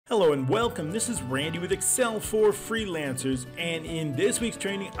Hello and welcome. This is Randy with Excel for Freelancers, and in this week's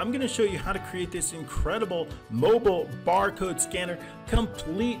training I'm going to show you how to create this incredible mobile barcode scanner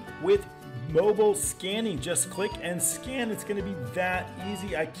complete with mobile scanning. Just click and scan. It's going to be that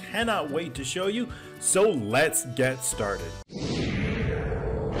easy. I cannot wait to show you. So let's get started.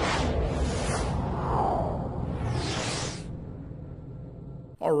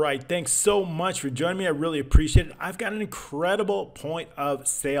 All right, thanks so much for joining me. I really appreciate it. I've got an incredible point of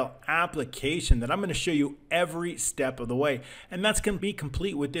sale application that I'm going to show you every step of the way. And that's going to be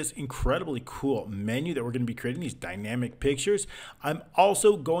complete with this incredibly cool menu that we're going to be creating, these dynamic pictures. I'm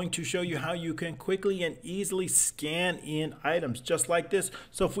also going to show you how you can quickly and easily scan in items just like this.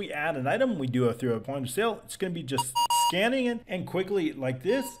 So if we add an item, we do it through a point of sale, it's going to be just scanning it and quickly like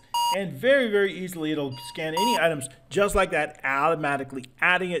this. And very easily it'll scan any items just like that, automatically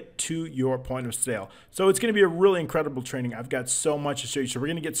adding it to your point of sale. So it's going to be a really incredible training. I've got so much to show you. So we're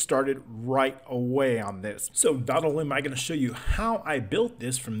going to get started right away on this. So not only am I going to show you how I built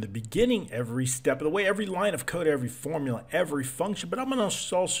this from the beginning, every step of the way, every line of code, every formula, every function, but I'm going to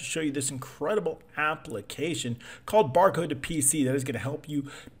also show you this incredible application called Barcode to PC that is going to help you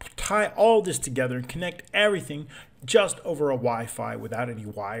tie all this together and connect everything just over a Wi-Fi without any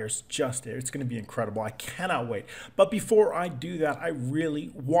wires, just there. It's going to be incredible. I cannot wait. But before I do that, I really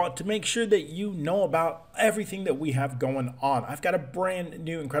want to make sure that you know about everything that we have going on. I've got a brand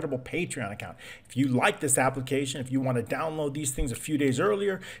new incredible Patreon account. If you like this application, if you want to download these things a few days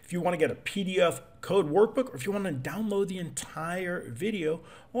earlier, if you want to get a PDF code workbook, or if you want to download the entire video,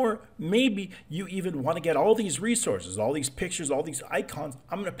 or maybe you even want to get all these resources, all these pictures, all these icons,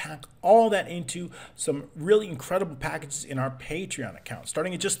 I'm going to pack all that into some really incredible packages in our Patreon account,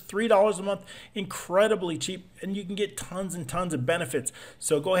 starting at just $3 a month, incredibly cheap, and you can get tons and tons of benefits.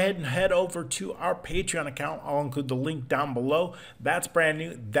 So go ahead and head over to our Patreon account. I'll include the link down below. That's brand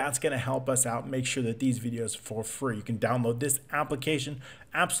new. That's going to help us out. Make sure that these videos are for free. You can download this application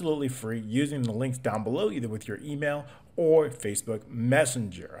absolutely free using the links down below, either with your email or Facebook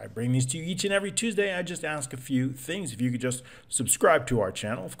Messenger. I bring these to you each and every Tuesday. I just ask a few things. If you could just subscribe to our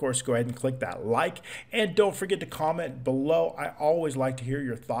channel, of course, go ahead and click that like, and don't forget to comment below. I always like to hear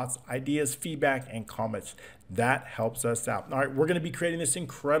your thoughts, ideas, feedback, and comments. That helps us out. All right, we're going to be creating this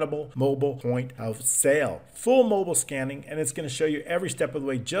incredible mobile point of sale, full mobile scanning, and it's going to show you every step of the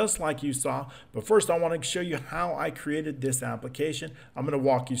way, just like you saw. But first, I want to show you how I created this application. I'm going to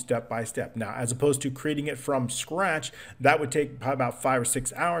walk you step by step. Now, as opposed to creating it from scratch, that would take probably about 5 or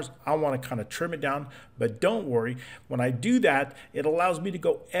 6 hours. I want to kind of trim it down, but don't worry. When I do that, it allows me to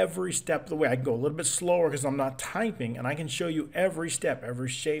go every step of the way. I can go a little bit slower because I'm not typing, and I can show you every step, every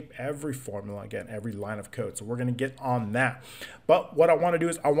shape, every formula, again, every line of code. So we're going to get on that. But what I want to do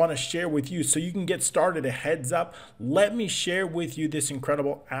is I want to share with you so you can get started. A heads up, let me share with you this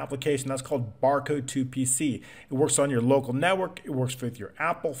incredible application that's called Barcode to PC. It works on your local network. It works with your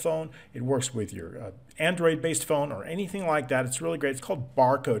Apple phone. It works with your Android-based phone or anything like that. It's really great. It's called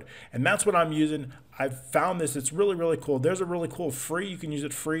Barcode, and that's what I'm using. I've found this. It's really cool. There's a really cool free. You can use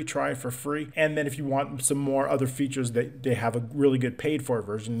it free, try it for free. And then if you want some more other features, they have a really good paid for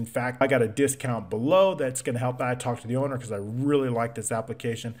version. In fact, I got a discount below that's going to help. I talked to the owner because I really like this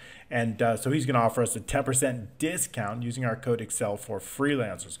application. And so he's going to offer us a 10% discount using our code Excel for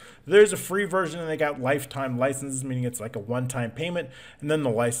Freelancers. There's a free version, and they got lifetime licenses, meaning it's like a one-time payment, and then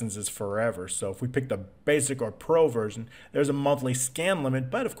the license is forever. So if we pick the basic or pro version, there's a monthly scan limit,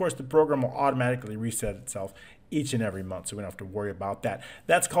 but of course the program will automatically reset itself each and every month, so we don't have to worry about that.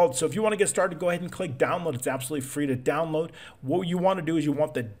 That's called, so if you want to get started, go ahead and click download. It's absolutely free to download. What you want to do is you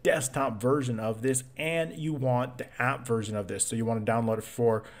want the desktop version of this, and you want the app version of this. So you want to download it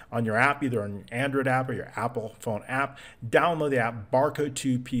for on your app, either on your Android app or your Apple phone app. Download the app Barcode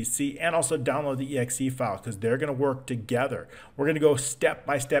to PC, and also download the exe file because they're going to work together. We're going to go step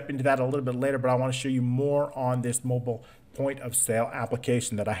by step into that a little bit later, but I want to show you more on this mobile point of sale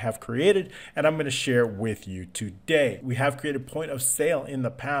application that I have created, and I'm going to share with you today. We have created point of sale in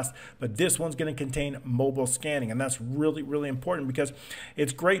the past, but this one's going to contain mobile scanning, and that's really important because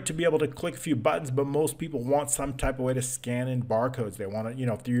it's great to be able to click a few buttons, but most people want some type of way to scan in barcodes. They want to, you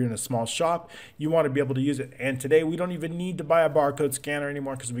know, if you're in a small shop, you want to be able to use it. And today we don't even need to buy a barcode scanner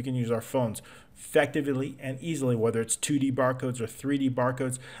anymore because we can use our phones effectively and easily, whether it's 2D barcodes or 3D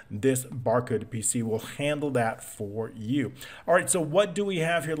barcodes. This Barcode PC will handle that for you. All right, so what do we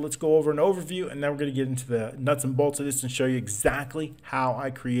have here? Let's go over an overview, and then we're going to get into the nuts and bolts of this and show you exactly how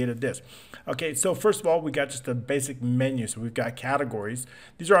I created this. Okay, so first of all, we got just a basic menu. So we've got categories.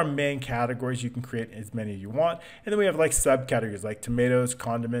 These are our main categories. You can create as many as you want. And then we have like subcategories like tomatoes,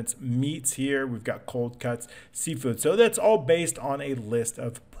 condiments, meats here. We've got cold cuts, seafood. So that's all based on a list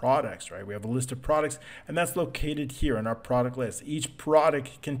of products, right? We have a list of products, and that's located here in our product list. Each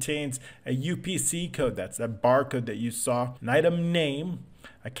product contains a UPC code, that's that barcode that you saw, an item name,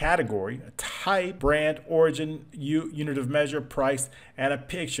 a category, a type, brand, origin, unit of measure, price, and a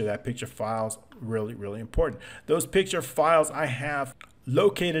picture. That picture file's really, really important. Those picture files I have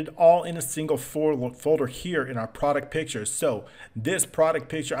located all in a single folder here in our product pictures. So this product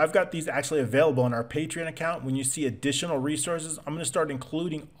picture, I've got these actually available in our Patreon account. When you see additional resources, I'm going to start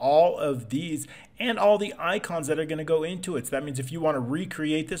including all of these and all the icons that are going to go into it. So that means if you want to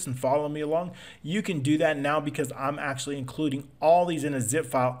recreate this and follow me along, you can do that now because I'm actually including all these in a zip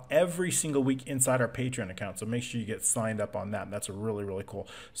file every single week inside our Patreon account. So make sure you get signed up on that. That's really, really cool.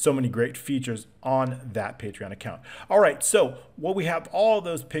 So many great features on that Patreon account. All right, so what we have all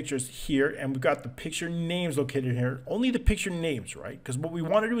those pictures here, and we've got the picture names located here, only the picture names, right? Because what we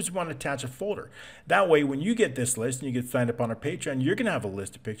want to do is we want to attach a folder. That way, when you get this list and you get signed up on our Patreon, you're going to have a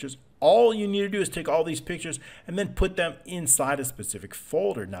list of pictures. All you need to do is take all these pictures and then put them inside a specific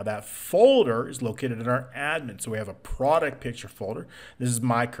folder. Now that folder is located in our admin. So we have a product picture folder. This is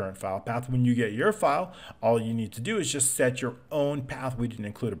my current file path. When you get your file, all you need to do is just set your own path. We didn't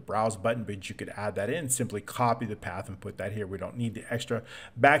include a browse button, but you could add that in. Simply copy the path and put that here. We don't need the extra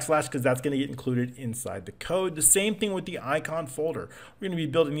backslash because that's going to get included inside the code. The same thing with the icon folder. We're going to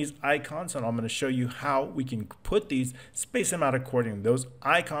be building these icons, and I'm going to show you how we can put these, space them out accordingly. Those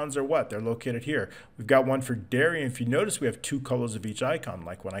icons are what? They're located here. We've got one for dairy, and if you notice, we have two colors of each icon.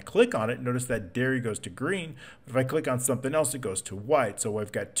 Like when I click on it, notice that dairy goes to green. But if I click on something else, it goes to white. So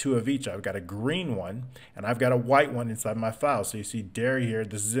I've got two of each. I've got a green one, and I've got a white one inside my file. So you see dairy here.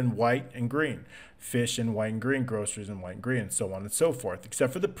 This is in white and green. Fish in white and green, groceries in white and green, and so on and so forth,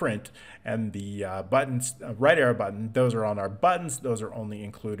 except for the print and the buttons, right arrow button. Those are on our buttons. Those are only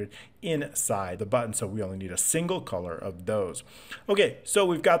included inside the button, so we only need a single color of those. Okay, so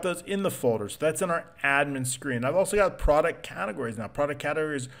we've got those in the folder. So that's in our admin screen. I've also got product categories. Now, product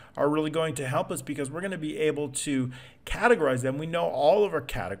categories are really going to help us because we're going to be able to categorize them. We know all of our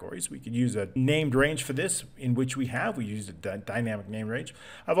categories. We could use a named range for this, in which we use a dynamic name range.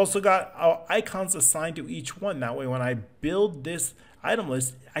 I've also got icons assigned to each one. That way, when I build this item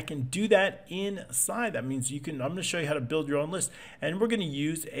list, I can do that inside. That means I'm going to show you how to build your own list. And we're going to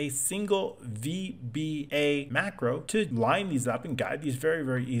use a single VBA macro to line these up and guide these very,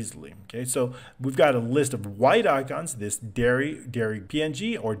 very easily. Okay, so we've got a list of white icons, this dairy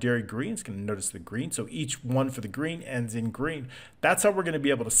PNG or dairy green. It's going to notice the green. So each one for the green ends in green. That's how we're going to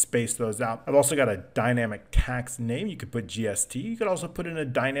be able to space those out. I've also got a dynamic tax name. You could put GST. You could also put in a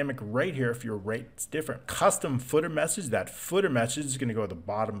dynamic rate here if your rate's different. Custom footer message. That footer message is going to go at the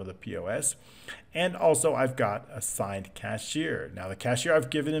bottom of the POS. And also I've got assigned cashier. Now the cashier, I've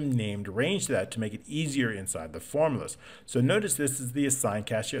given him named range to that to make it easier inside the formulas. So notice this is the assigned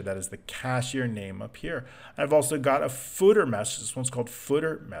cashier. That is the cashier name up here. I've also got a footer message. This one's called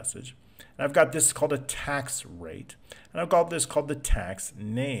footer message. And I've got this called a tax rate. And I've got this called the tax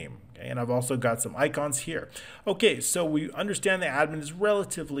name. Okay, and I've also got some icons here. Okay, so we understand the admin is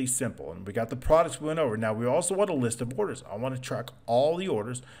relatively simple. And we got the products we went over. Now we also want a list of orders. I want to track all the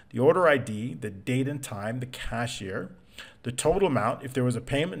orders, the order ID, the date and time, the cashier, the total amount, if there was a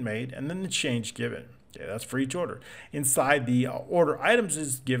payment made, and then the change given. Okay, that's for each order. Inside the order items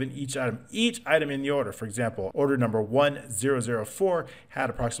is given each item in the order. For example, order number 1004 had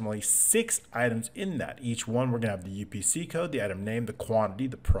approximately 6 items in that. Each one we're going to have the UPC code, the item name, the quantity,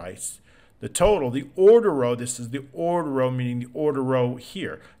 the price, the total, the order row. This is the order row, meaning the order row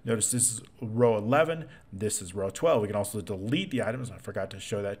here. Notice this is row 11. This is row 12. We can also delete the items. I forgot to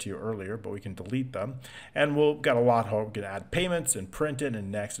show that to you earlier, but we can delete them. And we've got a lot. We're going to add payments and print it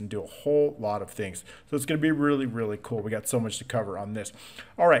and next and do a whole lot of things. So it's going to be really, really cool. We got so much to cover on this.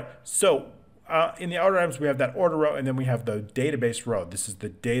 All right. So in the order items, we have that order row, and then we have the database row. This is the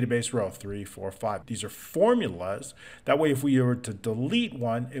database row, 3, 4, 5. These are formulas. That way, if we were to delete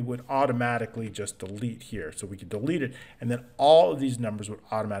one, it would automatically just delete here. So we could delete it, and then all of these numbers would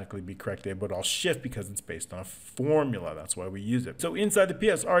automatically be correct. They would all shift because it's based on a formula. That's why we use it. So inside the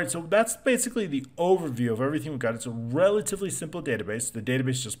PS, all right, so that's basically the overview of everything we've got. It's a relatively simple database. The database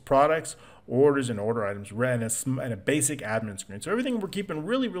is just products, orders, and order items, and a basic admin screen. So everything we're keeping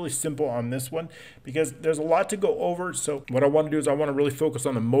really, really simple on this one because there's a lot to go over. So what I want to do is I want to really focus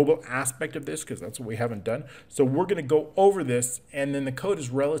on the mobile aspect of this because that's what we haven't done. So we're going to go over this, and then the code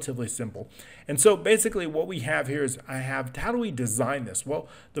is relatively simple. And so basically what we have here is how do we design this? Well,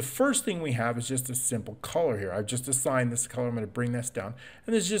 the first thing we have is just a simple color here. I've just assigned this color. I'm going to bring this down.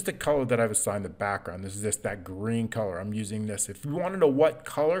 And this is just the color that I've assigned the background. This is just that green color. I'm using this. If you want to know what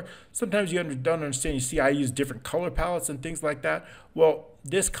color, sometimes you don't understand. You see, I use different color palettes and things like that. Well,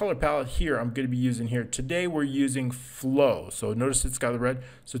 this color palette here, I'm going to be using here. Today we're using Flow. So notice it's got the red.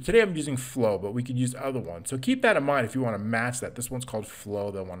 So today I'm using Flow, but we could use other ones. So keep that in mind if you want to match that. This one's called Flow,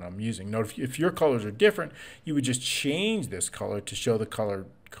 the one I'm using. Note if your colors are different, you would just change this color to show the color,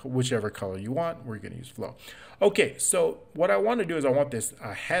 whichever color you want. We're going to use Flow. Okay, so what I want to do is I want this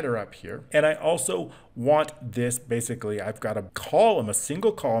header up here. And I also want this, basically, I've got a column, a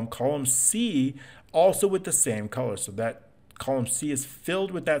single column, column C, also with the same color. So that column C is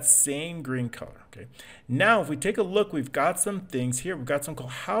filled with that same green color. Okay. Now, if we take a look, we've got some things here. We've got some cool.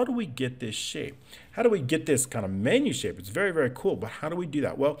 How do we get this shape? How do we get this kind of menu shape? It's very, very cool. But how do we do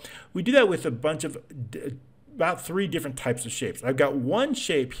that? Well, we do that with a bunch of about 3 different types of shapes. I've got one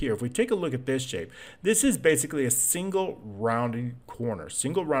shape here. If we take a look at this shape, this is basically a single rounded corner.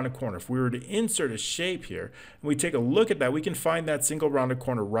 Single rounded corner. If we were to insert a shape here and we take a look at that, we can find that single rounded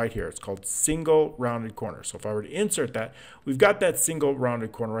corner right here. It's called single rounded corner. So if I were to insert that, we've got that single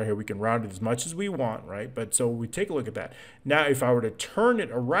rounded corner right here. We can round it as much as we want, right? But so we take a look at that. Now, if I were to turn it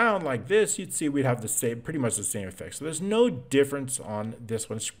around like this, you'd see we'd have the same, pretty much the same effect. So there's no difference on this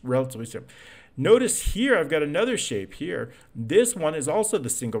one. It's relatively simple. Notice here, I've got another shape here. This one is also the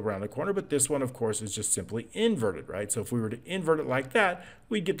single rounded corner, but this one, of course, is just simply inverted, right? So if we were to invert it like that,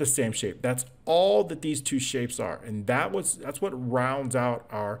 we get the same shape. That's all that these 2 shapes are. And that's what rounds out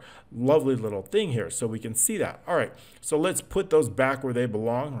our lovely little thing here. So we can see that. All right, so let's put those back where they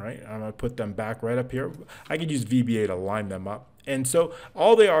belong, right? I'm gonna put them back right up here. I could use VBA to line them up. And so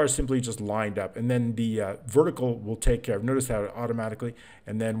all they are is simply just lined up, and then the vertical will take care of. Notice how it automatically,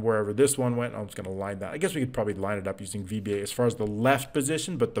 and then wherever this one went, I'm just going to line that. I guess we could probably line it up using VBA as far as the left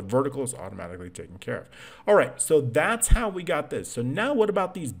position, but the vertical is automatically taken care of. All right, so that's how we got this. So now what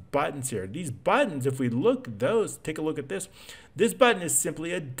about these buttons here? These buttons, if we look at those, take a look at this. This button is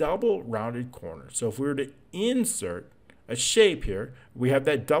simply a double rounded corner. So if we were to insert a shape here, we have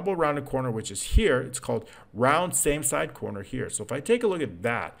that double rounded corner, which is here. It's called round same side corner here. So if I take a look at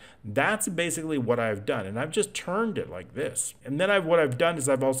that, that's basically what I've done. And I've just turned it like this. And then what I've done is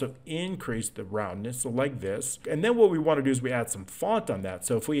I've also increased the roundness, so like this. And then what we want to do is we add some font on that.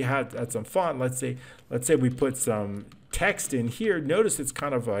 So if we add some font, let's say we put some text in here, notice it's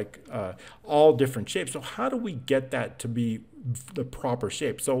kind of like all different shapes. So how do we get that to be the proper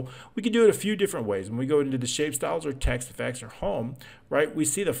shape? So we can do it a few different ways. When we go into the shape styles or text effects or home, right, we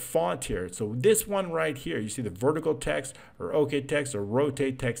see the font here. So this one right here, you see the vertical text or OK text or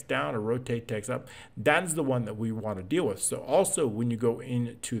rotate text down or rotate text up. That is the one that we want to deal with. So also when you go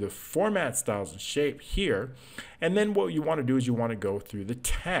into the format styles and shape here, and then what you want to do is you want to go through the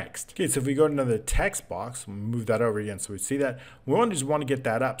text. Okay, so if we go into the text box, we'll move that over again so we see that. We just want to get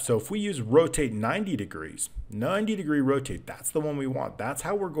that up. So if we use rotate 90 degrees, 90-degree rotate, that's the one we want. That's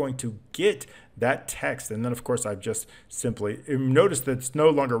how we're going to get that text. And then of course I've just simply noticed that it's no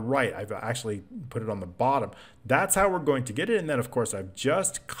longer right. I've actually put it on the bottom. That's how we're going to get it. And then of course I've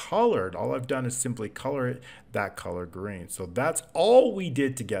just colored. All I've done is simply color it that color green. So that's all we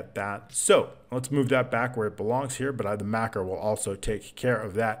did to get that. So let's move that back where it belongs here, but the macro will also take care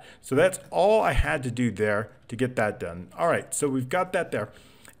of that. So that's all I had to do there to get that done. All right, so we've got that there.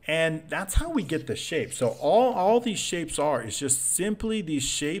 And that's how we get the shape. So all these shapes is just simply these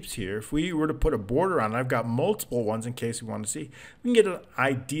shapes here. If we were to put a border on, I've got multiple ones in case we want to see, we can get an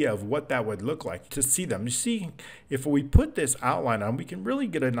idea of what that would look like to see them. You see, if we put this outline on, we can really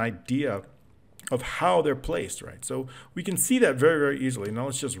get an idea of how they're placed, right? So we can see that very, very easily. Now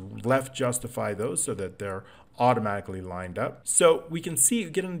let's just left justify those so that they're automatically lined up. So we can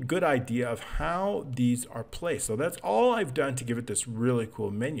get a good idea of how these are placed. So that's all I've done to give it this really cool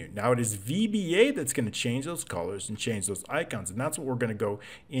menu. Now it is VBA that's going to change those colors and change those icons. And that's what we're going to go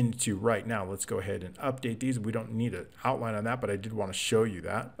into right now. Let's go ahead and update these. We don't need an outline on that, but I did want to show you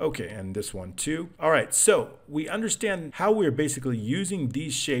that. Okay, and this one too. All right, so we understand how we're basically using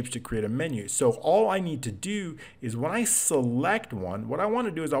these shapes to create a menu. So all I need to do is when I select one, what I want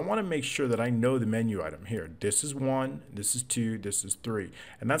to do is I want to make sure that I know the menu item here. This is 1, this is 2, this is 3.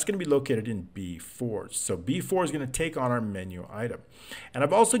 And that's going to be located in B4. So B4 is going to take on our menu item. And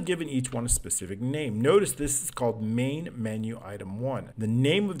I've also given each one a specific name. Notice this is called main menu item 1. The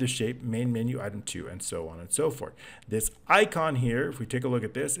name of the shape, main menu item 2, and so on and so forth. This icon here, if we take a look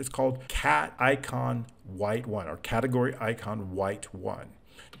at this, it's called cat icon white 1 or category icon white 1.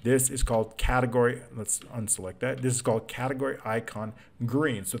 This is called category, let's unselect that. This is called category icon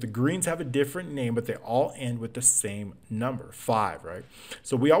green. So the greens have a different name, but they all end with the same number, 5, right?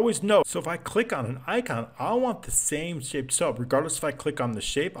 So we always know, so if I click on an icon, I want the same shape. So regardless if I click on the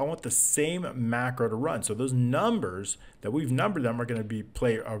shape, I want the same macro to run. So those numbers that we've numbered them are going to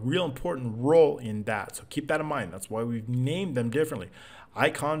play a real important role in that. So keep that in mind. That's why we've named them differently.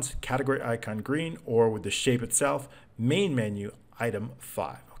 icons, category icon green, or with the shape itself, main menu, item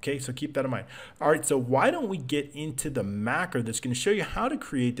 5. Okay, so keep that in mind. All right, so why don't we get into the macro that's going to show you how to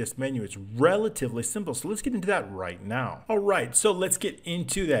create this menu. It's relatively simple, so let's get into that right now. All right, so let's get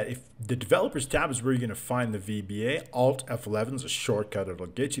into that. If the Developers tab is where you're going to find the VBA, Alt F11 is a shortcut, it'll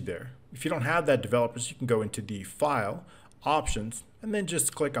get you there. If you don't have that Developers, you can go into the File, Options, and then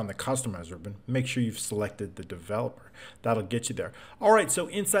just click on the Customize ribbon. Make sure you've selected the developer. That'll get you there. All right, so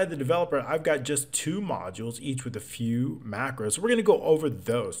inside the developer, I've got just 2 modules, each with a few macros. We're gonna go over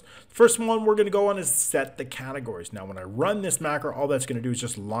those. First one we're gonna go on is set the categories. Now, when I run this macro, all that's gonna do is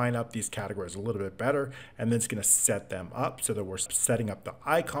just line up these categories a little bit better, and then it's gonna set them up so that we're setting up the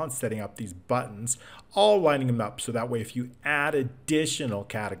icons, setting up these buttons, all lining them up so that way if you add additional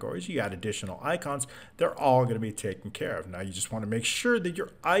categories, you add additional icons, they're all gonna be taken care of. Now, you just wanna make sure that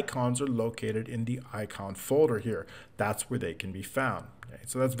your icons are located in the icon folder here. That's where they can be found. Okay,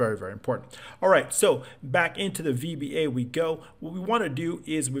 so that's very, very important. All right, so back into the VBA we go. What we want to do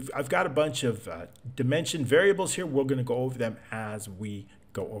is I've got a bunch of dimension variables here. We're going to go over them as we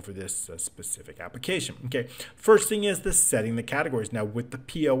go over this specific application. Okay, first thing is the setting the categories. Now with the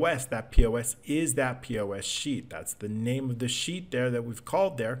POS, that POS is that POS sheet. That's the name of the sheet there that we've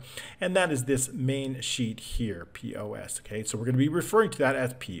called there, and that is this main sheet here, POS. Okay, so we're going to be referring to that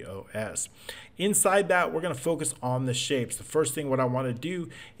as POS. Inside that, we're going to focus on the shapes. The first thing what I want to do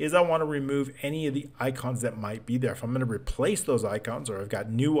is I want to remove any of the icons that might be there. If I'm going to replace those icons, or I've got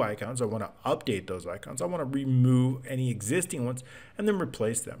new icons, I want to update those icons. I want to remove any existing ones and then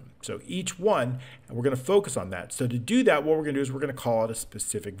replace them. So each one, and we're going to focus on that. So to do that, what we're going to do is we're going to call it a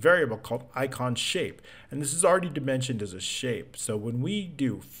specific variable called icon shape. And this is already dimensioned as a shape. So when we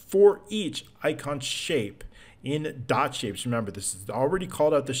do for each icon shape, in dot shapes, remember this is already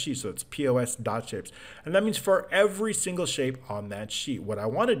called out the sheet, so it's POS dot shapes, and that means for every single shape on that sheet. What I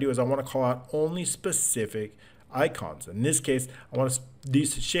want to do is I want to call out only specific icons. In this case, I want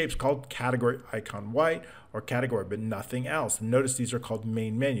these shapes called category icon white or category, but nothing else. And notice these are called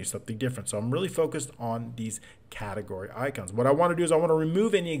main menu, something different. So I'm really focused on these category icons. What I want to do is I want to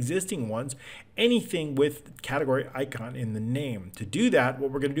remove any existing ones, anything with category icon in the name. To do that,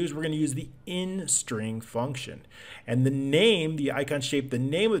 what we're going to do is we're going to use the in-string function. And the name, the icon shape, the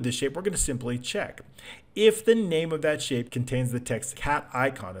name of the shape, we're going to simply check. If the name of that shape contains the text cat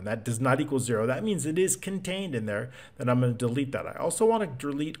icon, and that does not equal 0, that means it is contained in there, then I'm going to delete that. I also want to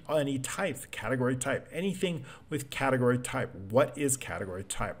delete any types, category type, anything with category type. What is category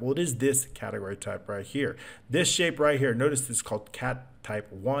type? Well, it is this category type right here. This shape right here, notice this is called cat type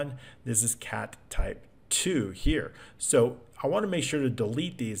 1. This is cat type 2 here. So I want to make sure to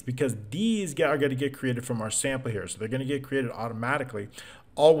delete these because these are going to get created from our sample here. So they're going to get created automatically.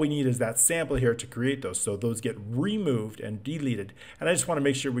 All we need is that sample here to create those. So those get removed and deleted. And I just want to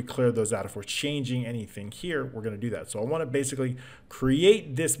make sure we clear those out. If we're changing anything here, we're going to do that. So I want to basically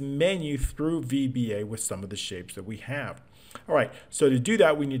create this menu through VBA with some of the shapes that we have. All right, so to do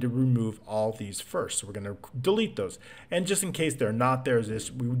that, we need to remove all these first. So we're going to delete those. And just in case they're not there,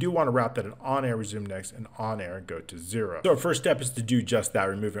 we do want to wrap that in on air, resume next, and on air, go to 0. So our first step is to do just that,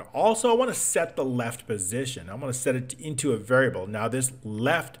 removing. Also, I want to set the left position. I want to set it into a variable. Now this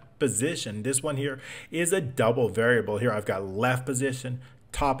left position, this one here, is a double variable. Here I've got left position,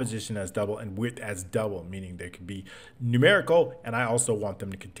 top position as double, and width as double, meaning they could be numerical, and I also want them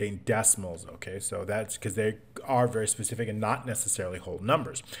to contain decimals. Okay, so that's because they are very specific and not necessarily whole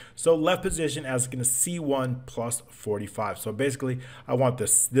numbers. So left position as going to C1 plus 45. So basically I want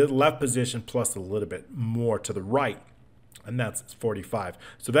the left position plus a little bit more to the right, and that's 45.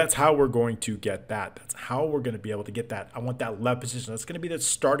 So that's how we're going to get that. That's how we're going to be able to get that. I want that left position. That's going to be the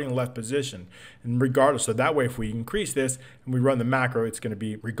starting left position. And regardless, so that way if we increase this and we run the macro, it's going to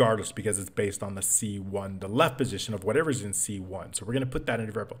be regardless because it's based on the C1, the left position of whatever's in C1. So we're going to put that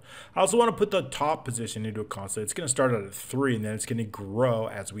into a variable. I also want to put the top position into a constant. It's going to start out at 3 and then it's going to grow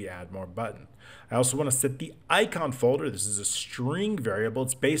as we add more buttons. I also want to set the icon folder. This is a string variable.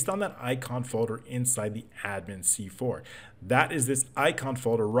 It's based on that icon folder inside the admin C4. That is this icon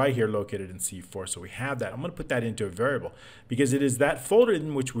folder right here located in C4. So we have that. I'm going to put that into a variable because it is that folder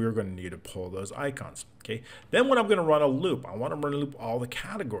in which we're going to need to pull those icons. Okay. Then when I'm going to run a loop, I want to run a loop all the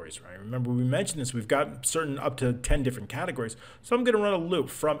categories, right? Remember we mentioned this, we've got certain up to 10 different categories. So I'm going to run a loop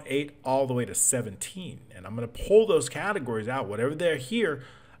from 8 all the way to 17. And I'm going to pull those categories out, whatever they're here.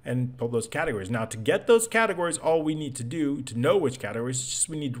 and pull those categories. Now to get those categories, all we need to do to know which categories is just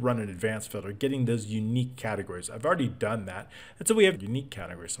we need to run an advanced filter, getting those unique categories. I've already done that. And so we have unique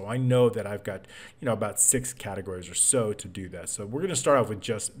categories. So I know that I've got, about 6 categories or so to do that. So we're going to start off with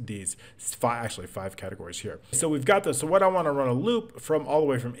just these actually 5 categories here. So we've got this. So what I want to run a loop from all the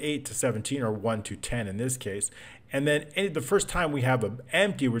way from 8 to 17 or 1 to 10 in this case. And then the first time we have an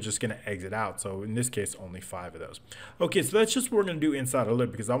empty, we're just going to exit out. So in this case, only 5 of those. Okay, so that's just what we're going to do inside a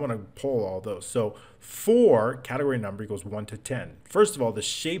loop because I want to pull all those. So for category number equals 1 to 10. First of all, the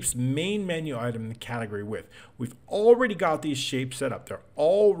shapes main menu item in the category width. We've already got these shapes set up. They're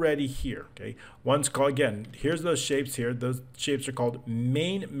already here. Okay, one's called, again, here's those shapes here. Those shapes are called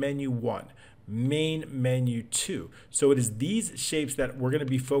main menu 1. Main menu 2. So it is these shapes that we're going to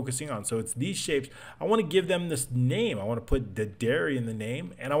be focusing on. So it's these shapes. I want to give them this name. I want to put the dairy in the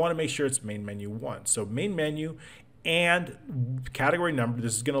name, and I want to make sure it's main menu 1. So main menu and category number,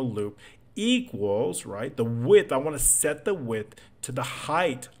 this is going to loop, equals, right, the width. I want to set the width to the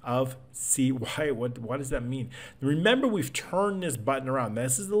height of what does that mean? Remember, we've turned this button around.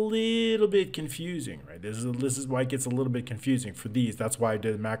 This is a little bit confusing, right? This is why it gets a little bit confusing for these. That's why I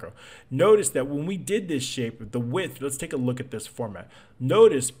did the macro. Notice that when we did this shape, the width, let's take a look at this format.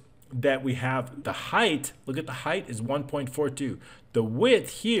 Notice that we have the height, look at the height is 1.42. The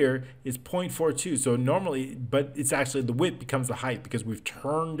width here is 0.42. So normally, but it's actually the width becomes the height because we've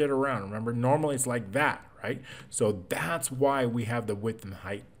turned it around. Remember, normally it's like that, right? So that's why we have the width and the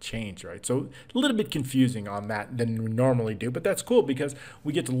height change, right? So a little bit confusing on that than we normally do, but that's cool because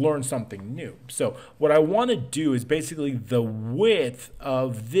we get to learn something new. So what I want to do is basically the width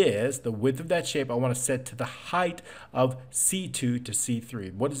of this, the width of that shape, I want to set to the height of C2 to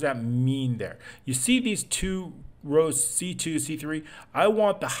C3. What does that mean there? You see these two rows C2, C3, I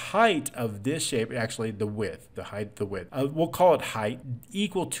want the height of this shape, actually the width, the height, the width. We'll call it height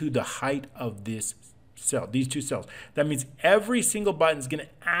equal to the height of this cell, these 2 cells. That means every single button is going to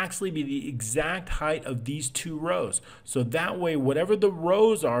actually be the exact height of these 2 rows. So that way, whatever the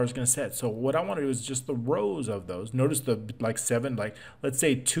rows are is going to set. So what I want to do is just the rows of those. Notice the like 7, like let's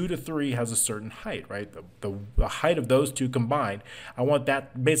say 2 to 3 has a certain height, right? The height of those 2 combined. I want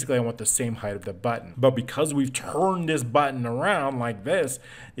that, basically I want the same height of the button. But because we've turned this button around like this,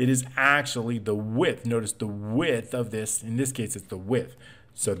 it is actually the width. Notice the width of this, in this case it's the width.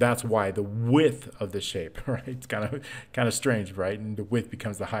 So that's why the width of the shape, right? It's kind of strange, right? And the width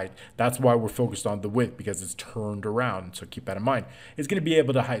becomes the height. That's why we're focused on the width because it's turned around. So keep that in mind. It's going to be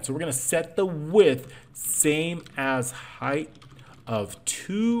able to height. So we're going to set the width same as height of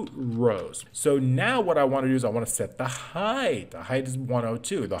 2 rows. So now what I want to do is I want to set the height. The height is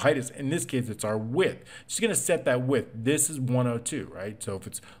 102. The height is, in this case, it's our width. Just going to set that width. This is 102, right? So if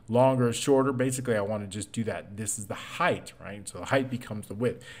it's longer or shorter, basically I want to just do that. This is the height, right? So the height becomes the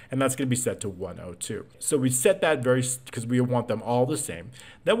width, and that's going to be set to 102. So we set that because we want them all the same.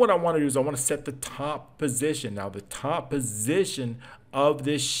 Then what I want to do is I want to set the top position. Now the top position of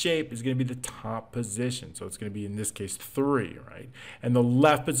this shape is going to be the top position. So it's going to be, in this case, 3, right? And the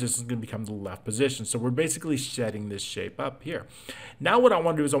left position is going to become the left position. So we're basically setting this shape up here. Now what I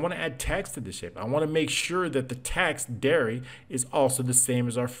want to do is I want to add text to the shape. I want to make sure that the text, dairy, is also the same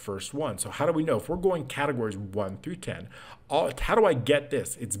as our first one. So how do we know? If we're going categories 1 through 10, how do I get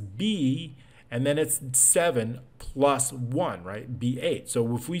this? It's B, and then it's 7 plus 1, right? B8.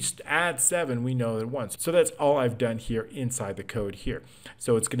 So if we add 7, we know that 1. So that's all I've done here inside the code here.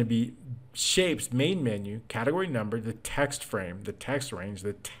 So it's going to be shapes, main menu, category number, the text frame, the text range,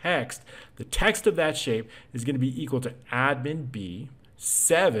 the text of that shape is going to be equal to admin B,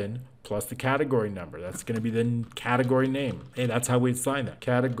 7 plus the category number. That's going to be the category name. And that's how we assign that.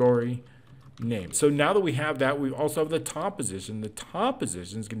 Category name. So now that we have that, we also have the top position. The top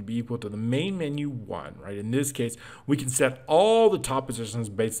position is going to be equal to the main menu 1, right? In this case, we can set all the top positions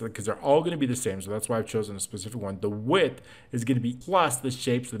basically because they're all going to be the same. So that's why I've chosen a specific one. The width is going to be plus the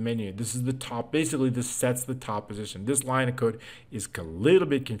shapes of the menu. This is the top. Basically, this sets the top position. This line of code is a little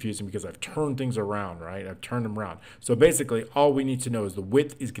bit confusing because I've turned things around, right? I've turned them around. So basically, all we need to know is the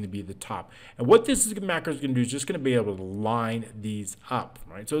width is going to be the top. And what this macro is going to do is just going to be able to line these up,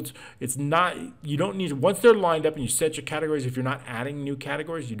 right? So it's not, you don't need to, once they're lined up and you set your categories, if you're not adding new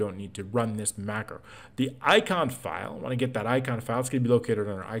categories, you don't need to run this macro. The icon file, I want to get that icon file, it's going to be located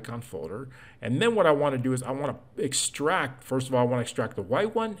in our icon folder. And then what I want to do is I want to extract, first of all, I want to extract the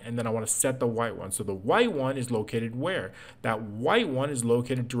white one, and then I want to set the white one. So the white one is located where? That white one is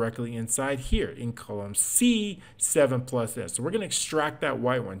located directly inside here in column C, 7 plus S. So we're going to extract that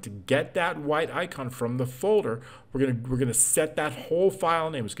white one. To get that white icon from the folder, we're going to set that whole file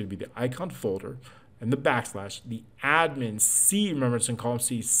name. It's going to be the icon folder. and the backslash, the admin C, remember it's in column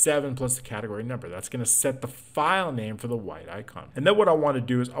C, 7 plus the category number. That's going to set the file name for the white icon. And then what I want to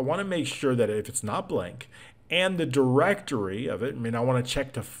do is I want to make sure that if it's not blank, and the directory of it, I want to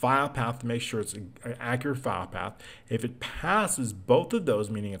check the file path to make sure it's an accurate file path. If it passes both of those,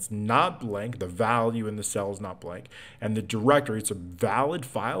 meaning it's not blank, the value in the cell is not blank, and the directory, it's a valid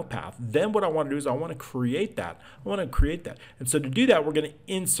file path, then what I want to do is I want to create that. And so to do that, we're going to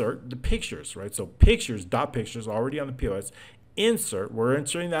insert the pictures, right? So pictures, dot pictures, already on the POS. Insert, we're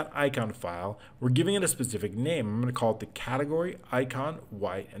inserting that icon file, we're giving it a specific name. I'm going to call it the category icon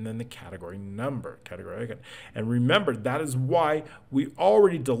white and then the category number, category icon. And remember, that is why we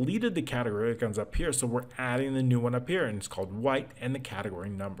already deleted the category icons up here, so we're adding the new one up here, and it's called white and the category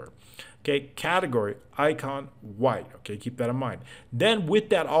number. Okay, category icon white. Okay, keep that in mind. Then with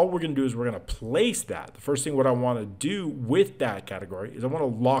that, all we're going to do is we're going to place that. The first thing what I want to do with that category is I want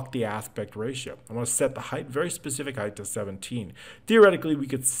to lock the aspect ratio. I want to set the height, very specific height, to 17. Theoretically, we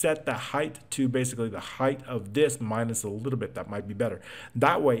could set the height to basically the height of this minus a little bit. That might be better.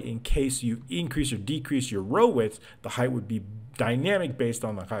 That way, in case you increase or decrease your row width, the height would be dynamic based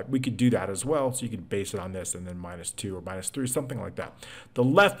on the height. We could do that as well, so you could base it on this and then -2 or -3, something like that. The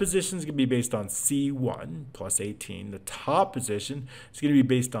left position is going to be based on C1 plus 18. The top position is going to be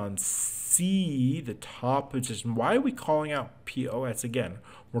based on C, the top position. Why are we calling out POS again?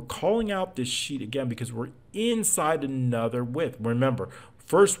 We're calling out this sheet again because we're inside another width. Remember,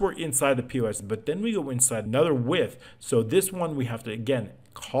 first we're inside the POS, but then we go inside another width. So this one we have to, again,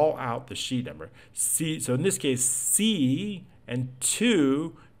 call out the sheet number. C, so in this case, C and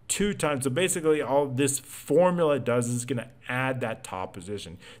 2 times. So basically all this formula does is going to add that top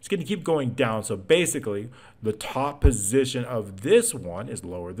position. It's going to keep going down. So basically the top position of this one is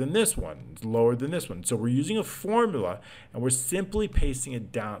lower than this one. It's lower than this one. So we're using a formula and we're simply pasting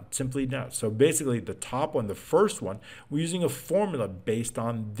it down, simply down. So basically the top one, the first one, we're using a formula based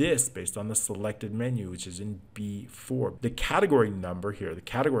on this, based on the selected menu, which is in B4. The category number here, the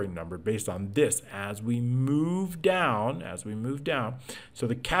category number based on this as we move down, so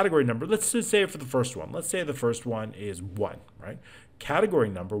the category number, let's just say for the first one, let's say the first one is 1, right? Category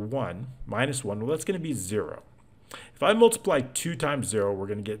number 1 minus 1, well, that's going to be 0. If I multiply 2 times 0, we're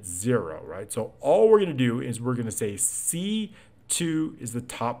going to get 0, right? So all we're going to do is we're going to say C2 is the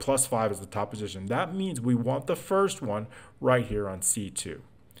top, plus 5 is the top position. That means we want the first one right here on C2.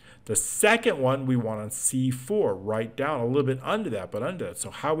 The second one we want on C4, right down a little bit under that, but under that. So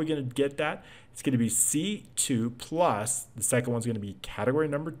how are we going to get that? It's going to be C2 plus, the second one's going to be category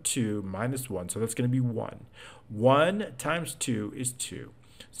number 2 minus 1. So that's going to be 1. 1 times 2 is 2.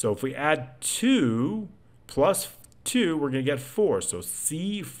 So if we add 2 plus 2, we're going to get 4. So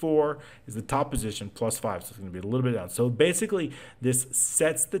C4 is the top position plus 5. So it's going to be a little bit down. So basically, this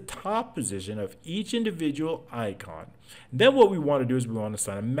sets the top position of each individual icon. And then what we want to do is we want to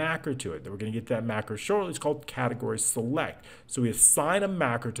assign a macro to it. Then we're going to get that macro shortly. It's called category select. So we assign a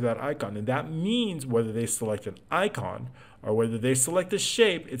macro to that icon. And that means whether they select an icon or whether they select a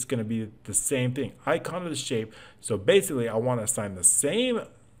shape, it's going to be the same thing. Icon or the shape. So basically, I want to assign the same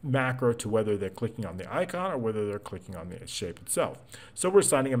macro to whether they're clicking on the icon or whether they're clicking on the shape itself. So we're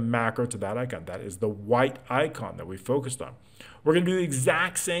assigning a macro to that icon. That is the white icon that we focused on. We're going to do the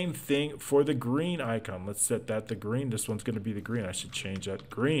exact same thing for the green icon. Let's set that to green. This one's going to be the green. I should change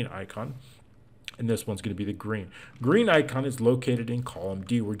that green icon. And this one's going to be the green. Green icon is located in column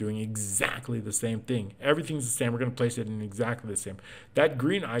D. We're doing exactly the same thing. Everything's the same. We're going to place it in exactly the same. That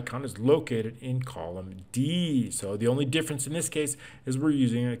green icon is located in column D. So the only difference in this case is we're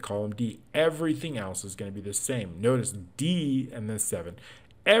using a column D. Everything else is going to be the same. Notice D and then 7.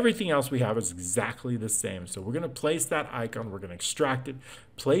 Everything else we have is exactly the same. So we're going to place that icon, we're going to extract it,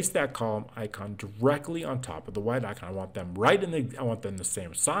 place that column icon directly on top of the white icon. I want them I want them the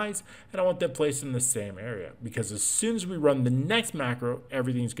same size, and I want them placed in the same area, because as soon as we run the next macro,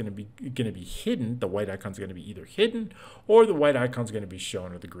 everything's going to be hidden. The white icon's going to be either hidden or the white icon's going to be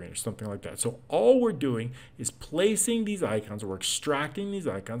shown, or the green, or something like that. So all we're doing is placing these icons, or we're extracting these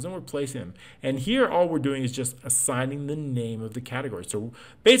icons and we're placing them. And here all we're doing is just assigning the name of the category. So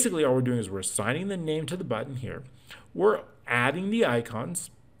basically all we're doing is we're assigning the name to the button here. We're adding the icons,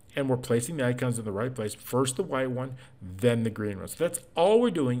 and we're placing the icons in the right place. First the white one, then the green one. So that's all we're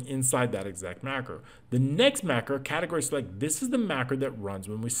doing inside that exact macro. The next macro, category select, this is the macro that runs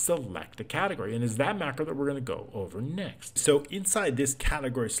when we select a category, and is that macro that we're going to go over next. So inside this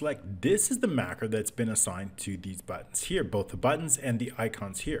category select, this is the macro that's been assigned to these buttons here, both the buttons and the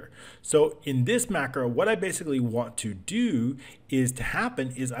icons here. So in this macro, what I basically want to do is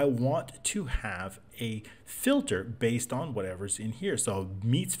I want to have a filter based on whatever's in here. So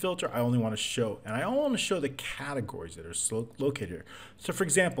meats filter, I only want to show, and I only want to show the categories that are located here. So for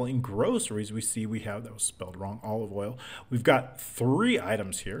example, in groceries, we have, that was spelled wrong, olive oil. We've got 3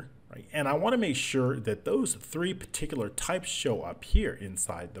 items here. Right? And I want to make sure that those 3 particular types show up here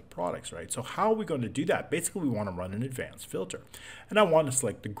inside the products, right? So how are we going to do that? Basically, we want to run an advanced filter. And I want to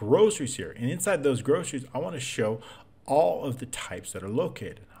select the groceries here. And inside those groceries, I want to show all of the types that are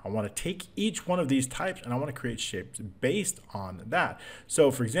located. I want to take each one of these types and I want to create shapes based on that. So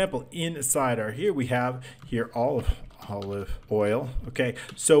for example, inside our here, we have here olive oil. Okay,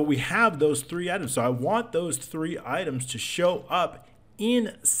 so we have those 3 items. So I want those 3 items to show up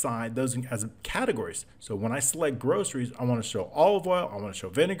inside those as categories. So when I select groceries, I want to show olive oil, I want to show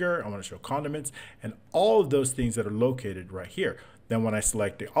vinegar, I want to show condiments, and all of those things that are located right here. Then when I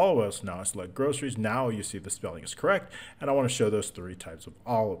select the olive oil, so now I select groceries, now you see the spelling is correct, and I want to show those 3 types of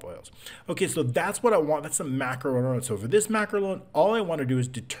olive oils. Okay, so that's what I want. That's a macro I run. So for this macro alone, all I want to do is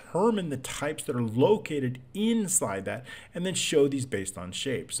determine the types that are located inside that, and then show these based on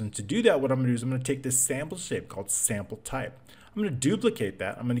shapes. And to do that, what I'm going to do is I'm going to take this sample shape called sample type. I'm going to duplicate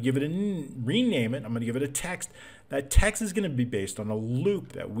that. I'm going to give it rename it. I'm going to give it a text. That text is going to be based on a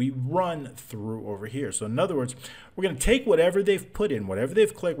loop that we run through over here. So in other words, we're going to take whatever they've put in, whatever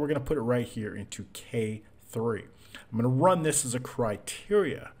they've clicked, we're going to put it right here into K3. I'm going to run this as a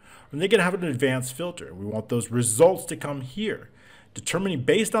criteria. And they're going to have an advanced filter. We want those results to come here. Determining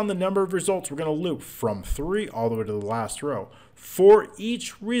based on the number of results, we're going to loop from 3 all the way to the last row. For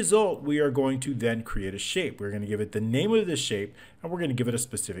each result, we are going to then create a shape. We're going to give it the name of the shape, and we're going to give it a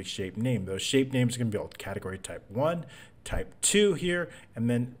specific shape name. Those shape names are going to be category type 1, type 2 here, and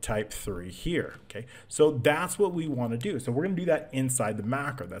then type 3 here. Okay, so that's what we want to do. So we're going to do that inside the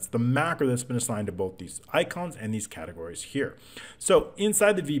macro. That's the macro that's been assigned to both these icons and these categories here. So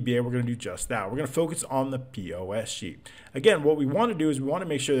inside the VBA, we're going to do just that. We're going to focus on the POS sheet. Again, what we want to do is we want to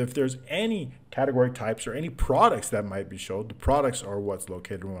make sure that if there's any category types or any products that might be shown, the products are what's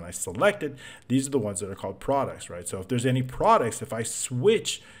located when I select it. These are the ones that are called products, right? So if there's any products, if I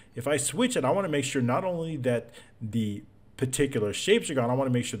switch it, I want to make sure not only that the particular shapes are gone, I want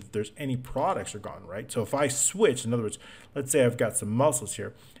to make sure that there's any products are gone, right? So if I switch, in other words, let's say I've got some mussels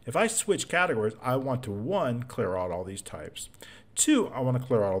here. If I switch categories, I want to 1, clear out all these types. 2, I want to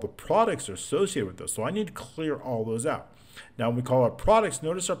clear out all the products associated with those. So I need to clear all those out. Now when we call our products,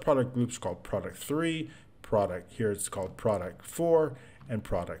 notice our product groups called product 3, product here it's called product 4, and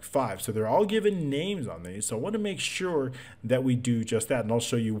product 5. So they're all given names on these. So I want to make sure that we do just that. And I'll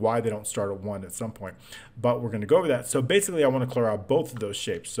show you why they don't start at 1 at some point. But we're going to go over that. So basically I want to clear out both of those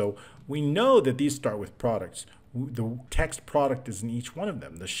shapes. So we know that these start with products. The text product is in each one of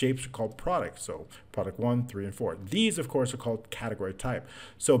them. The shapes are called products. So product 1, 3, and 4. These, of course, are called category type.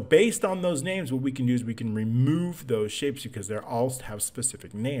 So based on those names, what we can do is we can remove those shapes because they all have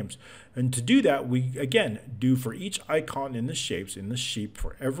specific names. And to do that, we, again, do for each icon in the shapes, in the sheet,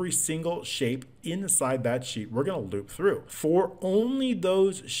 for every single shape inside that sheet, we're going to loop through. For only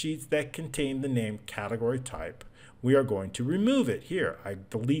those sheets that contain the name category type, we are going to remove it. Here, I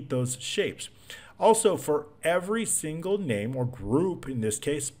delete those shapes. Also, for every single name or group, in this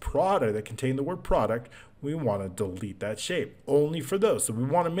case, product, that contain the word product, we want to delete that shape only for those. So we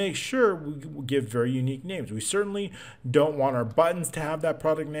want to make sure we give very unique names. We certainly don't want our buttons to have that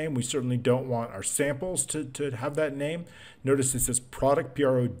product name. We certainly don't want our samples to have that name. Notice it says product,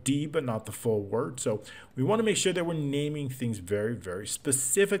 P-R-O-D, but not the full word. So we want to make sure that we're naming things very, very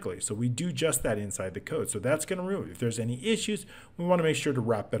specifically. So we do just that inside the code. So that's going to remove it. If there's any issues, we want to make sure to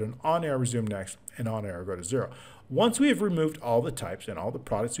wrap it in on error, resume next, and on error, go to 0. Once we have removed all the types and all the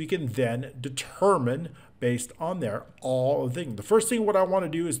products, we can then determine based on there all the things. The first thing what I want to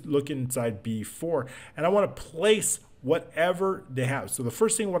do is look inside B4, and I want to place whatever they have. So the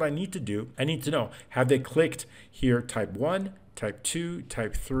first thing what I need to do, I need to know, have they clicked here type 1, type 2,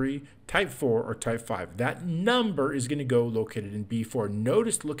 type 3, type 4, or type 5? That number is going to go located in B4.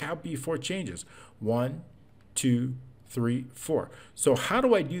 Notice, look how B4 changes. 1, 2, 3, 4. So how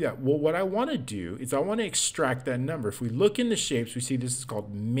do I do that? Well, what I want to do is I want to extract that number. If we look in the shapes, we see this is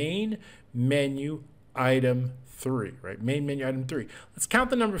called main menu item 3, right? Main menu item 3. Let's count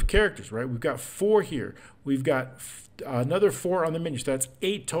the number of characters, right? We've got 4 here. We've got another 4 on the menu, so that's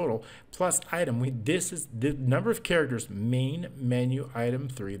 8 total plus item. This is the number of characters, main menu item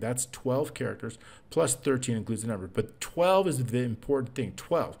 3. That's 12 characters plus 13 includes the number, but 12 is the important thing,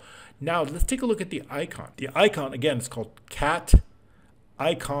 12. Now let's take a look at the icon. The icon, again, is called cat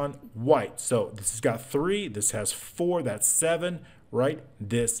icon white. So this has got 3, this has 4, that's 7, right?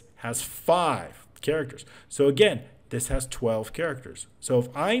 This has 5 characters. So again, this has 12 characters. So if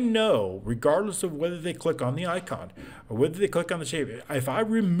I know, regardless of whether they click on the icon or whether they click on the shape, if I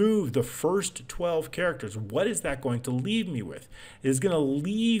remove the first 12 characters, what is that going to leave me with? It is going to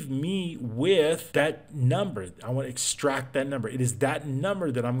leave me with that number. I want to extract that number. It is that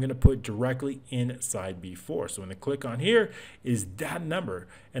number that I'm going to put directly inside B4. So when they click on here, is that number.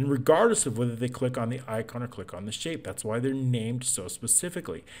 And regardless of whether they click on the icon or click on the shape, that's why they're named so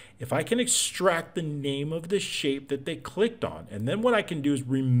specifically. If I can extract the name of the shape that they clicked on, and then what I can do is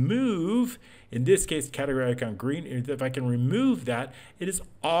remove, in this case, category icon green. If I can remove that, it is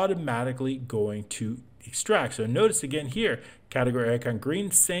automatically going to extract. So notice again here, category icon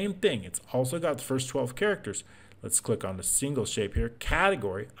green, same thing. It's also got the first 12 characters. Let's click on the single shape here,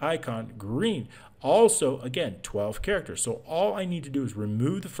 category icon green. Also, again, 12 characters. So all I need to do is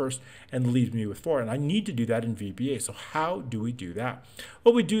remove the first and leave me with 4. And I need to do that in VBA. So how do we do that?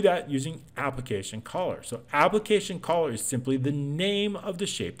 Well, we do that using application caller. So application caller is simply the name of the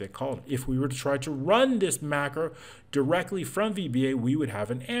shape they called it. If we were to try to run this macro directly from VBA, we would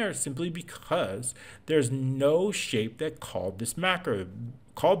have an error simply because there's no shape that called this macro.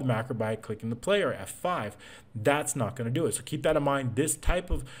 Called the macro by clicking the play or F5. That's not going to do it. So keep that in mind. This type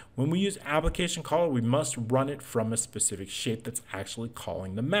of, when we use application caller, we must run it from a specific shape that's actually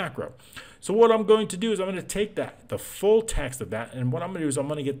calling the macro. So what I'm going to do is I'm going to take that, the full text of that, and what I'm going to do is I'm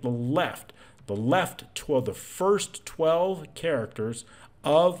going to get the first 12 characters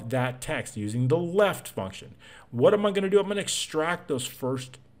of that text using the left function. What am I going to do? I'm going to extract those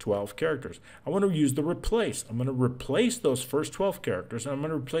first 12 characters. I want to use the replace. I'm going to replace those first 12 characters and I'm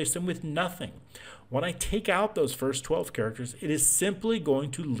going to replace them with nothing. When I take out those first 12 characters, it is simply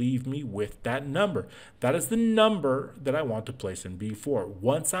going to leave me with that number. That is the number that I want to place in B4.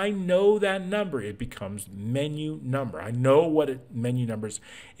 Once I know that number, it becomes menu number. I know what menu number is.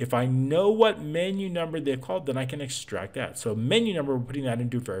 If I know what menu number they've called, then I can extract that. So menu number, we're putting that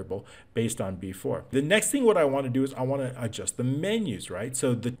into a variable based on B4. The next thing what I want to do is I want to adjust the menus, right?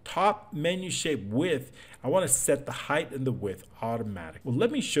 So the top menu shape width, I want to set the height and the width automatic. Well,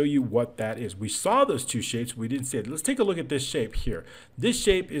 let me show you what that is. We saw those two shapes. We didn't see it. Let's take a look at this shape here. This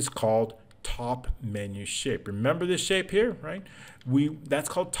shape is called top menu shape. Remember this shape here, right? That's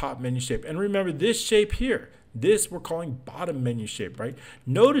called top menu shape. And remember this shape here. This we're calling bottom menu shape, right?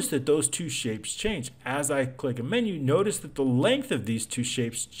 Notice that those two shapes change. As I click a menu, notice that the length of these two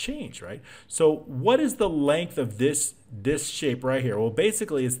shapes change, right? So what is the length of this shape right here? Well,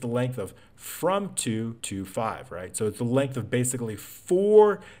 basically it's the length of from 2 to 5, right? So it's the length of basically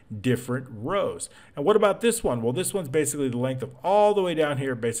 4 different rows. And what about this one? Well, this one's basically the length of all the way down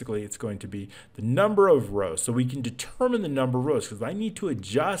here. Basically, it's going to be the number of rows. So we can determine the number of rows because I need to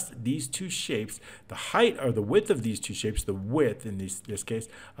adjust these two shapes, the height or the width of these two shapes, the width in this case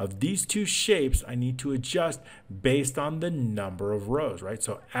of these two shapes, I need to adjust based on the number of rows, right?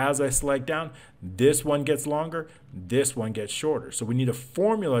 So as I select down, this one gets longer, this one gets shorter. So we need a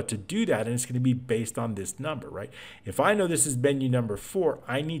formula to do that, and it's going to be based on this number, right? If I know this is menu number 4,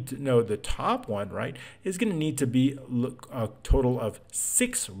 I need to know the top one, right, is going to need to be a total of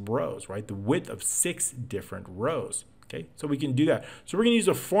 6 rows, right? The width of 6 different rows. Okay, so we can do that. So we're going to use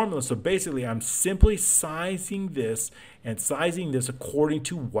a formula. So basically, I'm simply sizing this and sizing this according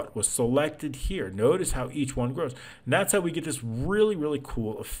to what was selected here. Notice how each one grows. And that's how we get this really, really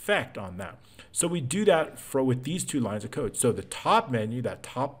cool effect on that. So we do that with these two lines of code. So the top menu, that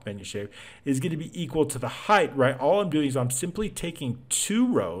top menu shape, is going to be equal to the height, right? All I'm doing is I'm simply taking two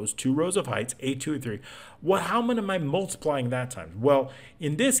rows of heights, A2 and 3. Well, how many am I multiplying that times? Well,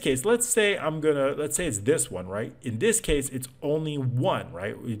 in this case, let's say it's this one, right? In this case, it's only 1,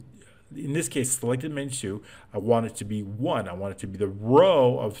 right? In this case, selected menu 2, I want it to be 1. I want it to be the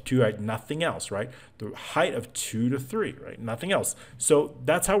row of 2 height, nothing else, right? The height of 2 to 3, right? Nothing else. So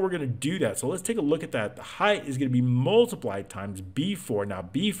that's how we're going to do that. So let's take a look at that. The height is going to be multiplied times B4. Now,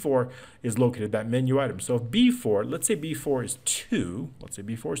 B4 is located at that menu item. So if B4, let's say B4 is 2. Let's say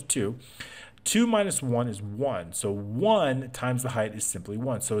B4 is 2. 2 minus 1 is 1. So 1 times the height is simply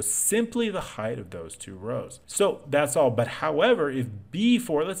 1. So it's simply the height of those two rows. So that's all. But however, if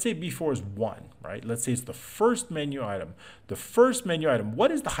B4, let's say B4 is 1, right? Let's say it's the first menu item. The first menu item,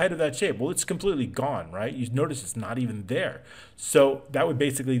 what is the height of that shape? Well, it's completely gone, right? You notice it's not even there. So that would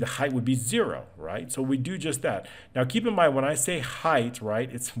basically, the height would be 0, right? So we do just that. Now keep in mind, when I say height,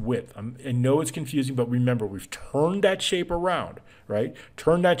 right, it's width. I know it's confusing, but remember, we've turned that shape around, right?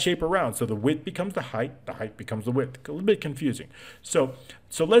 Turn that shape around. So the width becomes the height becomes the width. A little bit confusing. So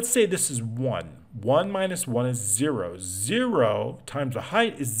let's say this is 1. 1 minus 1 is 0. 0 times the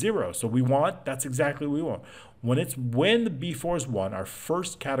height is 0. So that's exactly what we want. when the B4 is 1, our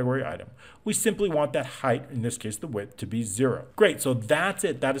first category item, we simply want that height, in this case the width, to be 0. Great, so that's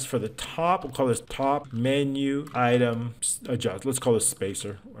it. That is for the top. We'll call this top menu item adjust. Let's call this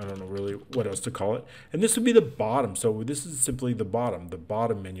spacer. I don't know really what else to call it. And this would be the bottom. So this is simply the bottom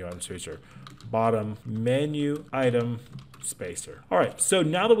menu item spacer. Bottom menu item spacer. All right, so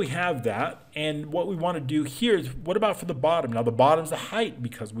now that we have that, and what we want to do here is, what about for the bottom? Now the bottom's the height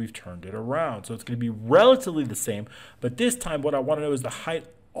because we've turned it around. So it's going to be relatively the same, but this time what I want to know is the height,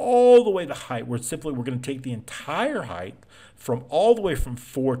 all the way the height. We're going to take the entire height from all the way from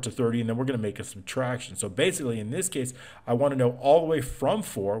 4 to 30, and then we're going to make a subtraction. So basically in this case, I want to know all the way from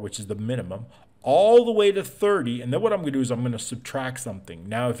 4, which is the minimum, all the way to 30, and then what I'm going to do is I'm going to subtract something.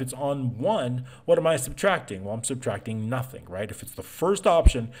 Now if it's on 1, what am I subtracting? Well, I'm subtracting nothing, right? If it's the first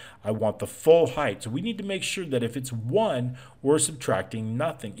option, I want the full height. So we need to make sure that if it's 1, we're subtracting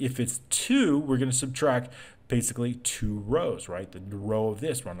nothing. If it's 2, we're going to subtract basically 2 rows, right? The row of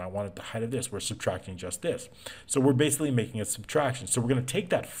this one, I wanted the height of this, we're subtracting just this. So we're basically making a subtraction. So we're going to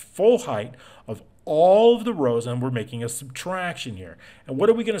take that full height of all of the rows and we're making a subtraction here. And what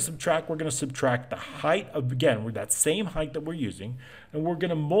are we going to subtract? We're going to subtract the height of, again, we're that same height that we're using, and we're going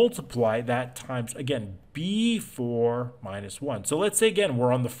to multiply that times, again, B4 minus 1. So let's say again,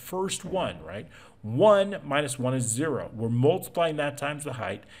 we're on the first one, right? 1 minus 1 is 0. We're multiplying that times the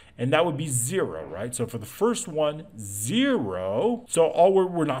height, and that would be 0, right? So for the first one, 0. So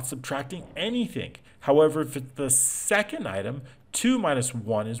we're not subtracting anything. However, if it's the second item, 2 minus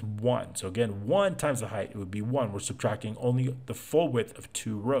 1 is 1. So again, 1 times the height, it would be 1. We're subtracting only the full width of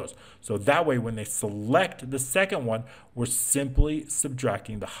 2 rows. So that way, when they select the second one, we're simply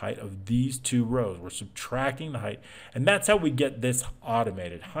subtracting the height of these 2 rows. We're subtracting the height, and that's how we get this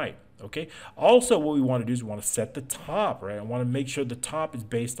automated height. Okay. Also, what we want to do is we want to set the top, right? I want to make sure the top is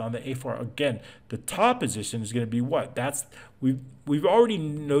based on the A4. Again, the top position is going to be what? That's we've already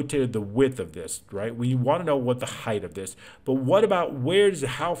notated the width of this, right? We want to know what the height of this. But what about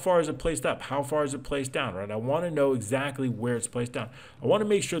how far is it placed up? How far is it placed down, right? I want to know exactly where it's placed down. I want to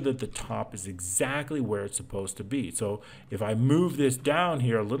make sure that the top is exactly where it's supposed to be. So if I move this down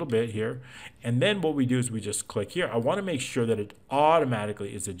here a little bit here, and then what we do is we just click here. I want to make sure that it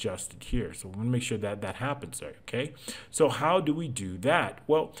automatically is adjusted here. So we want to make sure that that happens there, okay? So how do we do that?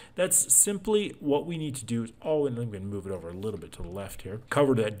 Well, that's simply what we need to do is, and I'm going to move it over a little bit to the left here,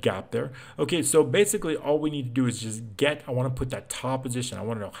 cover that gap there. Okay, so basically all we need to do is just I want to put that top position. I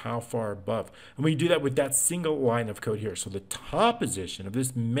want to know how far above. And we do that with that single line of code here. So the top position of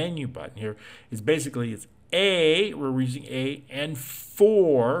this menu button here is basically it's A, we're using A, and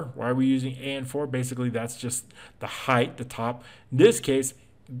 4. Why are we using A and 4? Basically, that's just the height, the top. In this case,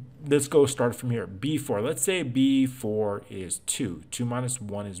 let's go start from here. B4. Let's say B4 is 2. 2 minus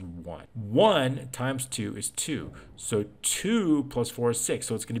 1 is 1. 1 times 2 is 2. So 2 plus 4 is 6.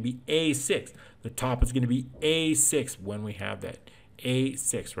 So it's going to be A6. The top is going to be A6 when we have that.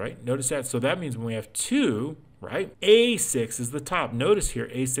 A6, right? Notice that. So that means when we have 2, right? A6 is the top. Notice here,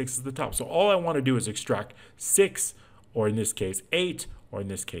 A6 is the top. So all I want to do is extract 6, or in this case 8, or in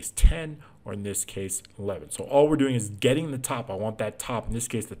this case 10, or in this case 11. So all we're doing is getting the top. I want that top. In this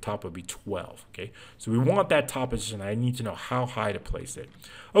case, the top would be 12. Okay, so we want that top position. I need to know how high to place it.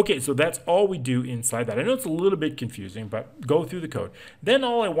 Okay, so that's all we do inside that. I know it's a little bit confusing, but go through the code. Then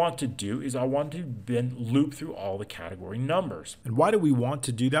all I want to do is I want to then loop through all the category numbers. And why do we want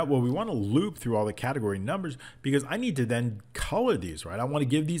to do that? Well, we want to loop through all the category numbers because I need to then color these, right? I want to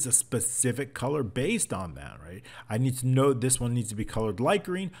give these a specific color based on that, right? I need to know this one needs to be colored light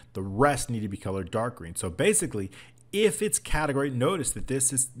green. The rest need to be colored dark green. So basically, if it's category, notice that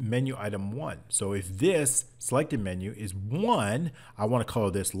this is menu item 1. So if this selected menu is 1, I want to color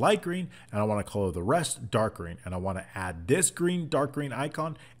this light green, and I want to color the rest dark green, and I want to add this green, dark green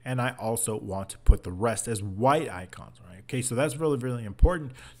icon, and I also want to put the rest as white icons, right? Okay, so that's really, really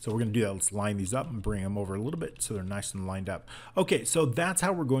important. So we're going to do that. Let's line these up and bring them over a little bit so they're nice and lined up. Okay, so that's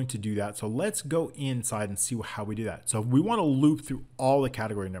how we're going to do that. So let's go inside and see how we do that. So we want to loop through all the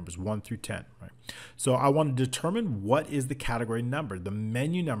category numbers 1 through 10, right? So I want to determine what is the category number. The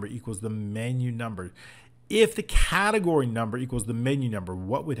menu number equals the menu number. If the category number equals the menu number,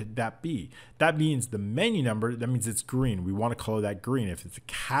 what would that be? That means the menu number, that means it's green. We want to color that green. If it's a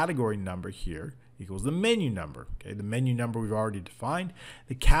category number here equals the menu number. Okay, the menu number we've already defined.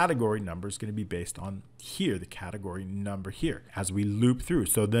 The category number is going to be based on here, the category number here, as we loop through.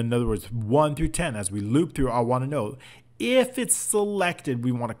 So then in other words, 1 through 10, as we loop through, I want to know, If it's selected,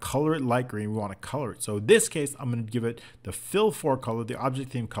 we want to color it light green. We want to color it. So in this case, I'm going to give it the fill for color, the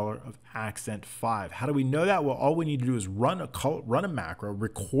object theme color of accent 5. How do we know that? Well, all we need to do is run a macro,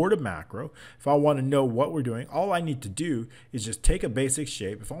 record a macro. If I want to know what we're doing, all I need to do is just take a basic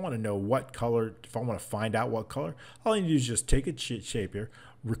shape. If I want to know what color, if I want to find out what color, all I need to do is just take a shape here,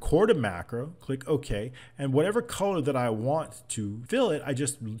 record a macro, click OK, and whatever color that I want to fill it, I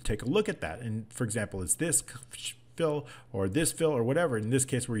just take a look at that. And for example, it's this fill or this fill or whatever. In this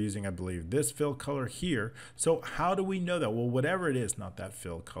case, we're using, I believe, this fill color here. So how do we know that? Well, whatever it is, not that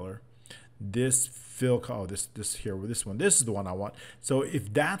fill color, this fill color, this here, this one, this is the one I want. So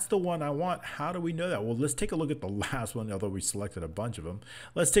if that's the one I want, how do we know that? Well, let's take a look at the last one, although we selected a bunch of them.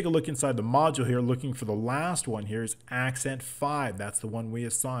 Let's take a look inside the module here, looking for the last one here is accent 5. That's the one we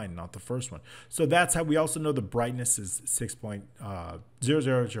assigned, not the first one. So that's how we also know the brightness is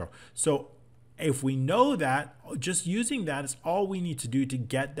 6.000. So if we know that, just using that is all we need to do to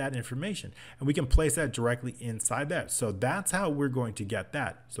get that information. And we can place that directly inside that. So that's how we're going to get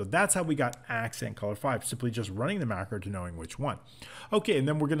that. So that's how we got accent color 5, simply just running the macro to knowing which one. Okay, and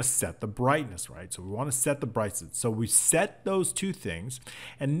then we're going to set the brightness, right? So we want to set the brightness. So we set those two things.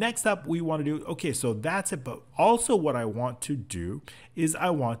 And next up, we want to do, okay, so that's it. But also what I want to do is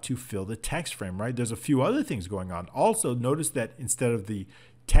I want to fill the text frame, right? There's a few other things going on. Also, notice that instead of the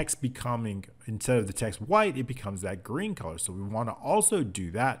text white, it becomes that green color. So we want to also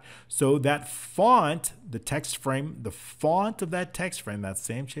do that. So that font, the text frame, the font of that text frame, that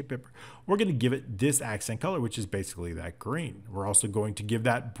same shape paper, we're going to give it this accent color, which is basically that green. We're also going to give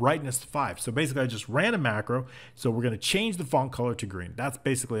that brightness 5. So basically I just ran a macro. So we're going to change the font color to green. That's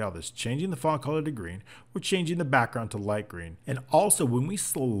basically all this, changing the font color to green. We're changing the background to light green. And also when we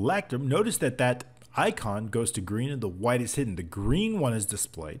select them, notice that that icon goes to green and the white is hidden. The green one is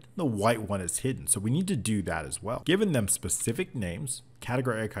displayed, the white one is hidden. So we need to do that as well. Giving them specific names.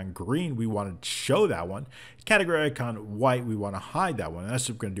 Category icon green, we want to show that one. Category icon white, we want to hide that one. And that's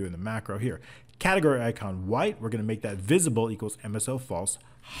what we're going to do in the macro here. Category icon white, we're going to make that visible equals MSO false.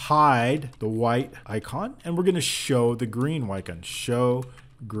 Hide the white icon, and we're going to show the green icon. Show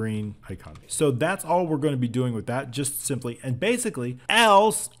green icon. So that's all we're going to be doing with that, just simply, and basically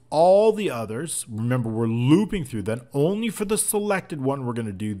else all the others, remember we're looping through that, only for the selected one we're going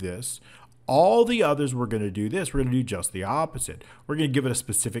to do this. All the others we're going to do this. We're going to do just the opposite. We're going to give it a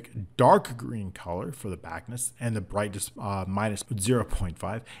specific dark green color for the backness and the brightness minus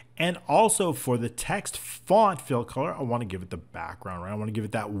 0.5. And also for the text font fill color, I want to give it the background, right? I want to give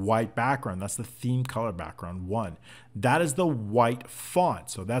it that white background. That's the theme color background 1. That is the white font.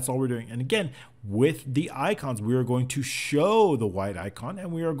 So that's all we're doing. And again, with the icons, we are going to show the white icon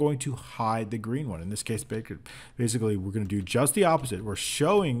and we are going to hide the green one. In this case, basically, we're going to do just the opposite. We're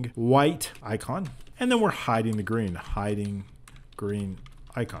showing white icon and then we're hiding the green, hiding green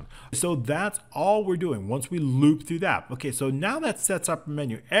icon. So that's all we're doing once we loop through that. Okay, so now that sets up our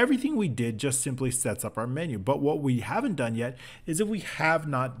menu. Everything we did just simply sets up our menu. But what we haven't done yet is that we have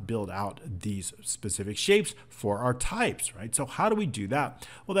not built out these specific shapes for our types, right? So how do we do that?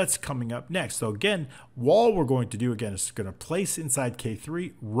 Well, that's coming up next. So again, all we're going to do again is going to place inside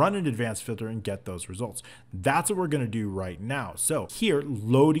K3, run an advanced filter and get those results. That's what we're going to do right now. So here,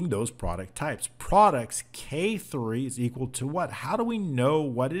 loading those product types. Products K3 is equal to what? How do we know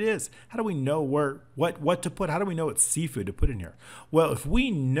what it is? How do we know what to put? How do we know it's seafood to put in here? Well, if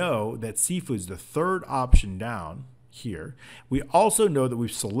we know that seafood is the third option down here, we also know that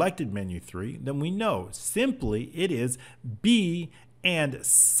we've selected menu 3, then we know simply it is B and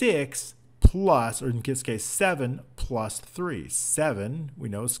 6 plus, or in this case 7 plus 3. 7, we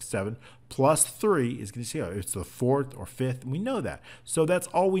know it's 7 plus 3 is going to see it's the fourth or fifth. We know that. So that's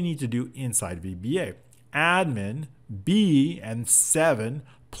all we need to do inside VBA. Admin B and 7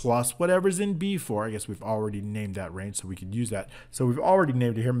 plus whatever's in B4. I guess we've already named that range, so we could use that. So we've already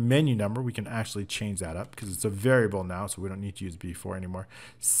named it here, menu number. We can actually change that up because it's a variable now, so we don't need to use B4 anymore.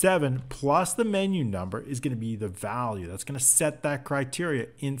 7 plus the menu number is going to be the value. That's going to set that criteria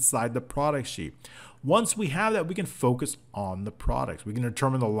inside the product sheet. Once we have that, we can focus on the products. We can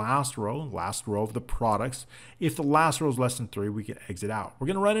determine the last row of the products. If the last row is less than 3, we can exit out. We're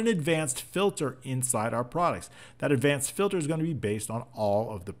going to run an advanced filter inside our products. That advanced filter is going to be based on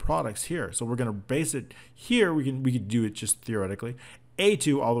all of the products here. So we're going to base it here. We could do it just theoretically.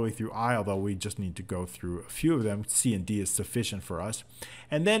 A2 all the way through I, although we just need to go through a few of them. C and D is sufficient for us.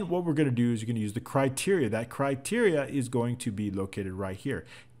 And then what we're going to do is you're going to use the criteria. That criteria is going to be located right here.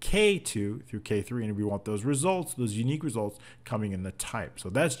 K2 through K3, and we want those results, those unique results, coming in the type. So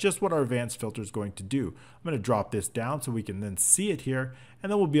that's just what our advanced filter is going to do. I'm going to drop this down so we can then see it here,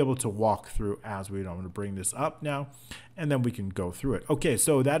 and then we'll be able to walk through as we know. I'm going to bring this up now, and then we can go through it. Okay,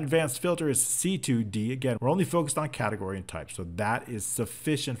 so that advanced filter is C2D. Again, we're only focused on category and type, so that is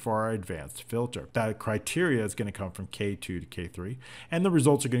sufficient for our advanced filter. That criteria is going to come from K2 to K3, and the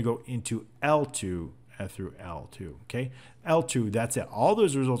results are going to go into L2 through L2. Okay, L2, that's it. All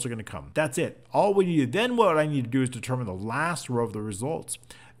those results are going to come. That's it. All we need. Then what I need to do is determine the last row of the results.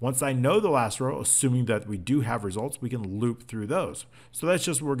 Once I know the last row, assuming that we do have results, we can loop through those. So that's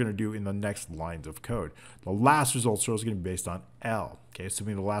just what we're going to do in the next lines of code. The last results row is going to be based on L. Okay,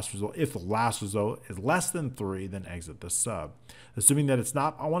 assuming the last result, if the last result is less than 3, then exit the sub. Assuming that it's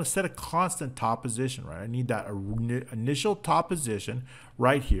not, I want to set a constant top position, right? I need that initial top position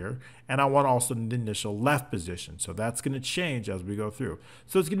right here, and I want also the initial left position. So that's going to change as we go through.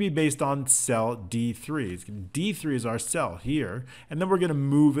 So it's going to be based on cell D3. D3 is our cell here, and then we're going to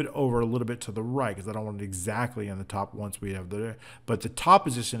move it over a little bit to the right because I don't want it exactly in the top once we have the, but the top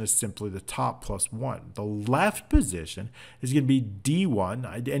position is simply the top plus 1. The left position is going to be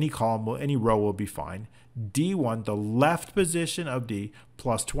D1. Any column, any row will be fine. D1, the left position of D,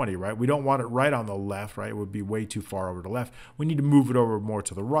 plus 20, right? We don't want it right on the left, right? It would be way too far over to the left. We need to move it over more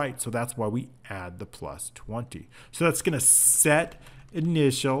to the right, so that's why we add the plus 20. So that's going to set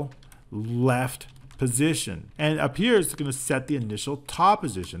initial left position. And up here it's going to set the initial top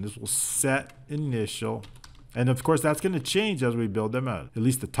position. This will set initial, and of course that's going to change as we build them out. At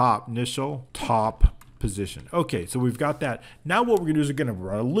least the top, initial top position. Okay, so we've got that. Now what we're going to do is we're going to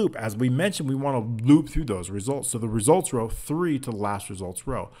run a loop. As we mentioned, we want to loop through those results. So the results row 3 to the last results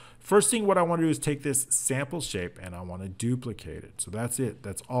row. First thing what I want to do is take this sample shape and I want to duplicate it. So that's it.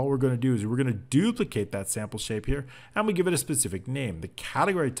 That's all we're going to do is we're going to duplicate that sample shape here, and we give it a specific name, the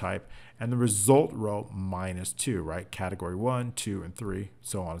category type, and the result row -2, right? Category 1, 2, and 3,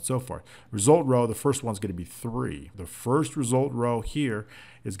 so on and so forth. Result row, the first one's going to be 3. The first result row here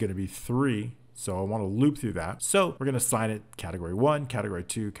is going to be 3. So I want to loop through that. So we're going to assign it category 1, category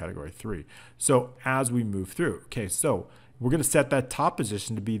 2, category 3. So as we move through, okay, so we're going to set that top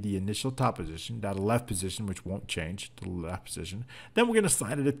position to be the initial top position, that left position, which won't change to the left position. Then we're going to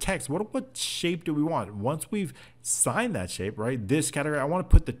assign it a text. What shape do we want? Once we've signed that shape, right, this category, I want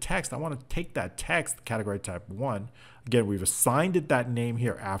to put the text. I want to take that text, category type 1. Again, we've assigned it that name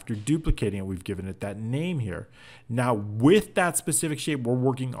here. After duplicating it, we've given it that name here. Now, with that specific shape, we're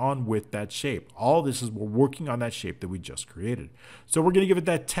working on with that shape. All this is we're working on that shape that we just created. So we're going to give it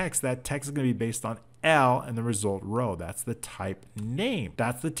that text. That text is going to be based on L and the result row. That's the type name.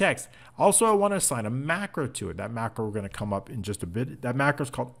 That's the text. Also, I want to assign a macro to it. That macro we're going to come up in just a bit. That macro is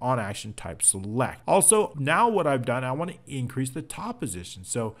called onActionTypeSelect. Also, now what I've done, I want to increase the top position.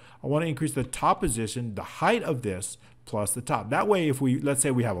 So I want to increase the top position, the height of this, plus the top. That way, if we, let's say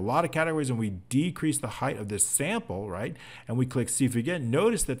we have a lot of categories and we decrease the height of this sample, right, and we click see if again,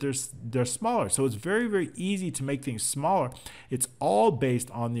 notice that they're smaller. So it's very, very easy to make things smaller. It's all based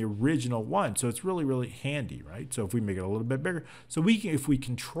on the original one. So it's really, really handy, right? So if we make it a little bit bigger, so we can, if we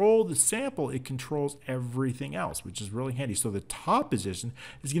control the sample, it controls everything else, which is really handy. So the top position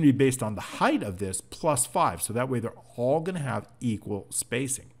is going to be based on the height of this plus 5. So that way they're all going to have equal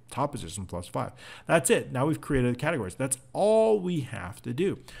spacing. Top position plus 5. That's it. Now we've created the categories. That's all we have to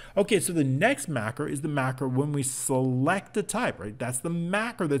do. Okay, so the next macro is the macro when we select the type, right? That's the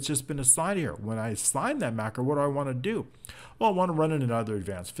macro that's just been assigned here. When I assign that macro, what do I want to do? Well, I want to run in another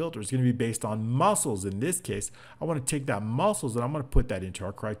advanced filter. It's going to be based on muscles. In this case, I want to take that muscles and I'm going to put that into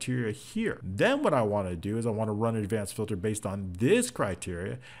our criteria here. Then what I want to do is I want to run an advanced filter based on this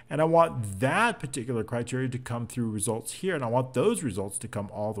criteria, and I want that particular criteria to come through results here, and I want those results to come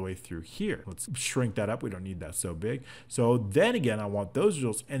all the way through here. Let's shrink that up. We don't need that so big. So then again, I want those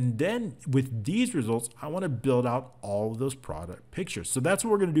results, and then with these results, I want to build out all of those product pictures. So that's what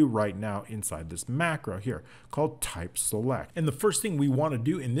we're going to do right now inside this macro here called type select. And the first thing we want to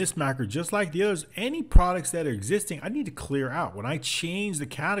do in this macro, just like the others, any products that are existing, I need to clear out. When I change the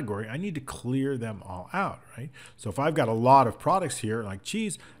category, I need to clear them all out, right? So if I've got a lot of products here, like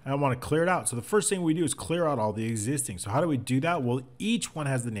cheese, and I want to clear it out. So the first thing we do is clear out all the existing. So how do we do that? Well, each one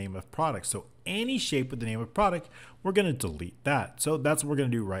has the name of product. So any shape with the name of product, we're going to delete that. So that's what we're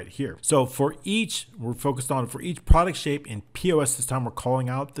going to do right here. So for each, we're focused on for each product shape in POS this time, we're calling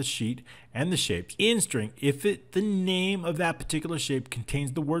out the sheet and the shapes in string. If the name of that particular shape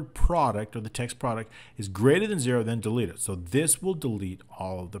contains the word product or the text product is greater than 0, then delete it. So this will delete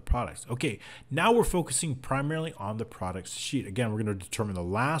all of the products. Okay, now we're focusing primarily on the products sheet. Again, we're going to determine the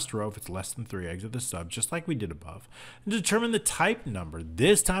last row if it's less than 3, exit the sub, just like we did above. And determine the type number.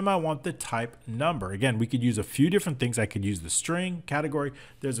 This time I want the type number. Again, we could use a few different things. I could use the string category.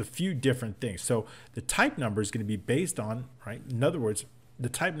 There's a few different things. So the type number is going to be based on, right? In other words, the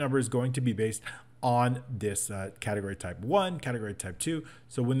type number is going to be based on this category type 1, category type 2.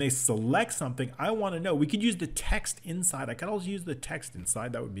 So when they select something, I want to know. We could use the text inside. I could also use the text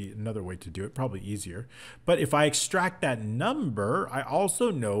inside. That would be another way to do it, probably easier. But if I extract that number, I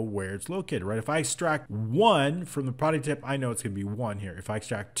also know where it's located, right? If I extract 1 from the product type, I know it's going to be 1 here. If I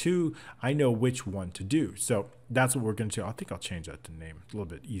extract 2, I know which one to do. So that's what we're going to do. I think I'll change that to name. It's a little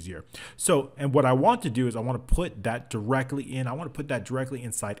bit easier. So, and what I want to do is I want to put that directly in. I want to put that directly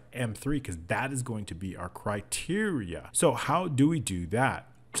inside M3 because that is going to be our criteria. So how do we do that?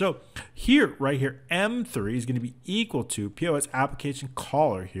 So here, right here, M3 is going to be equal to POS application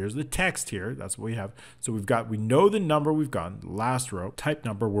caller. Here's the text here. That's what we have. So we know the number we've gotten, the last row, type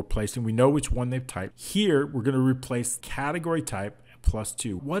number we're placing. We know which one they've typed. Here, we're going to replace category type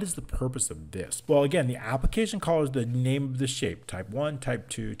 +2. What is the purpose of this? Well, again, the application caller is the name of the shape, type 1, type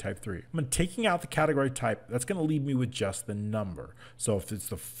 2, type 3. I'm taking out the category type. That's going to leave me with just the number. So if it's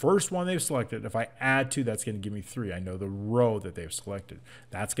the first one they've selected, if I add 2, that's going to give me 3. I know the row that they've selected.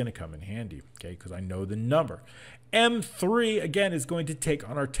 That's going to come in handy, okay, because I know the number. M3, again, is going to take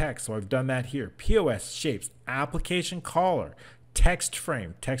on our text. So I've done that here. POS shapes, application caller, text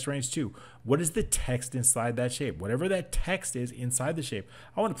frame, text range 2. What is the text inside that shape? Whatever that text is inside the shape,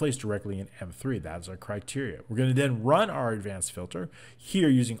 I want to place directly in M3. That's our criteria. We're going to then run our advanced filter here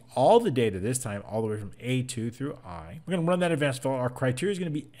using all the data this time, all the way from A2 through I. We're going to run that advanced filter. Our criteria is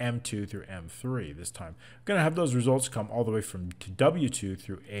going to be M2 through M3 this time. We're going to have those results come all the way from W2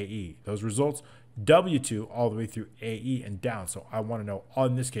 through AE. Those results W2 all the way through AE and down. So I want to know,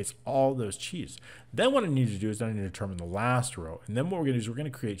 in this case, all those cheese. Then what I need to do is I need to determine the last row. And then what we're going to do is we're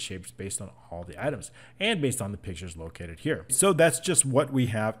going to create shapes based on all the items and based on the pictures located here. So that's just what we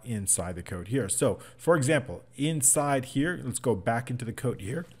have inside the code here. So for example, inside here, let's go back into the code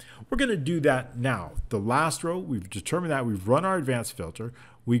here. We're going to do that now. The last row, we've determined that. We've run our advanced filter.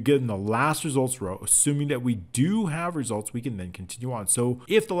 We get in the last results row. Assuming that we do have results, we can then continue on. So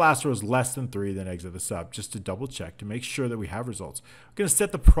if the last row is less than 3, then exit the sub, just to double check to make sure that we have results. I'm going to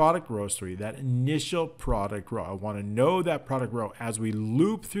set the product row as 3, that initial product row. I want to know that product row. As we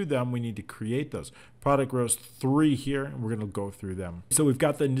loop through them, we need to create those. Product rows 3 here, and we're going to go through them. So we've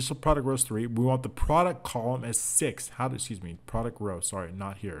got the initial product rows 3. We want the product column as 6. Product row, sorry,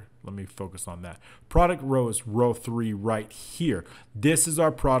 not here. Let me focus on that. Product row is row 3 right here. This is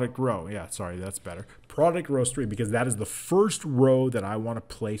our product row. Yeah, sorry, that's better. Product row 3, because that is the first row that I want to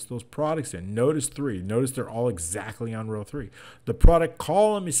place those products in. Notice 3. Notice they're all exactly on row 3. The product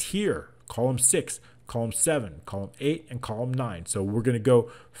column is here, column 6. Column 7, column 8, and column 9. So we're going to go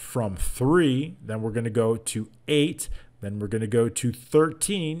from 3, then we're going to go to 8, then we're going to go to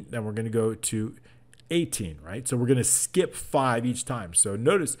 13, then we're going to go to 18, right? So we're going to skip 5 each time. So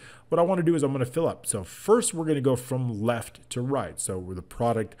notice what I want to do is I'm going to fill up. So first we're going to go from left to right. So where the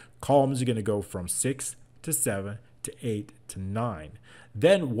product columns are going to go from 6 to 7 to 8 to 9.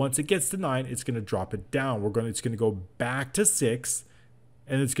 Then once it gets to 9, it's going to drop it down. It's going to go back to 6.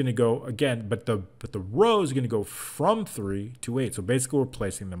 And it's going to go again, but the row is going to go from 3 to 8. So basically we're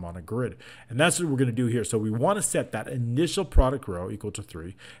placing them on a grid. And that's what we're going to do here. So we want to set that initial product row equal to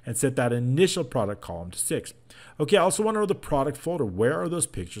 3 and set that initial product column to 6. Okay, I also want to know the product folder. Where are those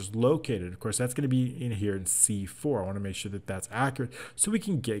pictures located? Of course, that's going to be in here in C4. I want to make sure that that's accurate so we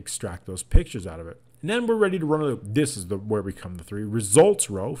can extract those pictures out of it. And then we're ready to run a loop. This is where we come to 3. Results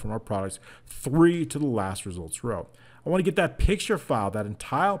row from our products, 3 to the last results row. I want to get that picture file. That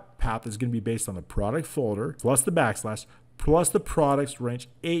entire path is going to be based on the product folder plus the backslash plus the products range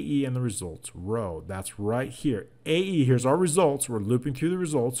AE and the results row. That's right here. AE, here's our results. We're looping through the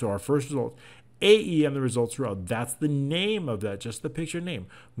results. So our first result, AE and the results row. That's the name of that, just the picture name.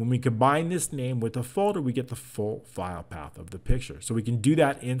 When we combine this name with the folder, we get the full file path of the picture. So we can do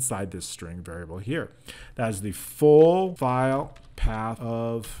that inside this string variable here. That is the full file path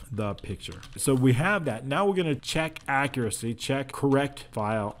of the picture. So we have that. Now we're going to check accuracy, check correct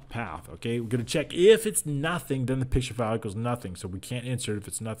file path. Okay, we're going to check if it's nothing, then the picture file equals nothing. So we can't insert if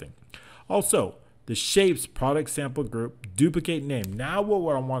it's nothing. Also, The shapes, product sample group, duplicate name. Now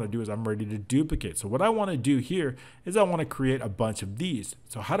what I want to do is I'm ready to duplicate. So what I want to do here is I want to create a bunch of these.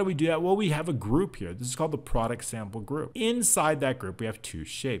 So how do we do that? Well, we have a group here. This is called the product sample group. Inside that group, we have two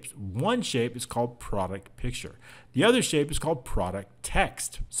shapes. One shape is called product picture. The other shape is called product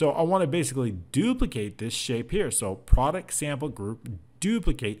text. So I want to basically duplicate this shape here. So product sample group,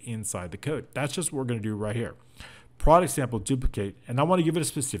 duplicate inside the code. That's just what we're going to do right here. Product sample duplicate, and I want to give it a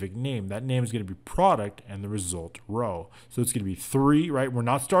specific name. That name is going to be product and the result row. So it's going to be 3, right? We're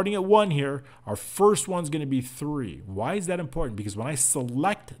not starting at 1 here. Our first one's going to be 3. Why is that important? Because when I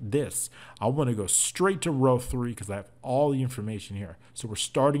select this, I want to go straight to row 3 because I have all the information here. So we're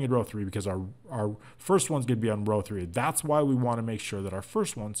starting at row 3 because our first one's going to be on row 3. That's why we want to make sure that our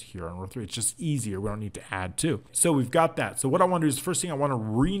first one's here on row 3. It's just easier. We don't need to add 2. So we've got that. So what I want to do is, first thing, I want to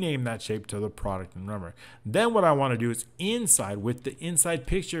rename that shape to the product and number. Then what I want to do is inside, with the inside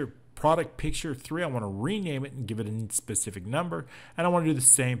picture, product picture 3, I want to rename it and give it a specific number. And I want to do the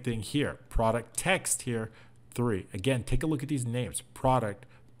same thing here. Product text here, 3. Again, take a look at these names. Product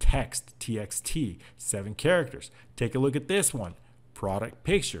text, TXT, 7 characters. Take a look at this one. Product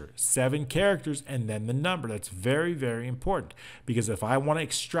picture, 7 characters, and then the number. That's very, very important, because if I want to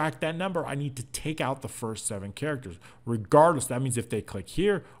extract that number, I need to take out the first 7 characters. Regardless, that means if they click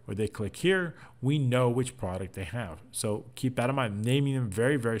here or they click here, we know which product they have. So keep that in mind, naming them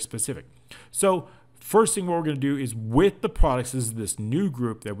very, very specific. So first thing what we're going to do is, with the products, this is this new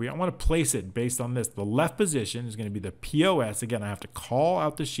group that I want to place it based on this. The left position is going to be the POS. Again, I have to call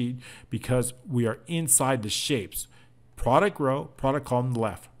out the sheet because we are inside the shapes. Product row, product column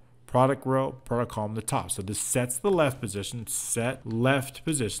left. Product row, product column the top. So this sets the left position, set left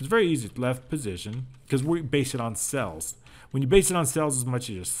position. It's very easy, left position, because we base it on cells. When you base it on cells, it's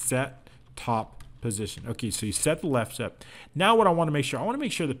much easier. Set top position. Okay, so you set the left step. Now what I want to make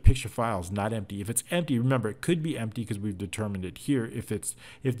sure the picture file is not empty. If it's empty, remember, it could be empty because we've determined it here if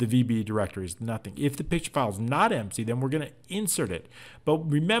the VB directory is nothing. If the picture file is not empty, then we're going to insert it. But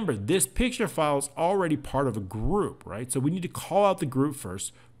remember, this picture file is already part of a group, right? So we need to call out the group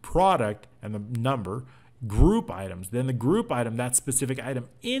first, product and the number, group items. Then the group item, that specific item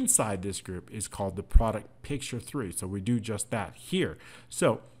inside this group, is called the product picture 3. So we do just that here.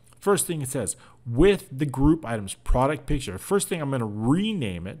 So first thing it says, with the group items product picture, first thing I'm going to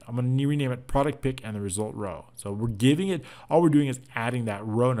rename it. I'm going to rename it product pick and the result row. So we're giving it, all we're doing is adding that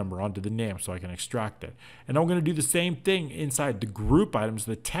row number onto the name so I can extract it. And I'm going to do the same thing inside the group items,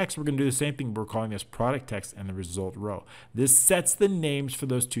 the text. We're going to do the same thing. We're calling this product text and the result row. This sets the names for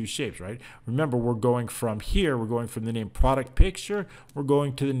those two shapes, right? Remember, we're going from here, we're going from the name product picture, we're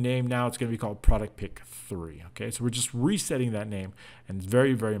going to the name now, it's going to be called product pick 3. Okay, so we're just resetting that name, and it's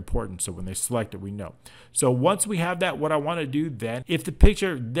very, very important. So when they select it, we know. So once we have that, what I want to do then, if the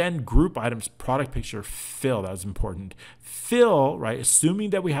picture, then group items, product picture, fill, that was important. Fill, right,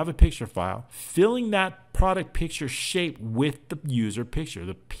 assuming that we have a picture file, filling that product picture shape with the user picture,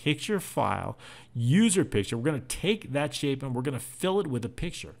 the picture file, user picture. We're going to take that shape and we're going to fill it with a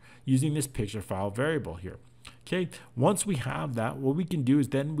picture using this picture file variable here. Okay, once we have that, what we can do is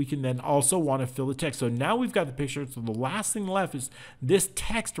then we can then also want to fill the text. So now we've got the picture. So the last thing left is this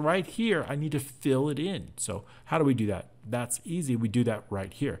text right here. I need to fill it in. So how do we do that? That's easy. We do that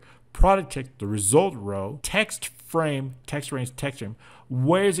right here. Product text, the result row, text frame, text range, text frame.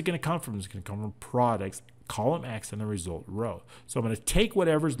 Where is it going to come from? It's going to come from products, column X, and the result row. So I'm going to take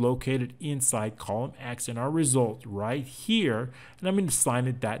whatever is located inside column X in our result right here, and I'm going to assign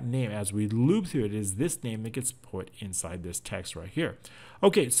it that name. As we loop through it, is this name that gets put inside this text right here.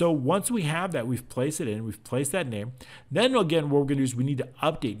 Okay, so once we have that, we've placed it in, we've placed that name. Then again, what we're going to do is we need to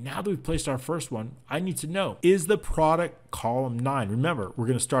update. Now that we've placed our first one, I need to know, is the product column 9? Remember, we're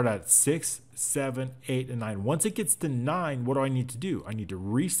going to start at 6, 7, 8, and 9. Once it gets to 9, what do I need to do? I need to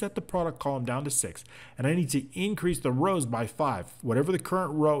reset the product column down to 6, and I need to increase the rows by 5. Whatever the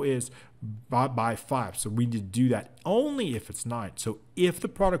current row is, by 5. So we need to do that only if it's 9. So if the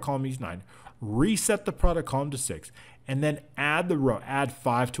product column is 9, reset the product column to 6, and then add the row, add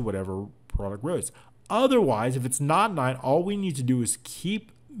 5 to whatever product row is. Otherwise, if it's not 9, all we need to do is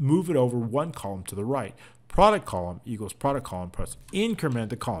move it over one column to the right. Product column equals product column, press increment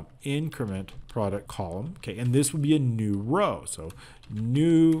the column, increment product column. Okay, and this would be a new row. So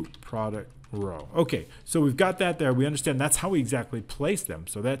new product row. Okay, so we've got that there. We understand that's how we exactly place them.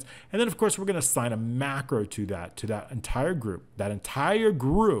 So that's, and then of course we're going to assign a macro to that entire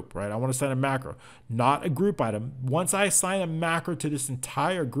group, right? I want to assign a macro, not a group item. Once I assign a macro to this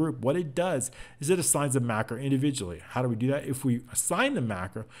entire group, what it does is it assigns a macro individually. How do we do that? If we assign the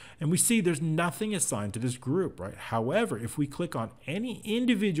macro and we see there's nothing assigned to this group, right? However, if we click on any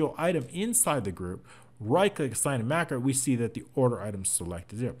individual item inside the group, right click assign a macro, we see that the order item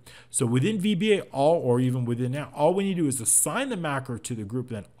select is there. So within VBA, or even within now, all we need to do is assign the macro to the group,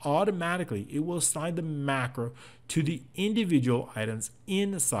 then automatically it will assign the macro to the individual items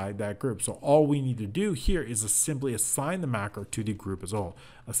inside that group. So all we need to do here is simply assign the macro to the group as a whole.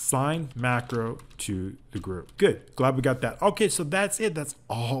 Assign macro to the group. Good, glad we got that. Okay, so that's it. That's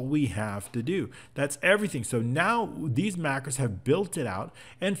all we have to do. That's everything. So now these macros have built it out.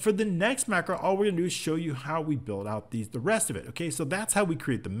 And for the next macro, all we're gonna do is show you how we build out the rest of it. Okay, so that's how we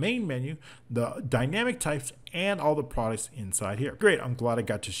create the main menu, the dynamic types, and all the products inside here. Great, I'm glad I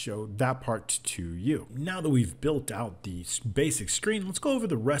got to show that part to you. Now that we've built out the basic screen, let's go over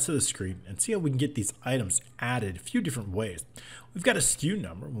the rest of the screen and see how we can get these items added a few different ways. We've got a SKU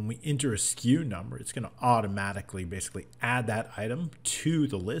number. When we enter a SKU number, it's going to automatically basically add that item to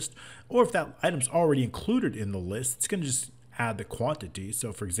the list. Or if that item's already included in the list, it's going to just add the quantity.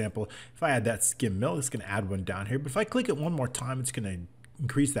 So for example, if I add that skim milk, it's going to add one down here. But if I click it one more time, it's going to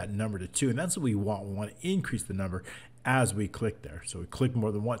increase that number to 2, and that's what we want. We want to increase the number as we click there. So we click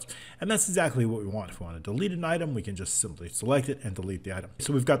more than once, and that's exactly what we want. If we want to delete an item, we can just simply select it and delete the item.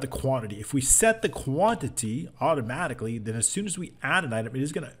 So we've got the quantity. If we set the quantity automatically, then as soon as we add an item, it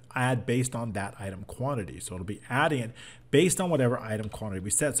is going to add based on that item quantity. So it'll be adding it based on whatever item quantity we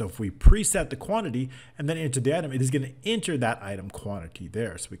set. So if we preset the quantity and then enter the item, it is going to enter that item quantity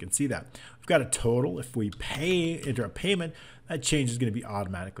there. So we can see that. We've got a total. If we enter a payment, that change is going to be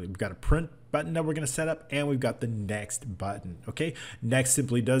automatically. We've got a print button that we're going to set up, and we've got the next button. Okay, next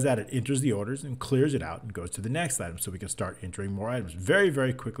simply does that. It enters the orders and clears it out and goes to the next item, so we can start entering more items very,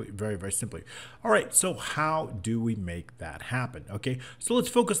 very quickly, very, very simply. All right, so how do we make that happen? Okay, so let's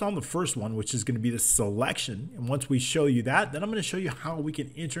focus on the first one, which is going to be the selection. And once we show you that, then I'm going to show you how we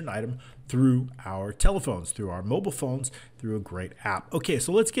can enter an item through our telephones, through our mobile phones, through a great app. Okay,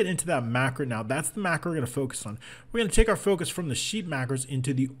 so let's get into that macro now. That's the macro we're going to focus on. We're going to take our focus from the sheet macros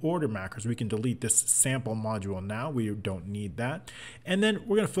into the order macros. We can delete this sample module now. We don't need that. And then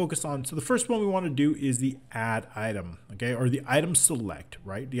we're going to focus on, so the first one we want to do is the add item, okay, or the item select,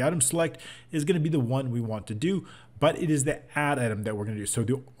 right? The item select is going to be the one we want to do, but it is the add item that we're going to do. So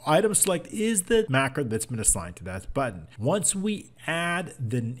the item select is the macro that's been assigned to that button. Once we add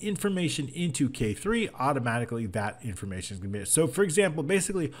the information into K3, automatically that information is going to be. So for example,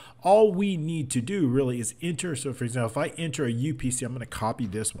 basically all we need to do really is enter. So for example, if I enter a UPC, I'm going to copy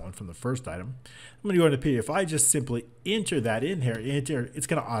this one from the first item. I'm going to go into P. If I just simply enter that in here, it's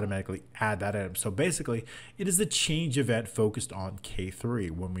going to automatically add that item. So basically, it is a change event focused on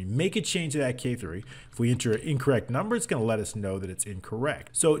K3. When we make a change to that K3, if we enter an incorrect number, it's going to let us know that it's incorrect.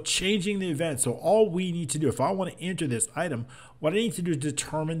 So changing the event. So all we need to do, if I want to enter this item, what I need to do is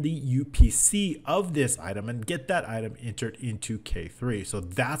determine the UPC of this item and get that item entered into K3. So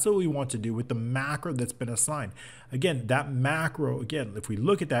that's what we want to do with the macro that's been assigned. Again, that macro, again, if we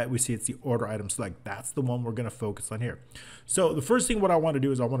look at that, we see it's the order item select. That's the one we're going to focus on here. So the first thing what I want to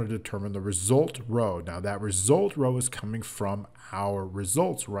do is I want to determine the result row. Now that result row is coming from our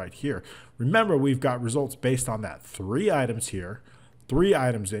results right here. Remember, we've got results based on that 3 items here, 3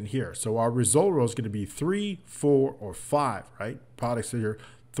 items in here. So our result row is going to be 3, 4, or 5, right? Products are here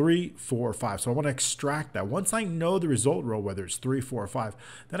 3, 4, or 5. So I want to extract that. Once I know the result row, whether it's 3, 4, or 5,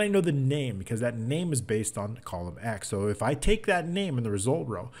 then I know the name, because that name is based on column X. So if I take that name in the result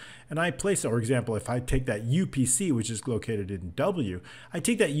row and I place it, for example, if I take that UPC, which is located in W, I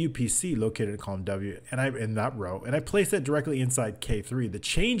take that UPC located in column W and in that row, and I place that directly inside K3, the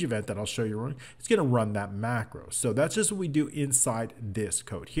change event that I'll show you running, it's going to run that macro. So that's just what we do inside this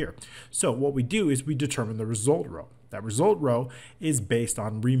code here. So what we do is we determine the result row. That result row is based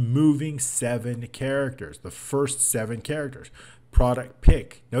on removing 7 characters, the first 7 characters. Product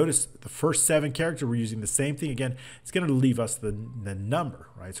pick. Notice the first 7 characters, we're using the same thing again. It's going to leave us the number,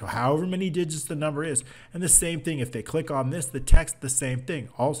 right? So however many digits the number is. And the same thing, if they click on this, the text, the same thing.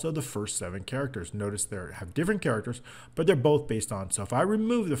 Also the first 7 characters. Notice they have different characters, but they're both based on. So if I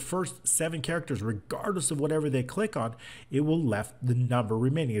remove the first 7 characters, regardless of whatever they click on, it will left the number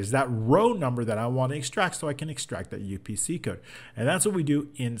remaining. It's that row number that I want to extract, so I can extract that UPC code. And that's what we do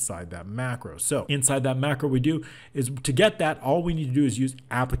inside that macro. So inside that macro we do is to get that, all we need to do is use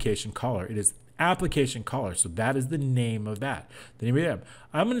application caller. It is application caller. So that is the name of that. The name of the app.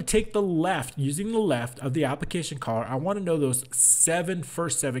 I'm going to take the left, using the left of the application caller. I want to know those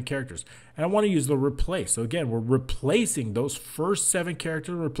first seven characters. And I want to use the replace. So again, we're replacing those first 7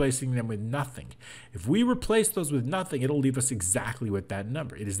 characters, replacing them with nothing. If we replace those with nothing, it'll leave us exactly with that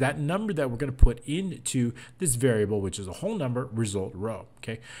number. It is that number that we're going to put into this variable, which is a whole number result row.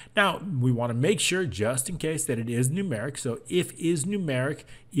 Okay. Now we want to make sure, just in case, that it is numeric. So if is numeric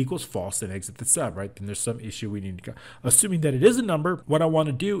equals false, then exit the sub, right? Then there's some issue we need to go. Assuming that it is a number, what I want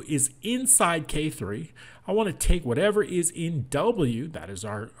to do is inside K3, I want to take whatever is in W, that is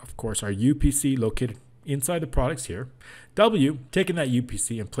of course our UPC located inside the products here, W, taking that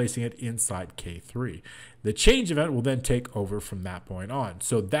UPC and placing it inside K3. The change event will then take over from that point on.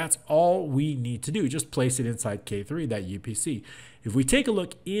 So that's all we need to do. Just place it inside K3, that UPC. If we take a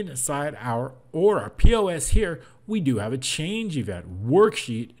look inside our POS here, we do have a change event,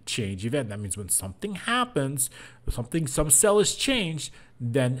 worksheet change event. That means when something happens, some cell is changed,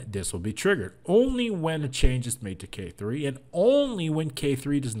 then this will be triggered. Only when a change is made to K3 and only when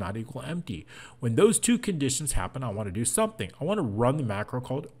K3 does not equal empty. When those two conditions happen, I want to do something. I want to run the macro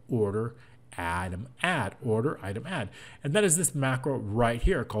called order item add, order item add. And that is this macro right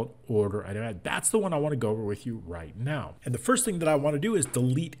here called order item add. That's the one I want to go over with you right now. And the first thing that I want to do is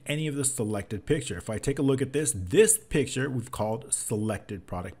delete any of the selected picture. If I take a look at this picture we've called selected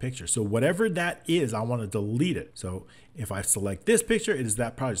product picture. So whatever that is, I want to delete it. So if I select this picture, it is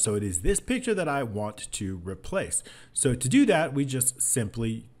that product. So it is this picture that I want to replace. So to do that, we just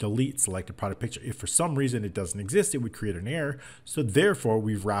simply delete selected product picture. If for some reason it doesn't exist, it would create an error. So therefore,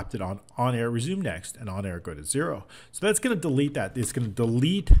 we've wrapped it on error resume next, and on error go to 0. So that's going to delete that. It's going to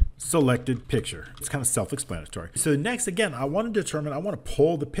delete selected picture. It's kind of self-explanatory. So next, again, I want to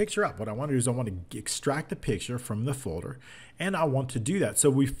pull the picture up. What I want to do is I want to extract the picture from the folder, and I want to do that.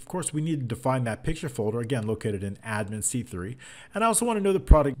 So of course, we need to define that picture folder, again, located in admin C3. And I also want to know the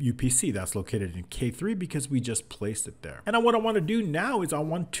product UPC that's located in K3 because we just placed it there. And what I want to do now is I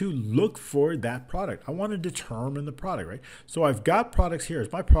want to look for that product. I want to determine the product, right? So I've got products here.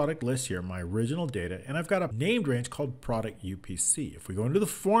 It's my product list here, my original data, and I've got a named range called product UPC. If we go into the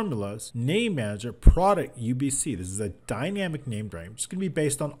formulas, name manager, product UPC, this is a dynamic named range. It's going to be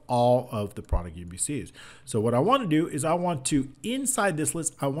based on all of the product UPCs. So what I want to do is I want to, inside this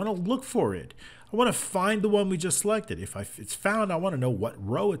list, I want to look for it. I want to find the one we just selected. If it's found, I want to know what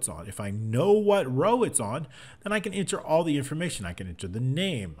row it's on. If I know what row it's on, then I can enter all the information. I can enter the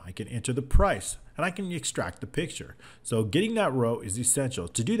name, I can enter the price, and I can extract the picture. So getting that row is essential.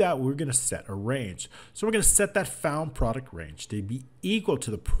 To do that, we're going to set a range. So we're going to set that found product range to be equal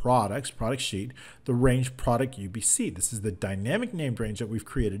to the product sheet, the range product UPC. This is the dynamic named range that we've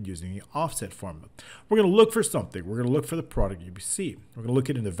created using the offset formula. We're going to look for something. We're going to look for the product UPC. We're going to look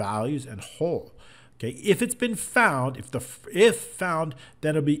at it in the values and whole. Okay, if it's been found, if found,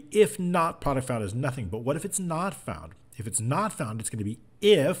 then it'll be if not product found is nothing. But what if it's not found? If it's not found, it's going to be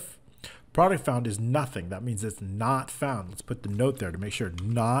if product found is nothing. That means it's not found. Let's put the note there to make sure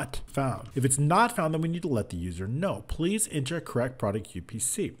not found. If it's not found, then we need to let the user know. Please enter a correct product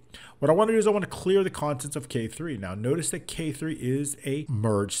UPC. What I want to do is I want to clear the contents of K3. Now notice that K3 is a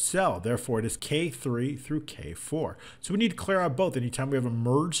merged cell. Therefore, it is K3 through K4. So we need to clear out both. Anytime we have a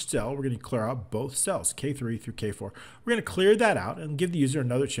merged cell, we're going to clear out both cells, K3 through K4. We're going to clear that out and give the user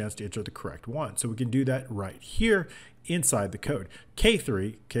another chance to enter the correct one. So we can do that right here inside the code.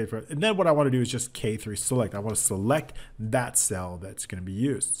 K3, K4, and then what I want to do is just K3 select. I want to select that cell that's going to be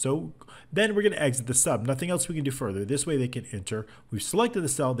used. So then we're going to exit the sub. Nothing else we can do further. This way they can enter, we've selected the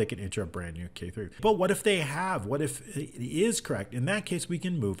cell, they can enter a brand new K3. But what if they have? What if it is correct? In that case, we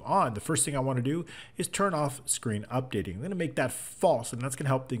can move on. The first thing I want to do is turn off screen updating. I'm going to make that false, and that's going to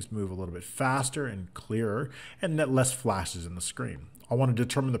help things move a little bit faster and clearer, and that less flashes in the screen. I want to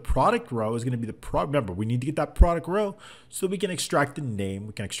determine the product row is going to be the product. Remember, we need to get that product row so we can extract the name,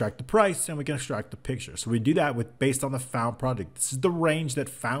 we can extract the price, and we can extract the picture. So we do that based on the found product. This is the range that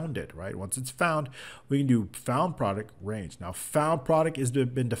found it, right? Once it's found, we can do found product range. Now, found product has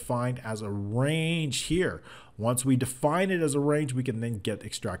been defined as a range here. Once we define it as a range, we can then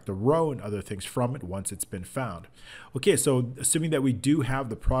extract the row and other things from it once it's been found. Okay, so assuming that we do have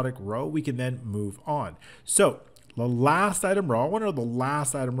the product row, we can then move on. So the last item row, I want to know the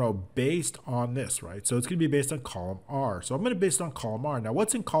last item row based on this, right? So it's going to be based on column R. So I'm going to base it on column R. Now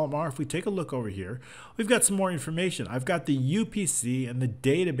what's in column R? If we take a look over here, we've got some more information. I've got the UPC and the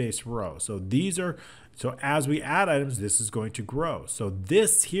database row. So these are So as we add items, this is going to grow. So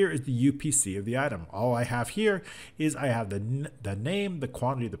this here is the UPC of the item. All I have here is I have the name, the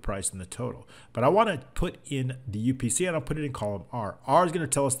quantity, the price, and the total. But I want to put in the UPC, and I'll put it in column R. R is going to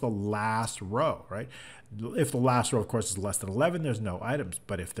tell us the last row, right? If the last row, of course, is less than 11, there's no items.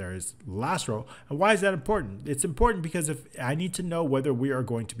 But if there is last row, and why is that important? It's important because if I need to know whether we are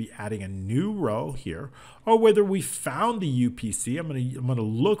going to be adding a new row here or whether we found the UPC, I'm going to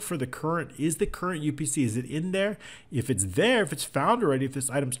look for the current. Is the current UPC, is it in there? If it's there, if it's found already, if this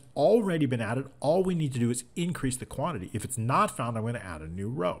item's already been added, all we need to do is increase the quantity. If it's not found, I'm going to add a new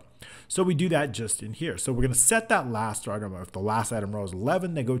row. So we do that just in here. So we're going to set that last item. If the last item row is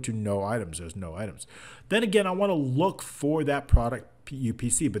 11, they go to no items. There's no items. Then again, I want to look for that product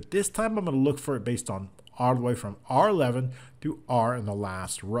UPC, but this time I'm going to look for it based on all the way from R11 through R in the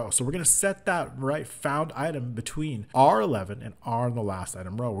last row. So we're going to set that right found item between R11 and R in the last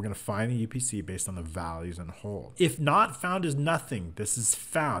item row. We're going to find the UPC based on the values in whole. If not found is nothing. This is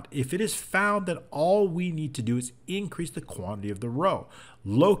found. If it is found, then all we need to do is increase the quantity of the row.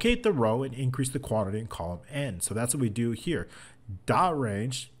 Locate the row and increase the quantity in column N. So that's what we do here. Dot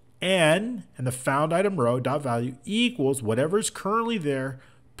range N and the found item row dot value equals whatever is currently there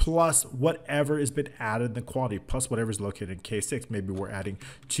plus whatever has been added in the quantity, plus whatever is located in K6. Maybe we're adding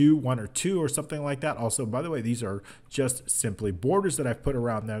 2, 1, or 2 or something like that. Also, by the way, these are just simply borders that I've put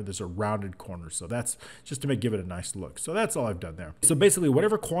around there. There's a rounded corner. So that's just to give it a nice look. So that's all I've done there. So basically,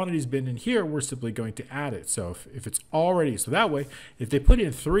 whatever quantity's been in here, we're simply going to add it. So if it's already, so that way, if they put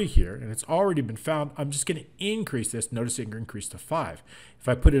in 3 here and it's already been found, I'm just going to increase this. Notice it increased to 5. If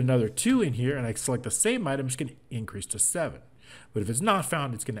I put another 2 in here and I select the same item, it's going to increase to 7. But if it's not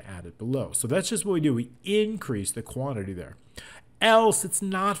found, it's going to add it below. So that's just what we do. We increase the quantity there. Else it's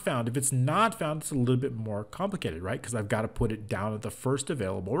not found. If it's not found, it's a little bit more complicated, right? Because I've got to put it down at the first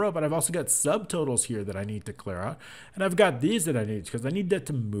available row, but I've also got subtotals here that I need to clear out. And I've got these that I need because I need that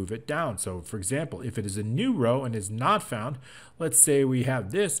to move it down. So for example, if it is a new row and is not found, let's say we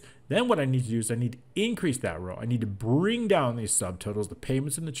have this, then what I need to do is I need to increase that row. I need to bring down these subtotals, the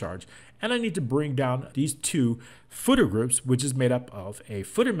payments and the charge, and I need to bring down these 2 footer groups, which is made up of a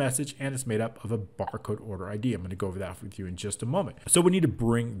footer message and it's made up of a barcode order ID. I'm going to go over that with you in just a moment. So we need to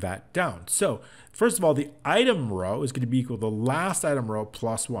bring that down. So first of all, the item row is going to be equal to the last item row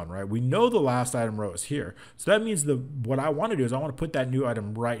plus 1, right? We know the last item row is here. So that means what I want to do is I want to put that new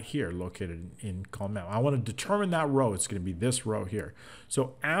item right here located in column M. I want to determine that row. It's going to be this row here.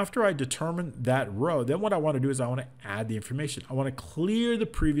 So after I determine that row, then what I want to do is I want to add the information. I want to clear the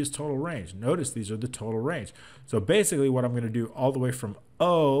previous total range. Notice these are the total range. So basically what I'm going to do all the way from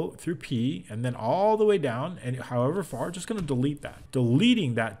O through P and then all the way down and however far, just going to delete that.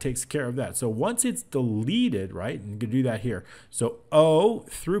 Deleting that takes care of that. So once it's deleted, right, and you can do that here. So O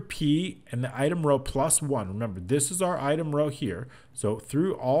through P and the item row plus 1. Remember, this is our item row here. So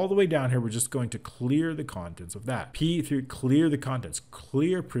through all the way down here, we're just going to clear the contents of that. P through clear the contents,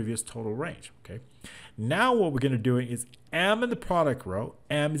 clear previous total range, okay? Now what we're going to do is M in the product row,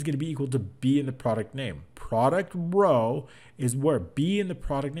 M is going to be equal to B in the product name. Product row is where B in the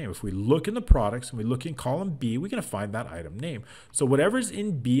product name. If we look in the products and we look in column B, we're going to find that item name. So whatever's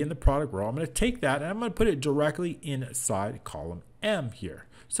in B in the product row, I'm going to take that and I'm going to put it directly inside column M here.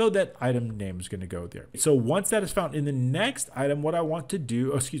 So that item name is going to go there. So once that is found in the next item, what I want to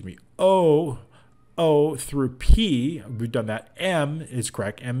do, O through P, we've done that. M is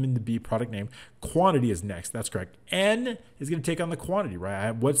correct. M in the B product name. Quantity is next. That's correct. N is going to take on the quantity,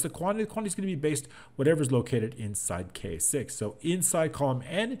 right? What's the quantity? The quantity is going to be based whatever's located inside K6. So inside column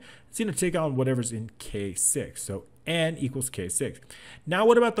N, it's going to take on whatever's in K6. So N equals K6. Now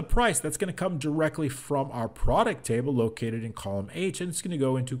what about the price? That's going to come directly from our product table located in column H, and it's going to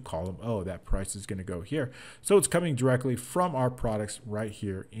go into column O. That price is going to go here. So it's coming directly from our products right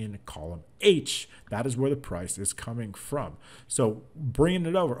here in column H. That is where the price is coming from. So bringing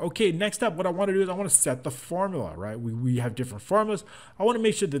it over. Okay, next up, what I want to do is I want to set the formula, right? We have different formulas. I want to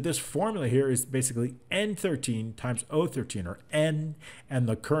make sure that this formula here is basically N13 times O13, or N and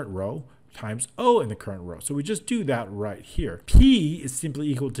the current row times O in the current row. So we just do that right here. P is simply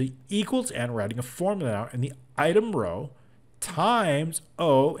equal to equals N. We're adding a formula now in the item row times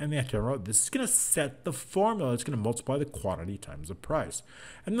O in the item row. This is going to set the formula. It's going to multiply the quantity times the price.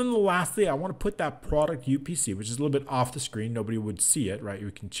 And then lastly, I want to put that product UPC, which is a little bit off the screen. Nobody would see it, right?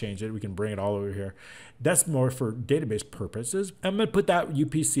 We can change it. We can bring it all over here. That's more for database purposes. I'm going to put that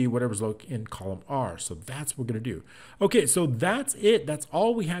UPC, whatever's located in column R. So that's what we're going to do. Okay, so that's it. That's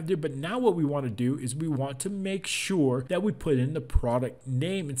all we have there. But now what we want to do is we want to make sure that we put in the product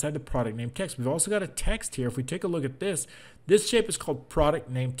name inside the product name text. We've also got a text here. If we take a look at this, This shape is called product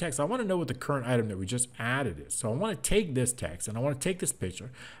name text. I want to know what the current item that we just added is. So I want to take this text and I want to take this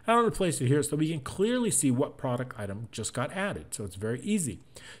picture and I want to place it here so we can clearly see what product item just got added. So it's very easy.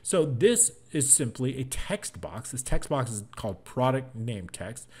 So this is simply a text box. This text box is called product name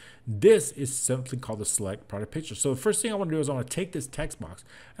text. This is simply called the select product picture. So the first thing I want to do is I want to take this text box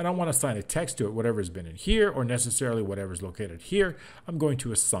and I want to assign a text to it, whatever has been in here or necessarily whatever is located here. I'm going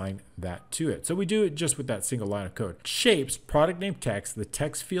to assign that to it. So we do it just with that single line of code. Shapes, product name text, the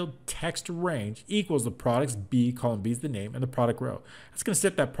text field text range equals the product's B, column B is the name, and the product row. That's going to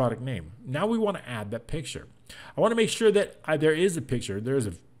set that product name. Now we want to add that picture. I want to make sure that there is a picture. There is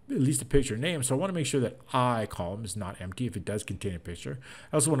at least a picture name. So I want to make sure that I column is not empty if it does contain a picture.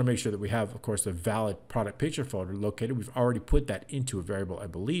 I also want to make sure that we have, of course, a valid product picture folder located. We've already put that into a variable, I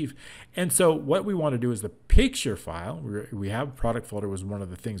believe. And so what we want to do is the picture file. We have a product folder was one of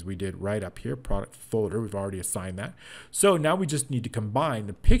the things we did right up here, product folder. We've already assigned that. So now we just need to combine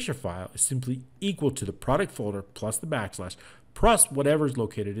the picture file is simply equal to the product folder plus the backslash plus whatever is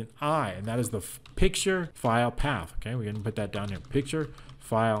located in I, and that is the picture file path. Okay, we're going to put that down here, picture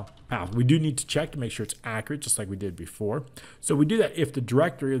file path. We do need to check to make sure it's accurate, just like we did before. So we do that if the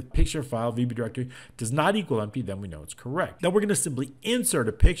directory of the picture file, VB directory, does not equal empty, then we know it's correct. Now we're going to simply insert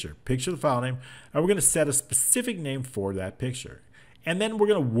a picture the file name, and we're going to set a specific name for that picture. And then we're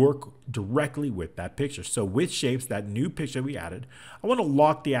going to work directly with that picture. So with shapes, that new picture we added, I want to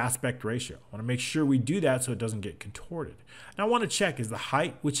lock the aspect ratio. I want to make sure we do that so it doesn't get contorted. And I want to check, is the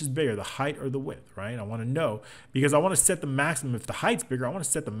height, which is bigger, the height or the width, right? I want to know because I want to set the maximum. If the height's bigger, I want to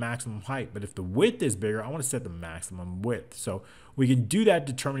set the maximum height. But if the width is bigger, I want to set the maximum width. So we can do that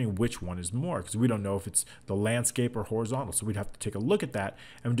determining which one is more because we don't know if it's the landscape or horizontal. So we'd have to take a look at that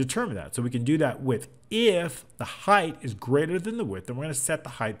and determine that. So we can do that with if the height is greater than the width, then we're going to set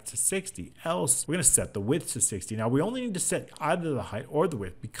the height to 60. Else, we're going to set the width to 60. Now, we only need to set either the height or the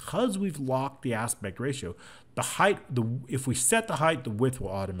width because we've locked the aspect ratio. The height, if we set the height, the width will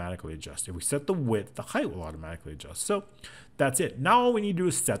automatically adjust. If we set the width, the height will automatically adjust. So that's it. Now all we need to do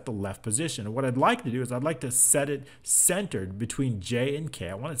is set the left position. And what I'd like to do is I'd like to set it centered between J and K.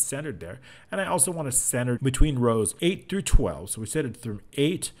 I want it centered there. And I also want it centered between rows 8 through 12. So we set it from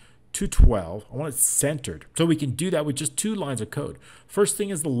 8 to 12. I want it centered. So we can do that with just 2 lines of code. First thing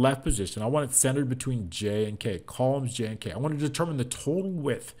is the left position. I want it centered between J and K, columns J and K. I want to determine the total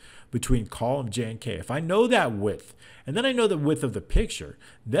width between column J and K. If I know that width, and then I know the width of the picture,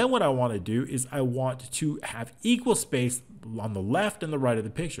 then what I want to do is I want to have equal space on the left and the right of the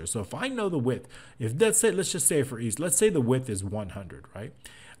picture. So if I know the width, if let's just say for ease, let's say the width is 100, right?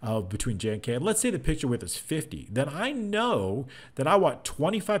 Between J and K, and let's say the picture width is 50, then I know that I want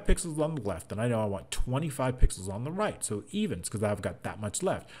 25 pixels on the left, and I know I want 25 pixels on the right. So evens, because I've got that much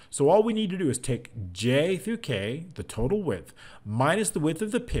left. So all we need to do is take J through K, the total width, minus the width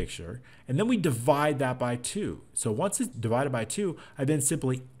of the picture, and then we divide that by 2. So once it's divided by 2, I then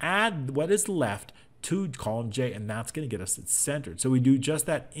simply add what is left to column J, and that's going to get us it centered. So we do just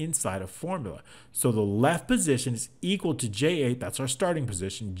that inside a formula. So the left position is equal to J8, that's our starting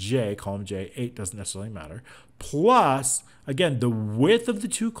position, J, column J, 8 doesn't necessarily matter, plus, again, the width of the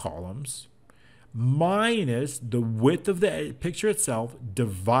 2 columns minus the width of the picture itself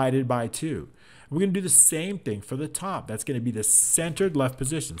divided by 2. We're going to do the same thing for the top. That's going to be the centered left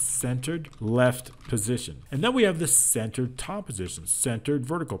position, centered left position. And then we have the centered top position, centered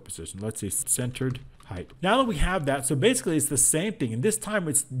vertical position. Let's see, centered height. Now that we have that, so basically it's the same thing. And this time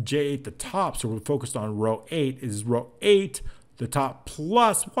it's J8 the top, so we're focused on row 8. Is row 8 the top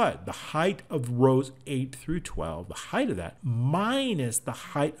plus what? The height of rows 8 through 12, the height of that, minus the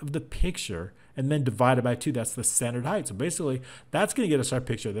height of the picture, and then divided by 2, that's the centered height. So basically, that's going to get us our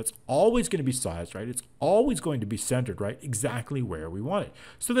picture that's always going to be sized, right? It's always going to be centered, right? Exactly where we want it.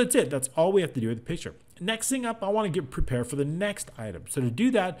 So that's it. That's all we have to do with the picture. Next thing up, I want to get prepared for the next item. So to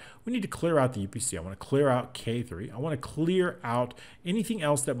do that, we need to clear out the UPC. I want to clear out K3. I want to clear out anything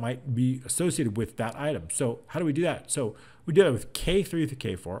else that might be associated with that item. So how do we do that? So we do that with K3 through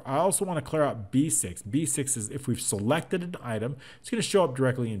K4. I also want to clear out B6. B6 is if we've selected an item, it's going to show up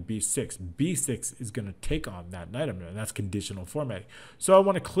directly in B6. B6 is going to take on that item, and that's conditional formatting. So I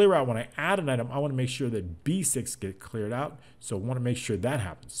want to clear out, when I add an item, I want to make sure that B6 get cleared out. So I want to make sure that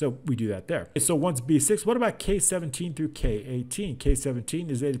happens. So we do that there. So once B6, what about K17 through K18? K17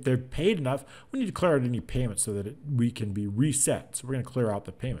 is that if they're paid enough, we need to clear out any payments so that we can be reset. So we're going to clear out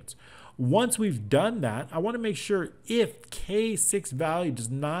the payments. Once we've done that, I want to make sure if K6 value does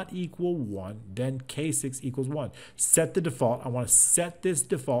not equal 1, then K6 equals 1. Set the default. I want to set this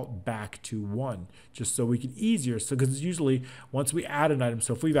default back to 1, just so we can easier. So because usually once we add an item,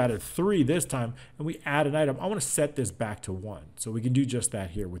 so if we've added 3 this time and we add an item, I want to set this back to 1. So we can do just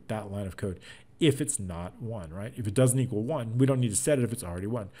that here with that line of code. If it's not 1, right? If it doesn't equal 1, we don't need to set it if it's already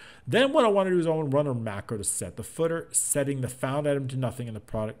 1. Then what I want to do is I want to run a macro to set the footer, setting the found item to nothing and the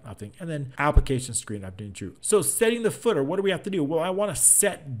product nothing, and then application screen updating true. So setting the footer, what do we have to do? Well, I want to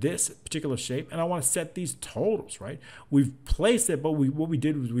set this particular shape and I want to set these totals, right? We've placed it, but what we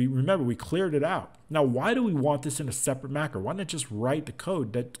did was we cleared it out. Now, why do we want this in a separate macro? Why not just write the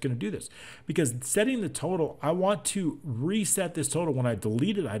code that's going to do this? Because setting the total, I want to reset this total. When I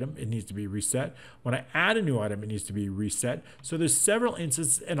delete an item, it needs to be reset. When I add a new item, it needs to be reset. So there's several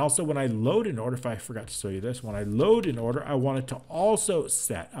instances. And also when I load an order, if I forgot to show you this, when I load an order, I want it to also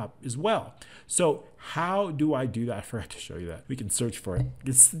set up as well. So how do I do that? I forgot to show you that. We can search for it.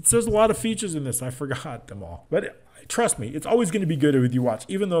 There's a lot of features in this. I forgot them all. But trust me, it's always going to be good with you watch,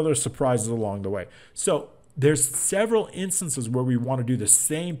 even though there's surprises along the way. So there's several instances where we want to do the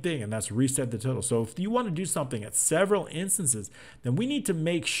same thing, and that's reset the total. So if you want to do something at several instances, then we need to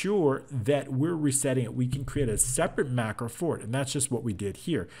make sure that we're resetting it. We can create a separate macro for it, and that's just what we did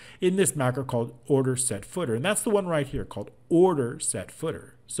here in this macro called order set footer. And that's the one right here called order set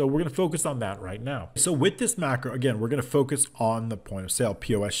footer. So we're going to focus on that right now. So with this macro, again, we're going to focus on the point of sale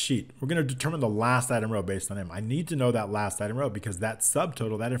POS sheet. We're going to determine the last item row based on M. I need to know that last item row because that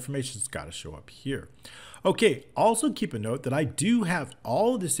subtotal, that information's got to show up here. Okay, also keep a note that I do have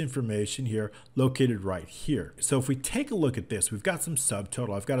all of this information here located right here. So if we take a look at this, we've got some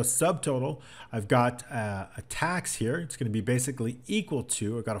subtotal. I've got a subtotal. I've got a tax here. It's going to be basically equal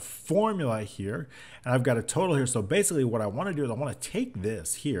to, I've got a formula here, and I've got a total here. So basically what I want to do is I want to take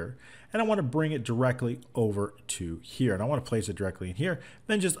this here and I want to bring it directly over to here. And I want to place it directly in here,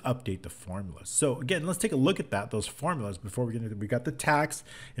 then just update the formulas. So again, let's take a look at those formulas before we get into it. We got the tax.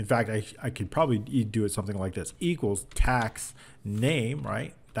 In fact, I could probably do it something like this. Equals tax name,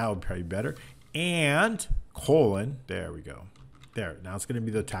 right? That would probably be better. And colon, there we go. There, now it's going to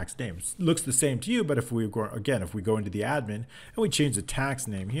be the tax name. It looks the same to you, but if we go, again, if we go into the admin and we change the tax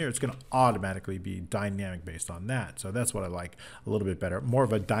name here, it's going to automatically be dynamic based on that. So that's what I like a little bit better, more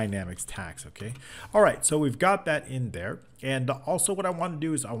of a dynamics tax, okay? All right, so we've got that in there. And also what I want to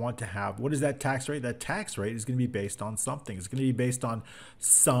do is I want to have, what is that tax rate? That tax rate is going to be based on something. It's going to be based on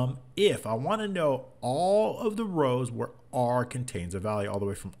sum if. I want to know all of the rows where R contains a value all the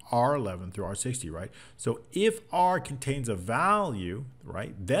way from R11 through R60, right? So if R contains a value,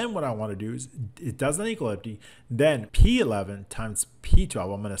 right, then what I want to do is it doesn't equal empty, then P11 times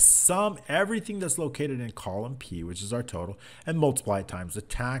P12, I'm going to sum everything that's located in column P, which is our total, and multiply it times the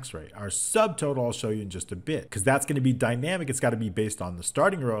tax rate. Our subtotal I'll show you in just a bit, because that's going to be dynamic. It's got to be based on the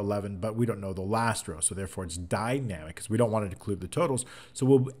starting row 11, but we don't know the last row, so therefore it's dynamic because we don't want to include the totals.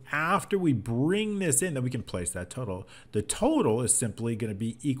 So after we bring this in, then we can place that total. The total is simply going to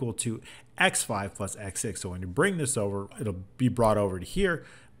be equal to x5 plus x6. So when you bring this over, it'll be brought over to here,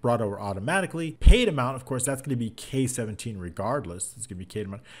 brought over automatically. Paid amount, of course, that's going to be K17 regardless. It's going to be paid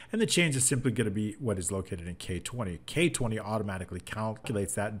amount. And the change is simply going to be what is located in K20. K20 automatically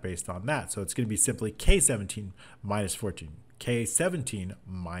calculates that based on that. So it's going to be simply K17 minus 14. K17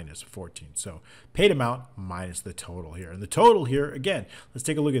 minus 14. So paid amount minus the total here. And the total here, again, let's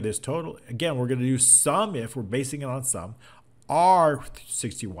take a look at this total. Again, we're going to do sum if, we're basing it on sum.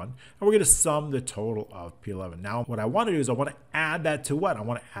 R61, and we're going to sum the total of P11. Now, what I want to do is I want to add that to what? I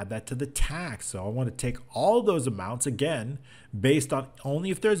want to add that to the tax. So I want to take all those amounts, again, based on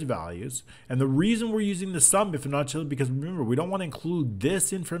only if there's values. And the reason we're using the sum if not just because remember, we don't want to include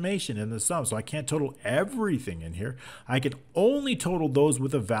this information in the sum. So I can't total everything in here. I can only total those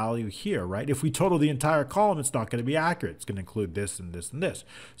with a value here, right? If we total the entire column, it's not going to be accurate. It's going to include this and this and this.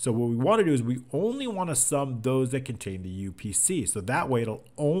 So what we want to do is we only want to sum those that contain the UPC. So that way it'll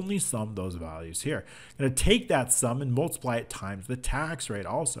only sum those values here. I'm going to take that sum and multiply it times the tax rate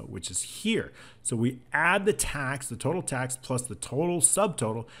also, which is here. So we add the tax, the total tax plus the total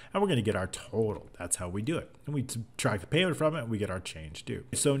subtotal, and we're going to get our total. That's how we do it. And we subtract the payment from it and we get our change due.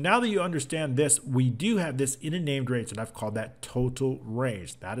 So now that you understand this, we do have this in a named range, and I've called that total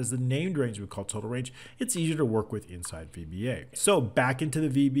range. That is the named range we call total range. It's easier to work with inside VBA. So back into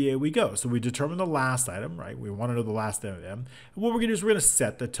the VBA we go. So we determine the last item, right? We want to know the last item. And what we're going to do is we're going to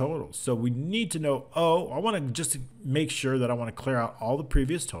set the total. So we need to know, I want to just make sure that I want to clear out all the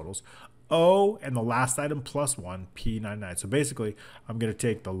previous totals. O and the last item plus 1, P99. So basically, I'm going to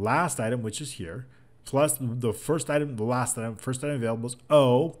take the last item, which is here, plus the first item, the last item, first item available is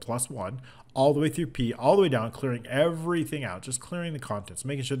O plus 1, all the way through P, all the way down, clearing everything out, just clearing the contents,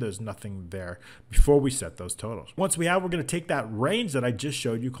 making sure there's nothing there before we set those totals. Once we have, we're going to take that range that I just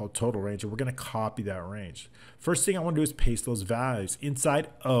showed you called total range, and we're going to copy that range. First thing I want to do is paste those values inside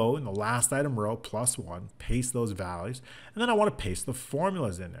O in the last item row plus 1, paste those values, and then I want to paste the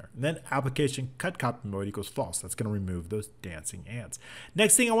formulas in there. And then application cut copy mode equals false. That's going to remove those dancing ants.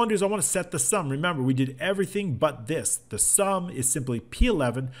 Next thing I want to do is I want to set the sum. Remember, we did everything but this. The sum is simply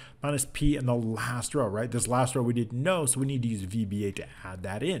P11 minus P in the last row, right? This last row we didn't know, so we need to use VBA to add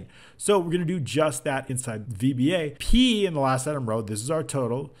that in. So we're going to do just that inside VBA. P in the last item row, this is our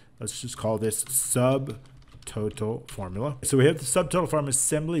total. Let's just call this subtotal formula. So we have the subtotal formula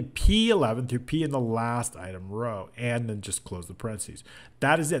simply P11 through P in the last item row, and then just close the parentheses.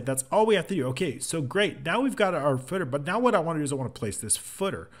 That is it. That's all we have to do. Okay, so great. Now we've got our footer, but now what I want to do is I want to place this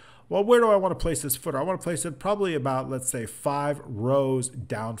footer. Well, where do I want to place this footer? I want to place it probably about, let's say, 5 rows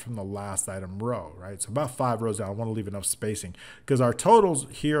down from the last item row, right? So about 5 rows down. I want to leave enough spacing because our totals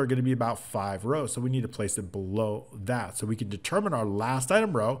here are going to be about 5 rows. So we need to place it below that so we can determine our last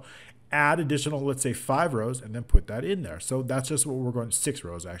item row, add additional, let's say 5 rows, and then put that in there. So that's just what we're going to, 6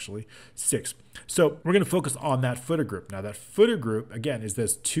 rows actually, 6. So we're going to focus on that footer group. Now that footer group, again, is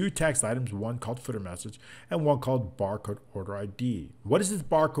there's 2 text items, one called footer message and one called barcode order ID. What is this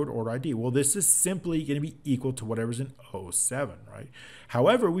barcode order ID? Well, this is simply going to be equal to whatever's in 07, right?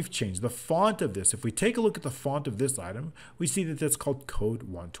 However, we've changed the font of this. If we take a look at the font of this item, we see that that's called code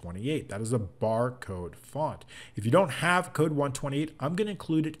 128. That is a barcode font. If you don't have code 128, I'm going to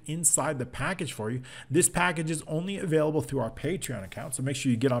include it inside the package for you. This package is only available through our Patreon account, so make sure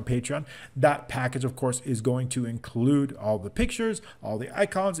you get on Patreon. That package, of course, is going to include all the pictures, all the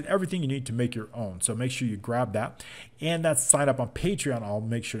icons, and everything you need to make your own. So make sure you grab that. And that's sign up on Patreon. I'll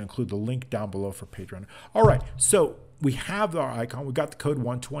make sure to include the link down below for Patreon. All right, so we have our icon. We got the code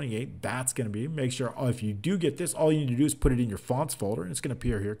 128. That's going to be, make sure if you do get this, all you need to do is put it in your fonts folder, and it's going to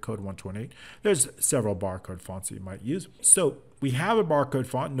appear here, code 128. There's several barcode fonts that you might use. So we have a barcode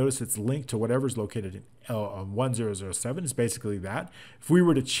font. Notice it's linked to whatever's located in 1007. It's basically that. If we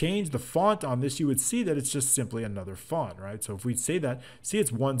were to change the font on this, you would see that it's just simply another font, right? So if we say that, see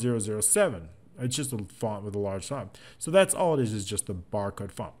it's 1007. It's just a font with a large font. So that's all it is just the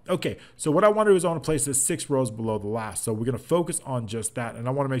barcode font. Okay, so what I want to do is I want to place this 6 rows below the last. So we're going to focus on just that, and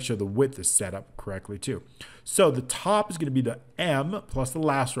I want to make sure the width is set up correctly too. So the top is going to be the M plus the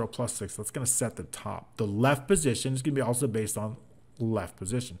last row plus 6. That's going to set the top. The left position is going to be also based on left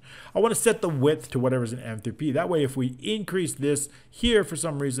position. I want to set the width to whatever's in M through P. That way, if we increase this here for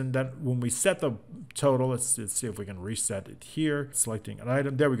some reason, then when we set the total, let's see if we can reset it here, selecting an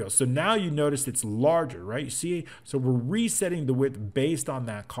item. There we go. So now you notice it's larger, right? You see? So we're resetting the width based on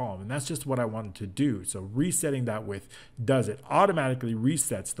that column, and that's just what I wanted to do. So resetting that width does it. Automatically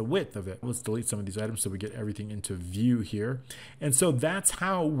resets the width of it. Let's delete some of these items so we get everything into view here. And so that's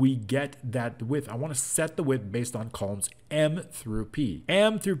how we get that width. I want to set the width based on columns M through P.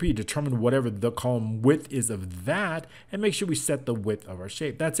 M through P, determine whatever the column width is of that, and make sure we set the width of our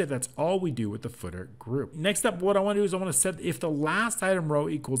shape. That's it. That's all we do with the footer group. Next up, what I want to do is I want to set, if the last item row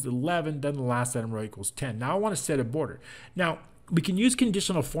equals 11, then the last item row equals 10. Now I want to set a border. Now, we can use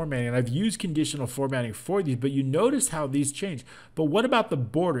conditional formatting, and I've used conditional formatting for these, but you notice how these change. But what about the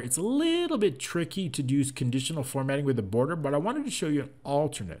border? It's a little bit tricky to use conditional formatting with the border, but I wanted to show you an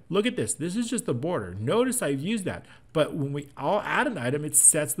alternate. Look at this. This is just the border. Notice I've used that. But when we all add an item, it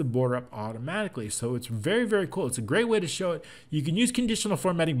sets the border up automatically. So it's very, very cool. It's a great way to show it. You can use conditional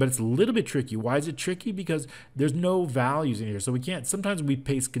formatting, but it's a little bit tricky. Why is it tricky? Because there's no values in here. So we can't, sometimes we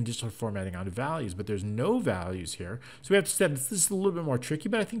paste conditional formatting on values, but there's no values here. So we have to set, this is a little bit more tricky,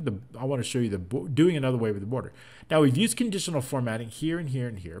 but I think I want to show you doing another way with the border. Now we've used conditional formatting here and here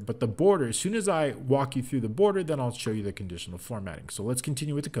and here, but the border, as soon as I walk you through the border, then I'll show you the conditional formatting. So let's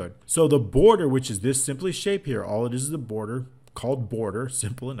continue with the code. So the border, which is this simply shape here, all it is a border called border,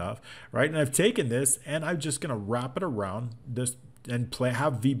 simple enough, right? And I've taken this and I'm just going to wrap it around this and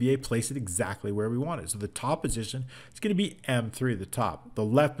have VBA place it exactly where we want it. So the top position is going to be M3, the top. The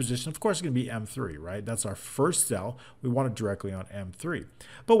left position, of course, is going to be M3, right? That's our first cell. We want it directly on M3.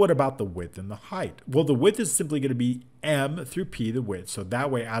 But what about the width and the height? Well, the width is simply going to be M through P, the width. So that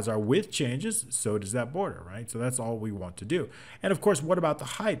way, as our width changes, so does that border, right? So that's all we want to do. And of course, what about the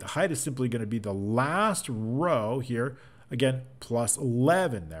height? The height is simply going to be the last row here again, plus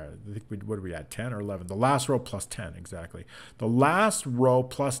 11 there. I think what did we add, 10 or 11? The last row plus 10, exactly. The last row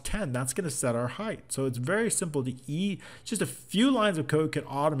plus 10, that's going to set our height. So it's very simple to just a few lines of code can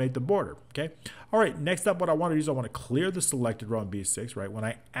automate the border, okay? All right, next up, what I want to do is I want to clear the selected row in B6, right? When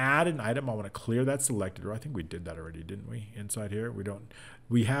I add an item, I want to clear that selected row. I think we did that already, didn't we? Inside here, we don't.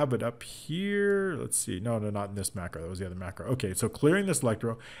 We have it up here. Let's see. No, not in this macro. That was the other macro. Okay, so clearing the select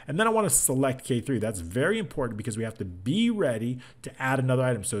row. And then I want to select K3. That's very important because we have to be ready to add another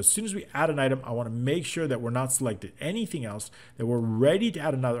item. So as soon as we add an item, I want to make sure that we're not selected anything else, that we're ready to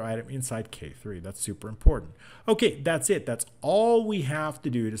add another item inside K3. That's super important. Okay, that's it. That's all we have to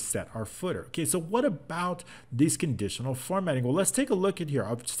do to set our footer. Okay, so what about this conditional formatting? Well, let's take a look at here.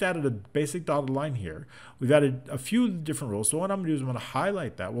 I've just added a basic dotted line here. We've added a few different rules. So what I'm going to do is I'm going to highlight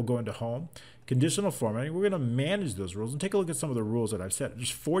that. We'll go into Home, Conditional Formatting. We're going to manage those rules and take a look at some of the rules that I've set.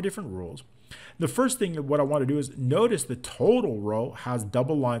 There's 4 different rules. The first thing what I want to do is notice the total row has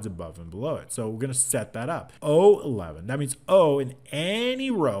double lines above and below it. So we're going to set that up. O11. That means O in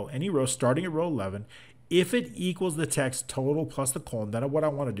any row starting at row 11, if it equals the text total plus the colon, then what I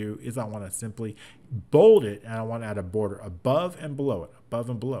want to do is I want to simply bold it, and I want to add a border above and below it, above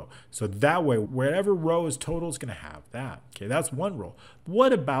and below. So that way, wherever row is total is going to have that. Okay, that's one rule.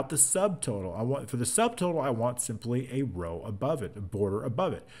 What about the subtotal? For the subtotal, I want simply a row above it, a border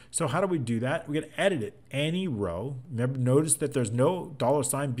above it. So how do we do that? We're going to edit it. Any row. Remember, notice that there's no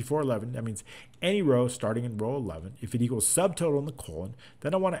 $sign before 11. That means any row starting in row 11. If it equals subtotal in the colon,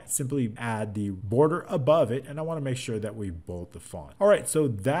 then I want to simply add the border above it, and I want to make sure that we bold the font. All right, so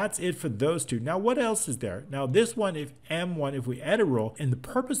that's it for those two. Now, what else is there? Now, this one, if M1, if we edit row, and the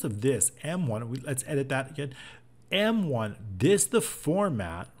purpose of this M1, let's edit that again. M1, the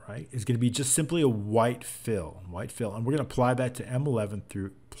format, right, is going to be just simply a white fill, and we're going to apply that to M11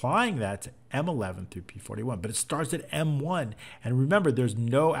 through P41, but it starts at M1, and remember, there's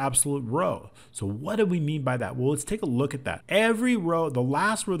no absolute row. So what do we mean by that? Well, let's take a look at that. Every row, the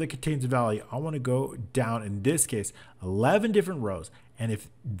last row that contains a value, I want to go down, in this case, 11 different rows, and if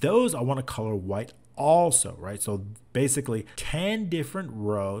those I want to color white also, right? So basically 10 different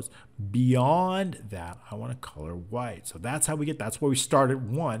rows beyond that I want to color white. So that's how that's where we start at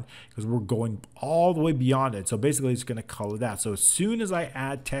 1, because we're going all the way beyond it. So basically it's going to color that. So as soon as I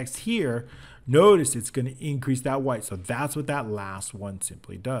add text here, notice it's going to increase that white. So that's what that last one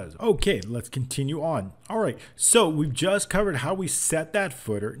simply does. Okay, let's continue on. All right, so we've just covered how we set that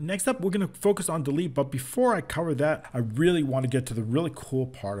footer. Next up, we're going to focus on delete. But before I cover that, I really want to get to the really cool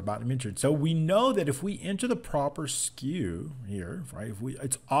part about inventory. So we know that if we enter the proper SKU here, right,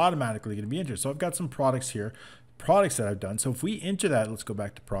 it's automatically going to be entered. So I've got some products here. Products that I've done. So if we enter that, let's go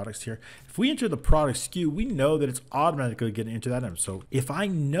back to products here. If we enter the product SKU, we know that it's automatically going to enter that in. So if I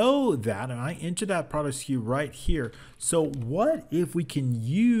know that and I enter that product SKU right here, so what if we can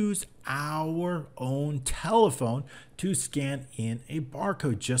use our own telephone to scan in a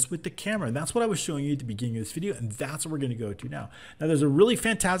barcode just with the camera? And that's what I was showing you at the beginning of this video, and that's what we're going to go to now. Now, there's a really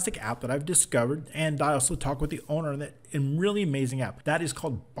fantastic app that I've discovered, and I also talked with the owner of that, and really amazing app. That is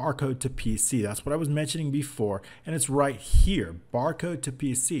called Barcode to PC. That's what I was mentioning before, and it's right here, Barcode to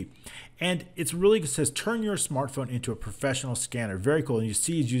PC. And it's really, it says, turn your smartphone into a professional scanner. Very cool. And you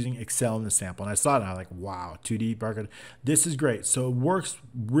see he's using Excel in the sample. And I saw it and I'm like, wow, 2D barcode. This is great. So it works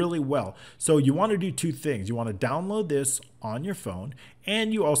really well. So you want to do 2 things. You want to download this on your phone,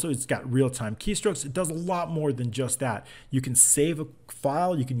 and it's got real-time keystrokes. It does a lot more than just that. You can save a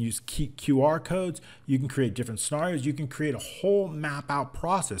file, you can use QR codes, you can create different scenarios, you can create a whole map out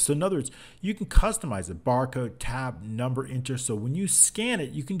process. So in other words, you can customize it, barcode, tab, number, enter. So when you scan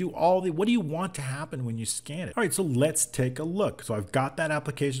it, you can do what do you want to happen when you scan it? All right, so let's take a look. So I've got that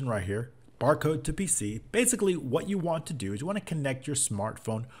application right here, Barcode to PC. Basically, what you want to do is you want to connect your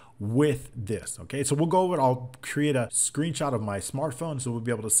smartphone with this. Okay, so we'll go over it. I'll create a screenshot of my smartphone so we'll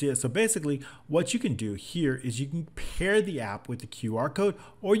be able to see it. So basically, what you can do here is you can pair the app with the QR code,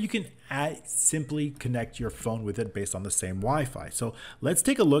 or you can simply connect your phone with it based on the same Wi-Fi. So let's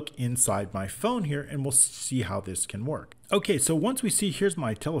take a look inside my phone here, and we'll see how this can work. Okay, so once we see, here's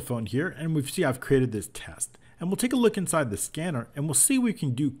my telephone here, and we see I've created this test. And we'll take a look inside the scanner, and we'll see we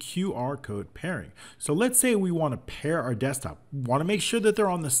can do QR code pairing. So let's say we want to pair our desktop. We want to make sure that they're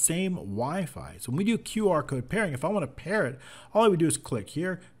on the same Wi-Fi. So when we do QR code pairing, if I want to pair it, all I would do is click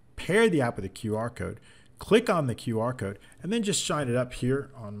here, pair the app with a QR code, click on the QR code, and then just shine it up here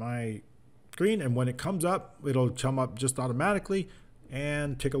on my screen. And when it comes up, it'll come up just automatically,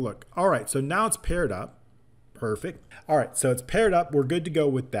 and take a look. All right, so now it's paired up. Perfect. All right, so it's paired up. We're good to go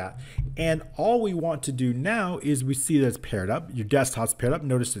with that. And all we want to do now is we see that it's paired up. Your desktop's paired up.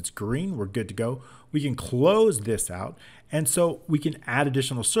 Notice it's green. We're good to go. We can close this out. And so we can add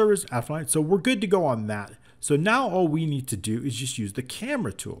additional servers, offline. So we're good to go on that. So now all we need to do is just use the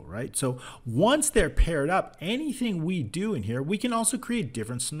camera tool, right? So once they're paired up, anything we do in here, we can also create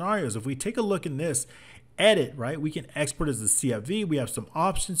different scenarios. If we take a look in this, edit, right? We can export as a CFV. We have some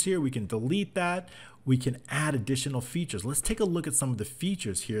options here. We can delete that. We can add additional features. Let's take a look at some of the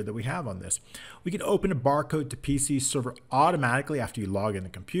features here that we have on this. We can open a barcode to PC server automatically after you log in the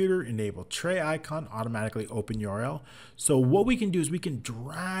computer, enable tray icon, automatically open URL. So what we can do is we can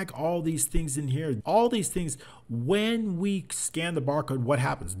drag all these things in here. All these things, when we scan the barcode, what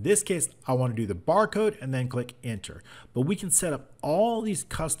happens? In this case, I want to do the barcode and then click enter. But we can set up all these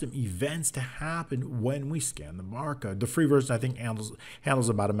custom events to happen when we scan the barcode. The free version, I think, handles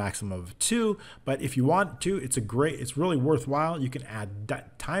about a maximum of 2, but if you want to, it's really worthwhile. You can add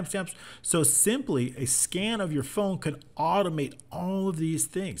timestamps. So simply a scan of your phone can automate all of these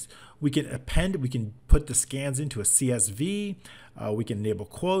things. We can append, we can put the scans into a CSV. We can enable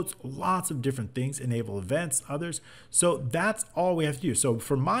quotes, lots of different things, enable events, others. So that's all we have to do. So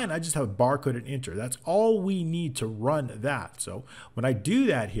for mine, I just have barcode and enter. That's all we need to run that. So when I do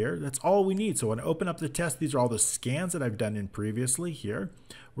that here, that's all we need. So when I open up the test, these are all the scans that I've done in previously here.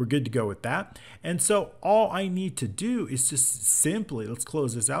 We're good to go with that. And so all I need to do is just simply, let's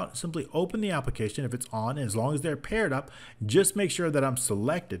close this out, simply open the application if it's on, as long as they're paired up, just make sure that I'm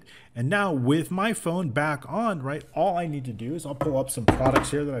selected. And now with my phone back on, right, all I need to do is I'll pull up some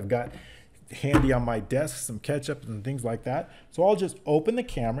products here that I've got handy on my desk, some ketchup and things like that. So I'll just open the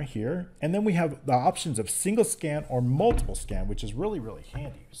camera here, and then we have the options of single scan or multiple scan, which is really, really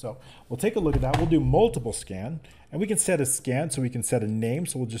handy. So we'll take a look at that. We'll do multiple scan, and we can set a scan, so we can set a name.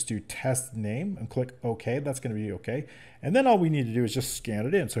 So we'll just do test name and click OK. That's going to be OK. And then all we need to do is just scan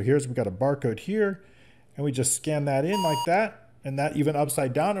it in. So we've got a barcode here, and we just scan that in like that, and that even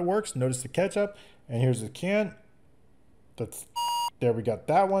upside down it works. Notice the ketchup, and here's the can. There we got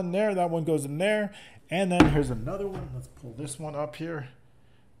that one there. That one goes in there. And then here's another one. Let's pull this one up here.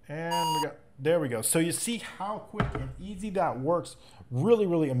 And there we go. So you see how quick and easy that works. Really,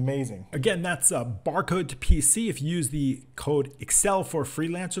 really amazing. Again, that's barcode to PC. If you use the code Excel for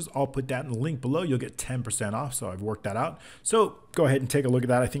Freelancers, I'll put that in the link below. You'll get 10% off. So I've worked that out. So go ahead and take a look at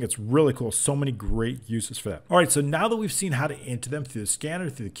that. I think it's really cool. So many great uses for that. All right, so now that we've seen how to enter them through the scanner,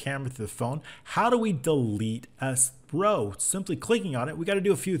 through the camera, through the phone, how do we delete a row? Simply clicking on it, we got to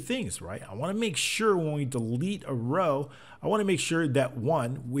do a few things, right? I want to make sure when we delete a row, I want to make sure that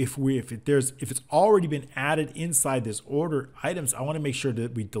one, if it's already been added inside this order items, I want to make sure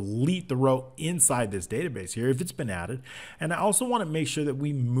that we delete the row inside this database here if it's been added. And I also want to make sure that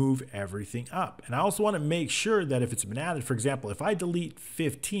we move everything up. And I also want to make sure that if it's been added, for example, if I delete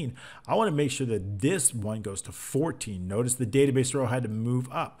 15, I want to make sure that this one goes to 14. Notice the database row had to move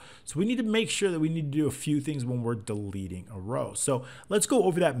up. So we need to make sure that we need to do a few things when we're deleting a row. So let's go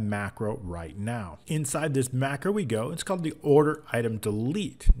over that macro right now. Inside this macro we go. It's called the order item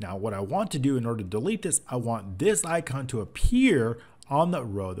delete. Now what I want to do in order to delete this, I want this icon to appear on the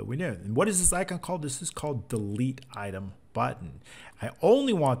row that we know. And what is this icon called? This is called delete item button. I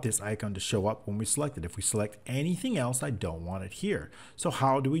only want this icon to show up when we select it. If we select anything else, I don't want it here. So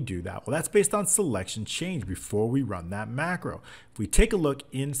how do we do that? Well, that's based on selection change before we run that macro. If we take a look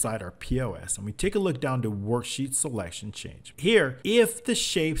inside our POS and we take a look down to worksheet selection change. Here, if the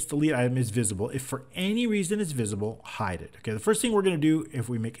shapes delete item is visible, if for any reason it's visible, hide it. Okay, the first thing we're going to do if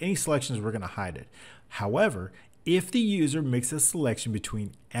we make any selections, we're going to hide it. However, if the user makes a selection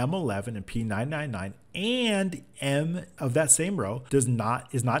between M11 and P999 and M of that same row is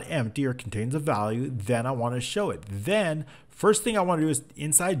not empty or contains a value, then I want to show it. Then first thing I want to do is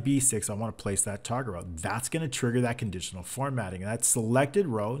inside B6, I want to place that target row. That's going to trigger that conditional formatting. And that selected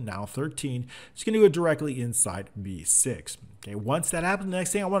row, now 13, is going to go directly inside B6. Okay, once that happens, the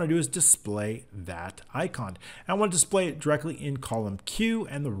next thing I want to do is display that icon. And I want to display it directly in column Q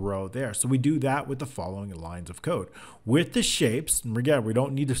and the row there. So we do that with the following lines of code. With the shapes, and again, we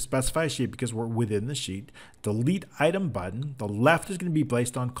don't need to specify a shape because we're within the sheet. Delete item button. The left is going to be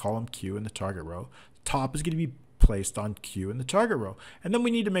placed on column Q in the target row. The top is going to be placed on Q in the target row. And then we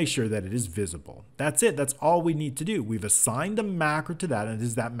need to make sure that it is visible. That's it. That's all we need to do. We've assigned a macro to that, and it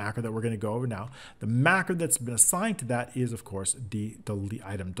is that macro that we're going to go over now. The macro that's been assigned to that is, of course, the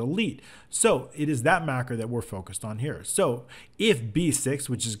item delete. So it is that macro that we're focused on here. So if B6,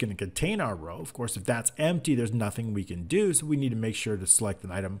 which is going to contain our row, of course, if that's empty, there's nothing we can do. So we need to make sure to select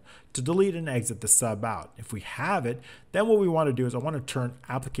an item to delete and exit the sub out. If we have it, then what we want to do is I want to turn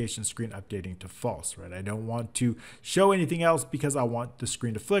application screen updating to false, right? I don't want to show anything else because I want the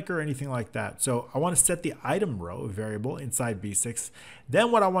screen to flicker or anything like that. So I want to set the item row variable inside B6.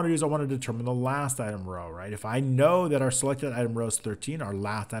 Then what I want to do is I want to determine the last item row, right? If I know that our selected item row is 13, our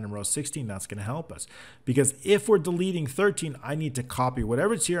last item row is 16, that's going to help us. Because if we're deleting 13, I need to copy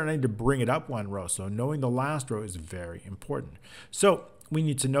whatever's here and I need to bring it up one row. So knowing the last row is very important. So we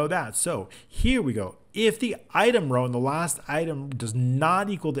need to know that. So here we go. If the item row and the last item does not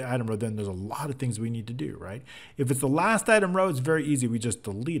equal the item row, then there's a lot of things we need to do, right? If it's the last item row, it's very easy. We just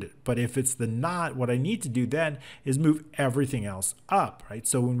delete it. But if it's the not, what I need to do then is move everything else up, right?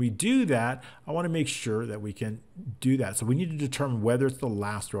 So when we do that, I want to make sure that we can do that. So we need to determine whether it's the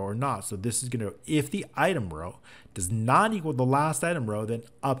last row or not. So this is going to, if the item row does not equal the last item row, then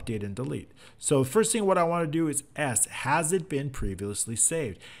update and delete. So first thing what I want to do is S, has it been previously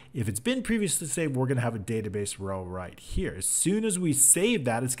saved? If it's been previously saved, we're going to have a database row right here. As soon as we save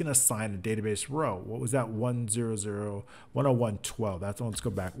that, it's going to assign a database row. What was that? 10112. That's the one. Let's go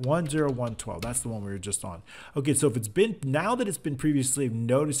back. 10112. That's the one we were just on. Okay, so if it's been, now that it's been previously saved,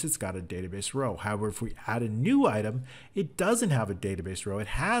 notice it's got a database row. However, if we add a new item, it doesn't have a database row. It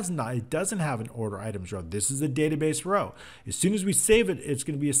doesn't have an order items row. This is a database row. As soon as we save it, it's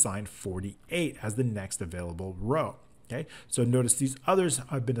going to be assigned 48 as the next available row. Okay, so notice these others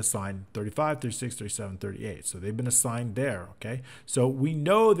have been assigned 35, 36, 37, 38. So they've been assigned there. Okay, so we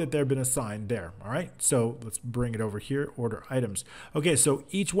know that they've been assigned there. All right, so let's bring it over here, order items. Okay, so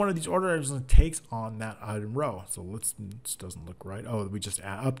each one of these order items takes on that item row. So this doesn't look right. Oh, we just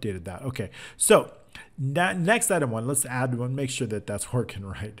updated that. Okay, so that next item one, let's add one, make sure that that's working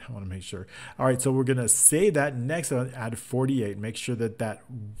right. I want to make sure. All right, so we're going to save that. Next one, add 48. Make sure that that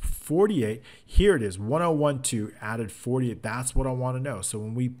 48, here it is, 1012 added 48. That's what I want to know. So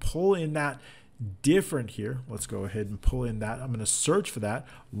when we pull in that different here, let's go ahead and pull in that. I'm going to search for that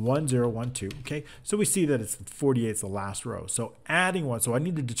 1012. Okay, so we see that it's 48 is the last row. So adding one, so I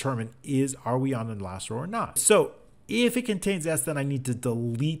need to determine are we on the last row or not. So if it contains S, then I need to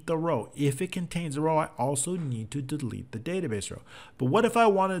delete the row. If it contains a row, I also need to delete the database row. But what if I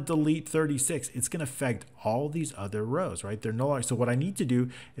want to delete 36? It's going to affect all these other rows, right? They're no longer. So what I need to do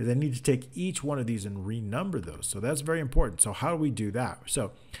is I need to take each one of these and renumber those. So that's very important. So how do we do that?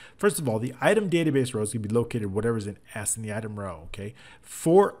 So first of all, the item database row is going to be located whatever's in S in the item row, okay?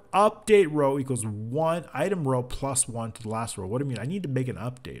 For update row equals one item row plus one to the last row. What do I mean? I need to make an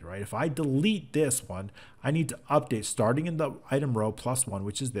update, right? If I delete this one, I need to update starting in the item row plus one,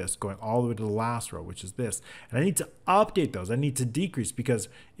 which is this, going all the way to the last row, which is this. And I need to update those. I need to decrease because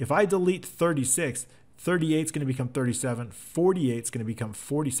if I delete 36, 38 is going to become 37, 48 is going to become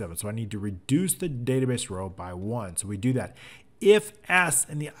 47. So I need to reduce the database row by one. So we do that. If S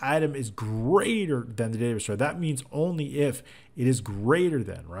and the item is greater than the database row, that means only if it is greater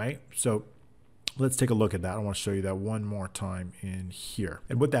than, right? So let's take a look at that. I want to show you that one more time in here.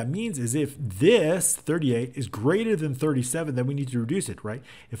 And what that means is if this 38 is greater than 37, then we need to reduce it, right?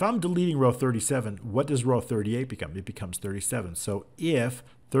 If I'm deleting row 37, what does row 38 become? It becomes 37. So if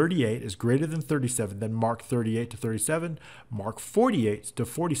 38 is greater than 37, then mark 38 to 37, mark 48 to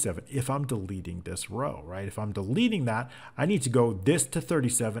 47 if I'm deleting this row, right? If I'm deleting that, I need to go this to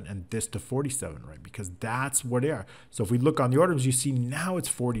 37 and this to 47, right? Because that's what they are. So if we look on the orders, you see now it's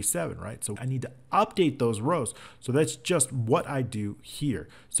 47, right? So I need to update those rows. So that's just what I do here.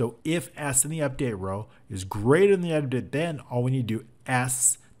 So if S in the update row is greater than the update, then all we need to do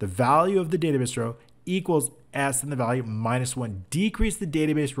S, the value of the database row, equals S and the value minus 1. Decrease the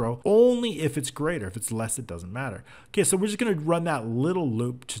database row only if it's greater. If it's less, it doesn't matter. Okay, so we're just going to run that little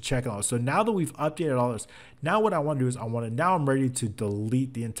loop to check it out. So now that we've updated all this, now what I want to do is now I'm ready to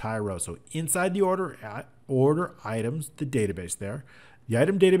delete the entire row. So inside the order items, the database there, the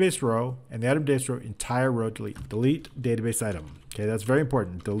item database row and the item database row, entire row delete. Delete database item. Okay, that's very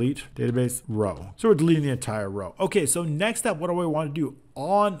important. Delete database row. So we're deleting the entire row. Okay, so next up, what do I want to do?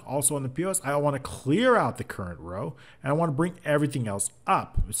 Also on the POS, I want to clear out the current row and I want to bring everything else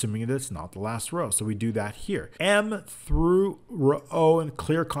up, assuming that it's not the last row. So we do that here. M through row O and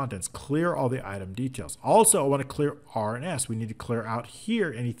clear contents, clear all the item details. Also, I want to clear R and S. We need to clear out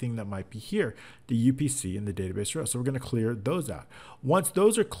here anything that might be here, the UPC and the database row. So we're going to clear those out. Once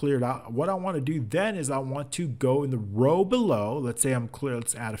those are cleared out, what I want to do then is I want to go in the row below. Let's say I'm clear.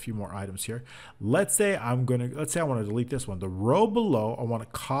 Let's add a few more items here. Let's say I want to delete this one. The row below, I want to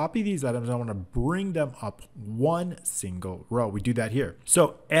copy these items. I want to bring them up one single row. We do that here.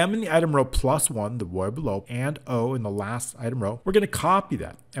 So M in the item row plus one, the row below, and O in the last item row, we're going to copy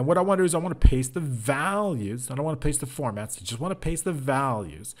that. And what I want to do is I want to paste the values. I don't want to paste the formats. I just want to paste the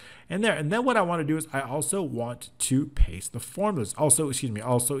values in there. And then what I want to do is I also want to paste the formulas. Also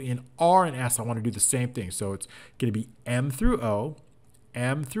in R and S, I want to do the same thing. So it's going to be M through O.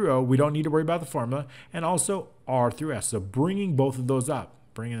 We don't need to worry about the formula. And also R through S. So bringing both of those up.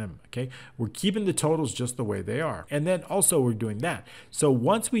 Bringing them, okay? We're keeping the totals just the way they are. And then also we're doing that. So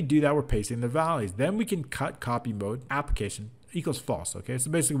once we do that, we're pasting the values. Then we can cut copy mode application equals false, okay? So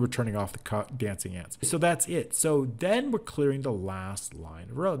basically we're turning off the dancing ants. So that's it. So then we're clearing the last line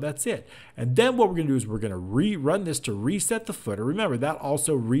of row. That's it. And then what we're gonna do is we're gonna rerun this to reset the footer. Remember, that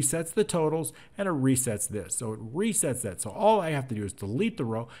also resets the totals and it resets this. So it resets that. So all I have to do is delete the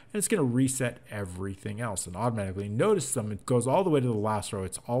row and it's gonna reset everything else and automatically. Notice it goes all the way to the last row.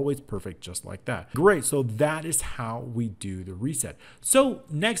 It's always perfect just like that. Great, so that is how we do the reset. So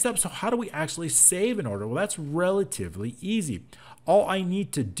next up, so how do we actually save an order? Well, that's relatively easy. All I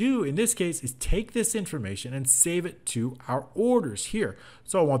need to do in this case is take this information and save it to our orders here.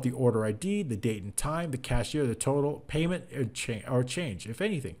 So I want the order ID, the date and time, the cashier, the total, payment, or change, if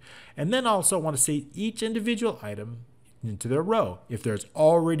anything. And then also I want to save each individual item into their row. If there's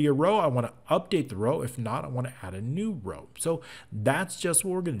already a row, I want to update the row. If not, I want to add a new row. So that's just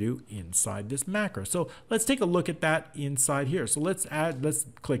what we're going to do inside this macro. So let's take a look at that inside here. So let's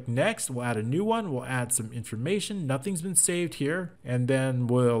click next. We'll add a new one. We'll add some information. Nothing's been saved here. And then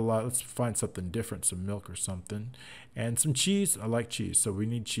we'll, let's find something different, some milk or something. And some cheese. I like cheese, so we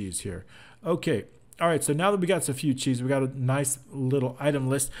need cheese here. Okay. All right, so now that we got a few cheese, we got a nice little item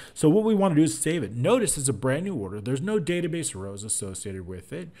list. So what we want to do is save it. Notice it's a brand new order. There's no database rows associated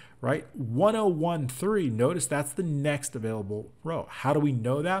with it, right? 1013, notice that's the next available row. How do we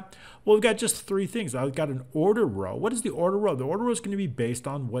know that? Well, we've got just three things. I've got an order row. What is the order row? The order row is going to be based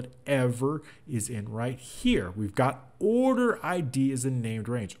on whatever is in right here. We've got order ID is a named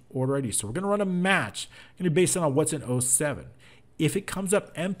range, order ID. So we're going to run a match, going to be based on what's in 07. If it comes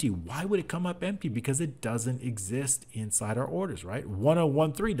up empty, why would it come up empty? Because it doesn't exist inside our orders, right?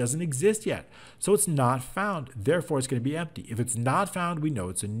 1013 doesn't exist yet. So it's not found. Therefore, it's going to be empty. If it's not found, we know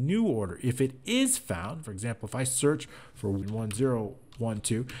it's a new order. If it is found, for example, if I search for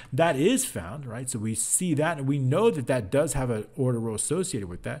 1012, that is found, right? So we see that and we know that that does have an order row associated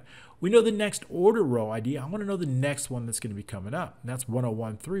with that. We know the next order row ID. I want to know the next one that's going to be coming up. And that's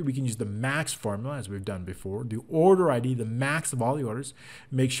 1013. We can use the max formula as we've done before. The order ID, the max of all the orders.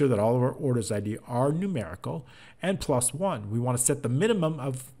 Make sure that all of our orders ID are numerical. And +1. We want to set the minimum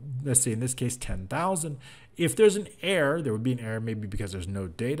of, let's say in this case, 10,000. If there's an error, there would be an error maybe because there's no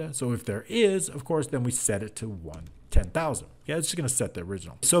data. So if there is, of course, then we set it to 10,000. Yeah, it's just going to set the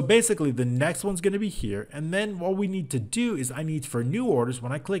original. So basically the next one's going to be here. And then what we need to do is I need for new orders,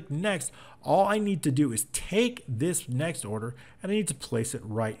 when I click next, all I need to do is take this next order and I need to place it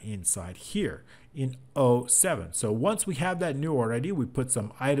right inside here in 07. So once we have that new order ID, we put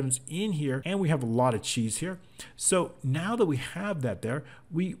some items in here and we have a lot of cheese here. So now that we have that there,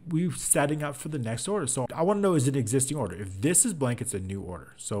 we're setting up for the next order. So I want to know, is it an existing order? If this is blank, it's a new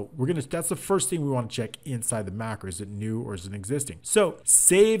order. So that's the first thing we want to check inside the macro. Is it new or is it existing? So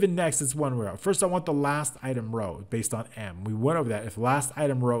save and next is one row. First, I want the last item row based on M. We went over that. If last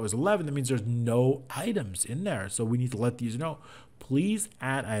item row is 11, that means there's no items in there. So we need to let these know. Please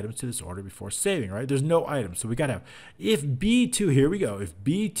add items to this order before saving, right? There's no items, so we got to have, if B2, here we go. If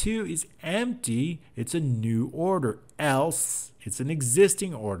B2 is empty, it's a new order. Else, it's an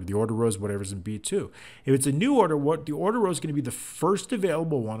existing order. The order row is whatever's in B2. If it's a new order, what the order row is going to be the first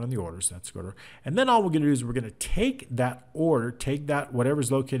available one on the order, so that's order. And then all we're going to do is we're going to take that order, take that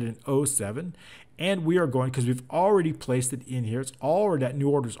whatever's located in 07, and we are going, because we've already placed it in here, it's already, that new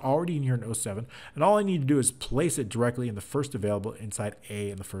order is already in here in 07, and all I need to do is place it directly in the first available inside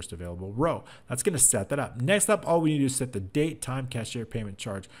A in the first available row. That's going to set that up. Next up, all we need to do is set the date, time, cashier, payment,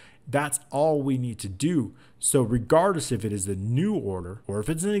 charge. That's all we need to do. So regardless if it is a new order or if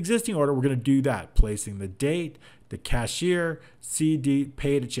it's an existing order, we're going to do that, placing the date, the cashier, CD,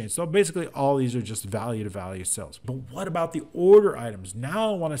 pay to change. So basically all these are just value to value cells. But what about the order items?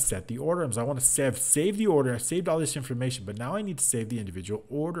 Now I want to set the order items. I want to save the order. I saved all this information, but now I need to save the individual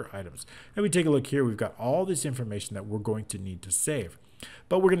order items. And we take a look here. We've got all this information that we're going to need to save.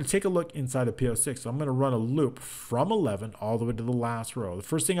 But we're going to take a look inside of PO6. So I'm going to run a loop from 11 all the way to the last row. The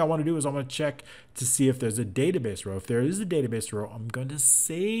first thing I want to do is I'm going to check to see if there's a database row. If there is a database row, I'm going to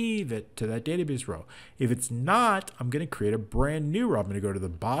save it to that database row. If it's not, I'm going to create a brand new row. I'm going to go to the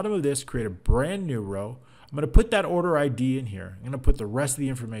bottom of this, create a brand new row. I'm going to put that order ID in here. I'm going to put the rest of the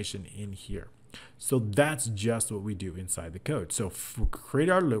information in here. So that's just what we do inside the code. So create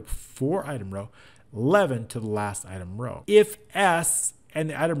our loop for item row, 11 to the last item row. If S and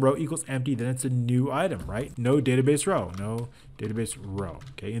the item row equals empty, then it's a new item, right? No database row, no database row,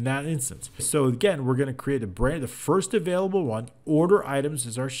 okay, in that instance. So again, we're going to create the first available one. Order items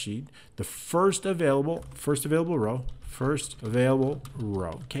is our sheet. The first available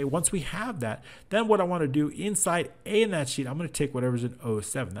row. Okay, once we have that, then what I want to do inside A in that sheet, I'm going to take whatever's in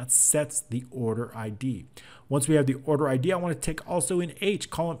 07. That sets the order ID. Once we have the order ID, I want to take also in H,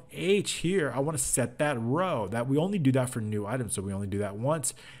 column H here, I want to set that row. That we only do that for new items, so we only do that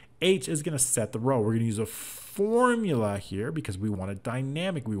once. H is going to set the row. We're going to use a formula here because we want it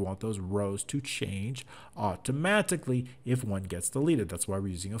dynamic. We want those rows to change automatically if one gets deleted. That's why we're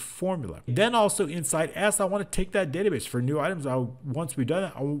using a formula. Then also inside S, I want to take that database for new items. Once we've done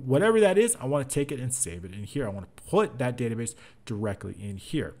that, whatever that is, I want to take it and save it in here. I want to put that database directly in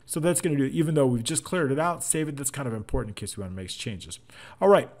here. So that's going to do, even though we've just cleared it out, save it. That's kind of important in case we want to make changes. All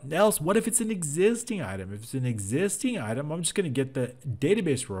right, else, what if it's an existing item? If it's an existing item, I'm just going to get the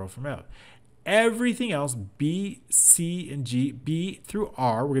database row from F. Everything else, B, C, and G, B through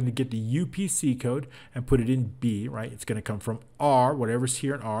R, we're going to get the UPC code and put it in B, right? It's going to come from R, whatever's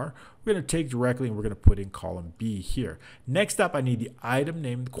here in R. We're going to take directly and we're going to put in column B here. Next up, I need the item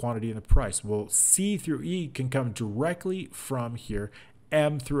name, the quantity, and the price. Well, C through E can come directly from here,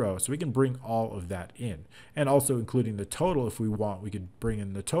 M through O. So we can bring all of that in. And also including the total if we want. We could bring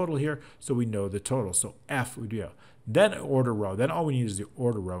in the total here so we know the total. So F we do. Then order row. Then all we need is the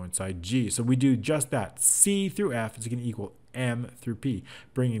order row inside G. So we do just that. C through F is going to equal M through P,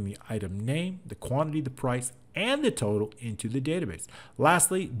 bringing the item name, the quantity, the price, and the total into the database.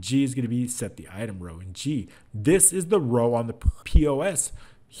 Lastly, G is going to be set the item row in G. This is the row on the POS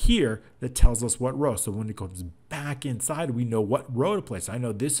here that tells us what row. So when it goes back inside, we know what row to place. I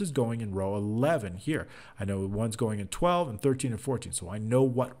know this is going in row 11 here. I know one's going in 12 and 13 and 14. So I know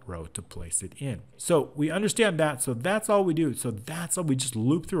what row to place it in. So we understand that. So that's all we do. So that's how we just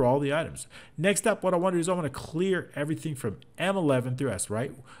loop through all the items. Next up, what I want to do is I want to clear everything from M11 through S,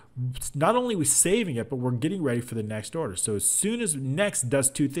 right? Not only are we saving it, but we're getting ready for the next order. So as soon as next does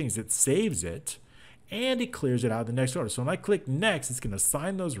two things, it saves it and it clears it out of the next order. So when I click next, it's going to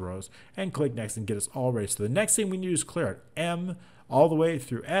assign those rows and click next and get us all ready. So the next thing we need is clear it. M all the way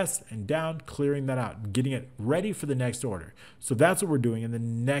through S and down, clearing that out, getting it ready for the next order. So that's what we're doing in the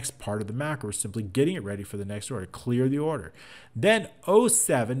next part of the macro. We're simply getting it ready for the next order, clear the order. Then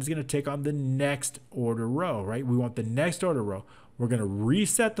 07 is going to take on the next order row, right? We want the next order row. We're going to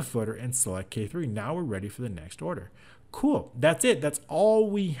reset the footer and select K3. Now we're ready for the next order. Cool. That's it. That's all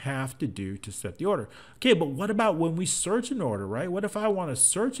we have to do to set the order. Okay, but what about when we search an order, right? What if I want to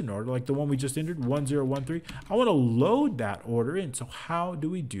search an order like the one we just entered, 1013? I want to load that order in. So how do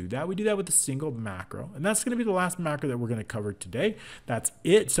we do that? We do that with a single macro. And that's going to be the last macro that we're going to cover today. That's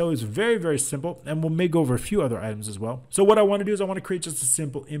it. So it's very, very simple. And we'll go over a few other items as well. So what I want to do is I want to create just a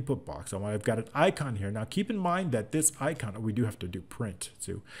simple input box. I've got an icon here. Now keep in mind that this icon, we do have to do print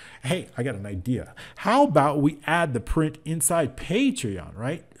too. Hey, I got an idea. How about we add the print inside Patreon,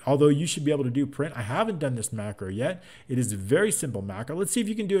 right? Although you should be able to do print. I haven't done this macro yet. It is a very simple macro. Let's see if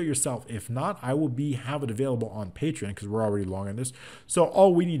you can do it yourself. If not, I will have it available on Patreon because we're already long on this. So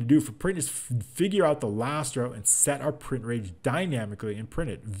all we need to do for print is figure out the last row and set our print range dynamically and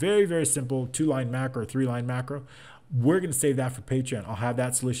print it. Very, very simple 2-line macro, 3-line macro. We're going to save that for Patreon. I'll have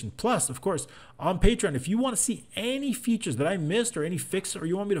that solution. Plus, of course, on Patreon, if you want to see any features that I missed or any fixes, or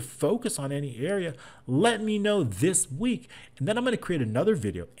you want me to focus on any area, let me know this week. And then I'm going to create another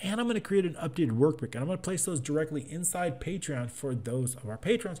video and I'm going to create an updated workbook and I'm going to place those directly inside Patreon for those of our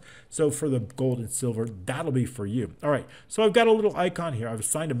patrons. So for the gold and silver, that'll be for you. All right. So I've got a little icon here. I've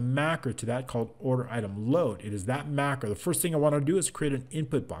assigned a macro to that called order item load. It is that macro. The first thing I want to do is create an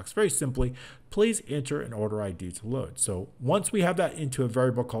input box. Very simply, please enter an order ID to load. So once we have that into a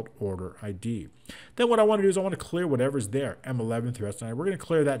variable called order ID, then what I want to do is I want to clear whatever's there, M11 through S9. We're going to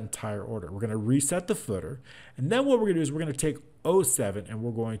clear that entire order. We're going to reset the footer. And then what we're going to do is we're going to take 07 and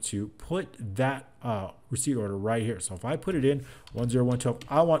we're going to put that receipt order right here. So if I put it in 10112,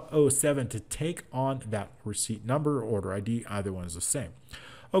 I want 07 to take on that receipt number or order ID. Either one is the same.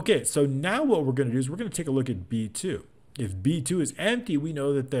 Okay, so now what we're going to do is we're going to take a look at B2. If B2 is empty, we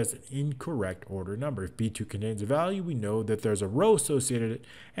know that there's an incorrect order number. If B2 contains a value, we know that there's a row associated with it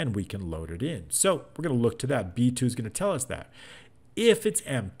and we can load it in. So we're going to look to that. B2 is going to tell us that. If it's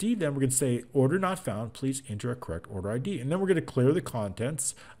empty, then we're going to say order not found, please enter a correct order ID. And then we're going to clear the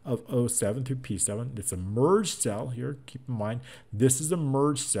contents of 07 through P7. It's a merged cell here. Keep in mind, this is a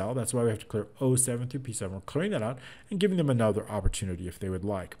merged cell. That's why we have to clear 07 through P7. We're clearing that out and giving them another opportunity if they would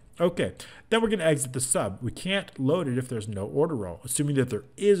like. Okay, then we're going to exit the sub. We can't load it if there's no order row. Assuming that there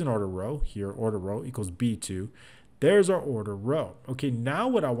is an order row, here order row equals B2, There's our order row. Okay, now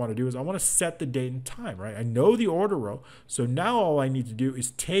what I want to do is I want to set the date and time, right? I know the order row, so now all I need to do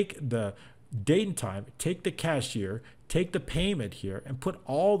is take the date and time, take the cashier, take the payment here, and put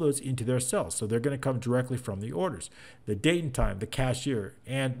all those into their cells. So they're going to come directly from the orders. The date and time, the cashier,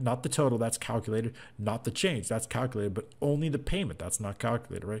 and not the total, that's calculated, not the change, that's calculated, but only the payment, that's not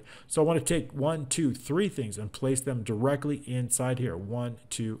calculated, right? So I want to take 1, 2, 3 things and place them directly inside here, 1,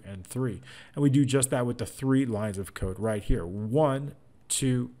 2, and 3. And we do just that with the 3 lines of code right here, 1,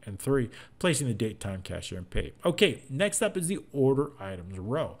 2, and 3, placing the date, time, cashier, and pay. Okay, next up is the order items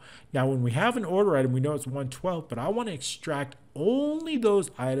row. Now, when we have an order item, we know it's 112, but I want to extract only those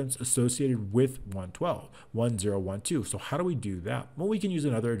items associated with 112, 1012. So how do we do that? Well, we can use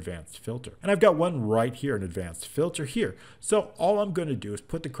another advanced filter. And I've got one right here, an advanced filter here. So all I'm going to do is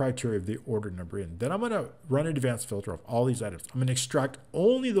put the criteria of the order number in. Then I'm going to run an advanced filter of all these items. I'm going to extract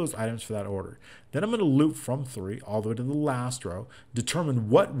only those items for that order. Then I'm going to loop from 3 all the way to the last row, determine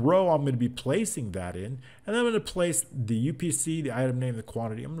what row I'm going to be placing that in, and then I'm going to place the UPC, the item name, the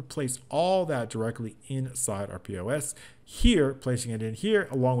quantity. I'm going to place all that directly inside our POS. Here, placing it in here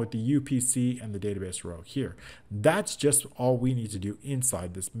along with the UPC and the database row here. That's just all we need to do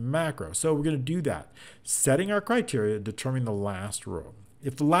inside this macro. So we're going to do that. Setting our criteria, determining the last row.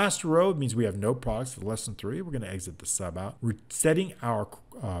 If the last row means we have no products for less than 3, we're going to exit the sub out. We're setting our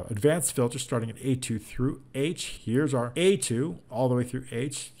advanced filter starting at A2 through H. Here's our A2 all the way through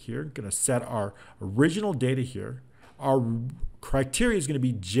H here. Going to set our original data here. Our criteria is going to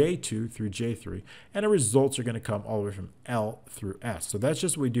be J2 through J3, and our results are going to come all the way from L through S. So that's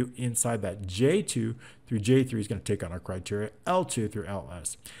just what we do inside that. J2 through J3 is going to take on our criteria, L2 through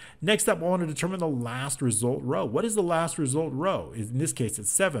LS. Next up, I want to determine the last result row. What is the last result row? In this case,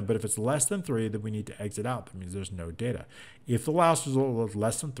 it's 7, but if it's less than 3, then we need to exit out. That means there's no data. If the last result is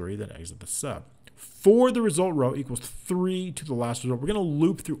less than 3, then exit the sub. For the result row equals 3 to the last result. We're going to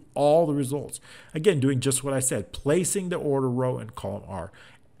loop through all the results. Again, doing just what I said, placing the order row in column R.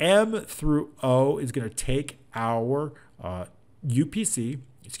 M through O is going to take our UPC,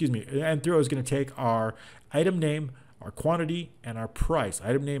 M through O is going to take our item name, our quantity, and our price.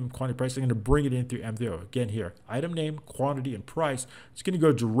 Item name, quantity, price. I'm going to bring it in through M through O. Again here, item name, quantity, and price. It's going to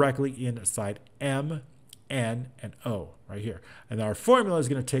go directly inside M, N, and O right here. And our formula is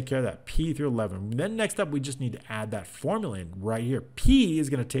going to take care of that, P through 11. Then next up, we just need to add that formula in right here. P is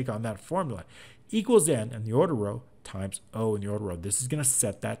going to take on that formula, equals N in the order row times O in the order row. This is going to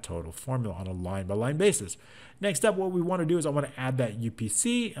set that total formula on a line-by-line basis. Next up, what we want to do is I want to add that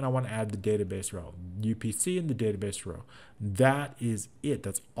UPC, and I want to add the database row. UPC and the database row. That is it.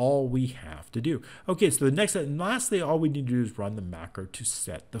 That's all we have to do. Okay, so the next and lastly, all we need to do is run the macro to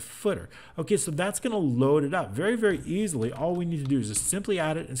set the footer. Okay, so that's going to load it up very, very easily. All we need to do is just simply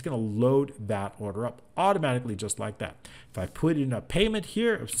add it, and it's going to load that order up automatically just like that. If I put in a payment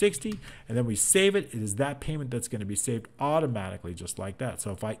here of 60 and then we save it, it is that payment that's going to be saved automatically just like that.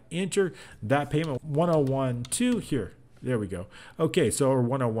 So if I enter that payment 1012 here, there we go. Okay, so or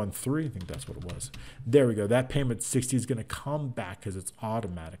 1013, I think that's what it was. There we go. That payment 60 is going to come back because it's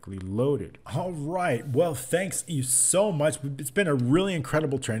automatically loaded. All right. Well, thanks you so much. It's been a really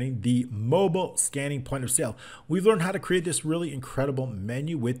incredible training, the mobile scanning point of sale. We've learned how to create this really incredible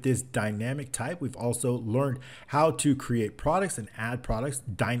menu with this dynamic type. We've also learned how to create products and add products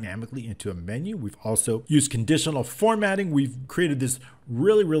dynamically into a menu. We've also used conditional formatting. We've created this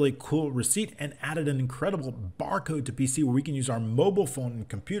really, really cool receipt and added an incredible barcode to PC where we can use our mobile phone and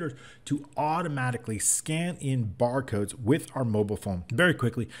computers to automatically scan in barcodes with our mobile phone very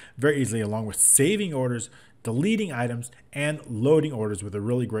quickly, very easily, along with saving orders, deleting items, and loading orders with a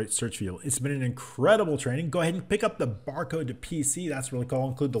really great search field. It's been an incredible training. Go ahead and pick up the Barcode to PC. That's really cool. I'll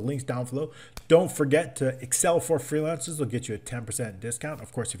include the links down below. Don't forget to Excel for Freelancers. They'll get you a 10% discount.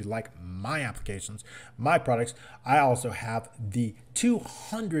 Of course, if you like my applications, my products, I also have the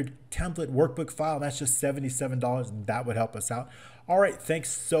 200 template workbook file. That's just $77. That would help us out. All right, thanks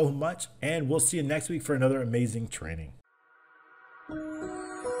so much, and we'll see you next week for another amazing training.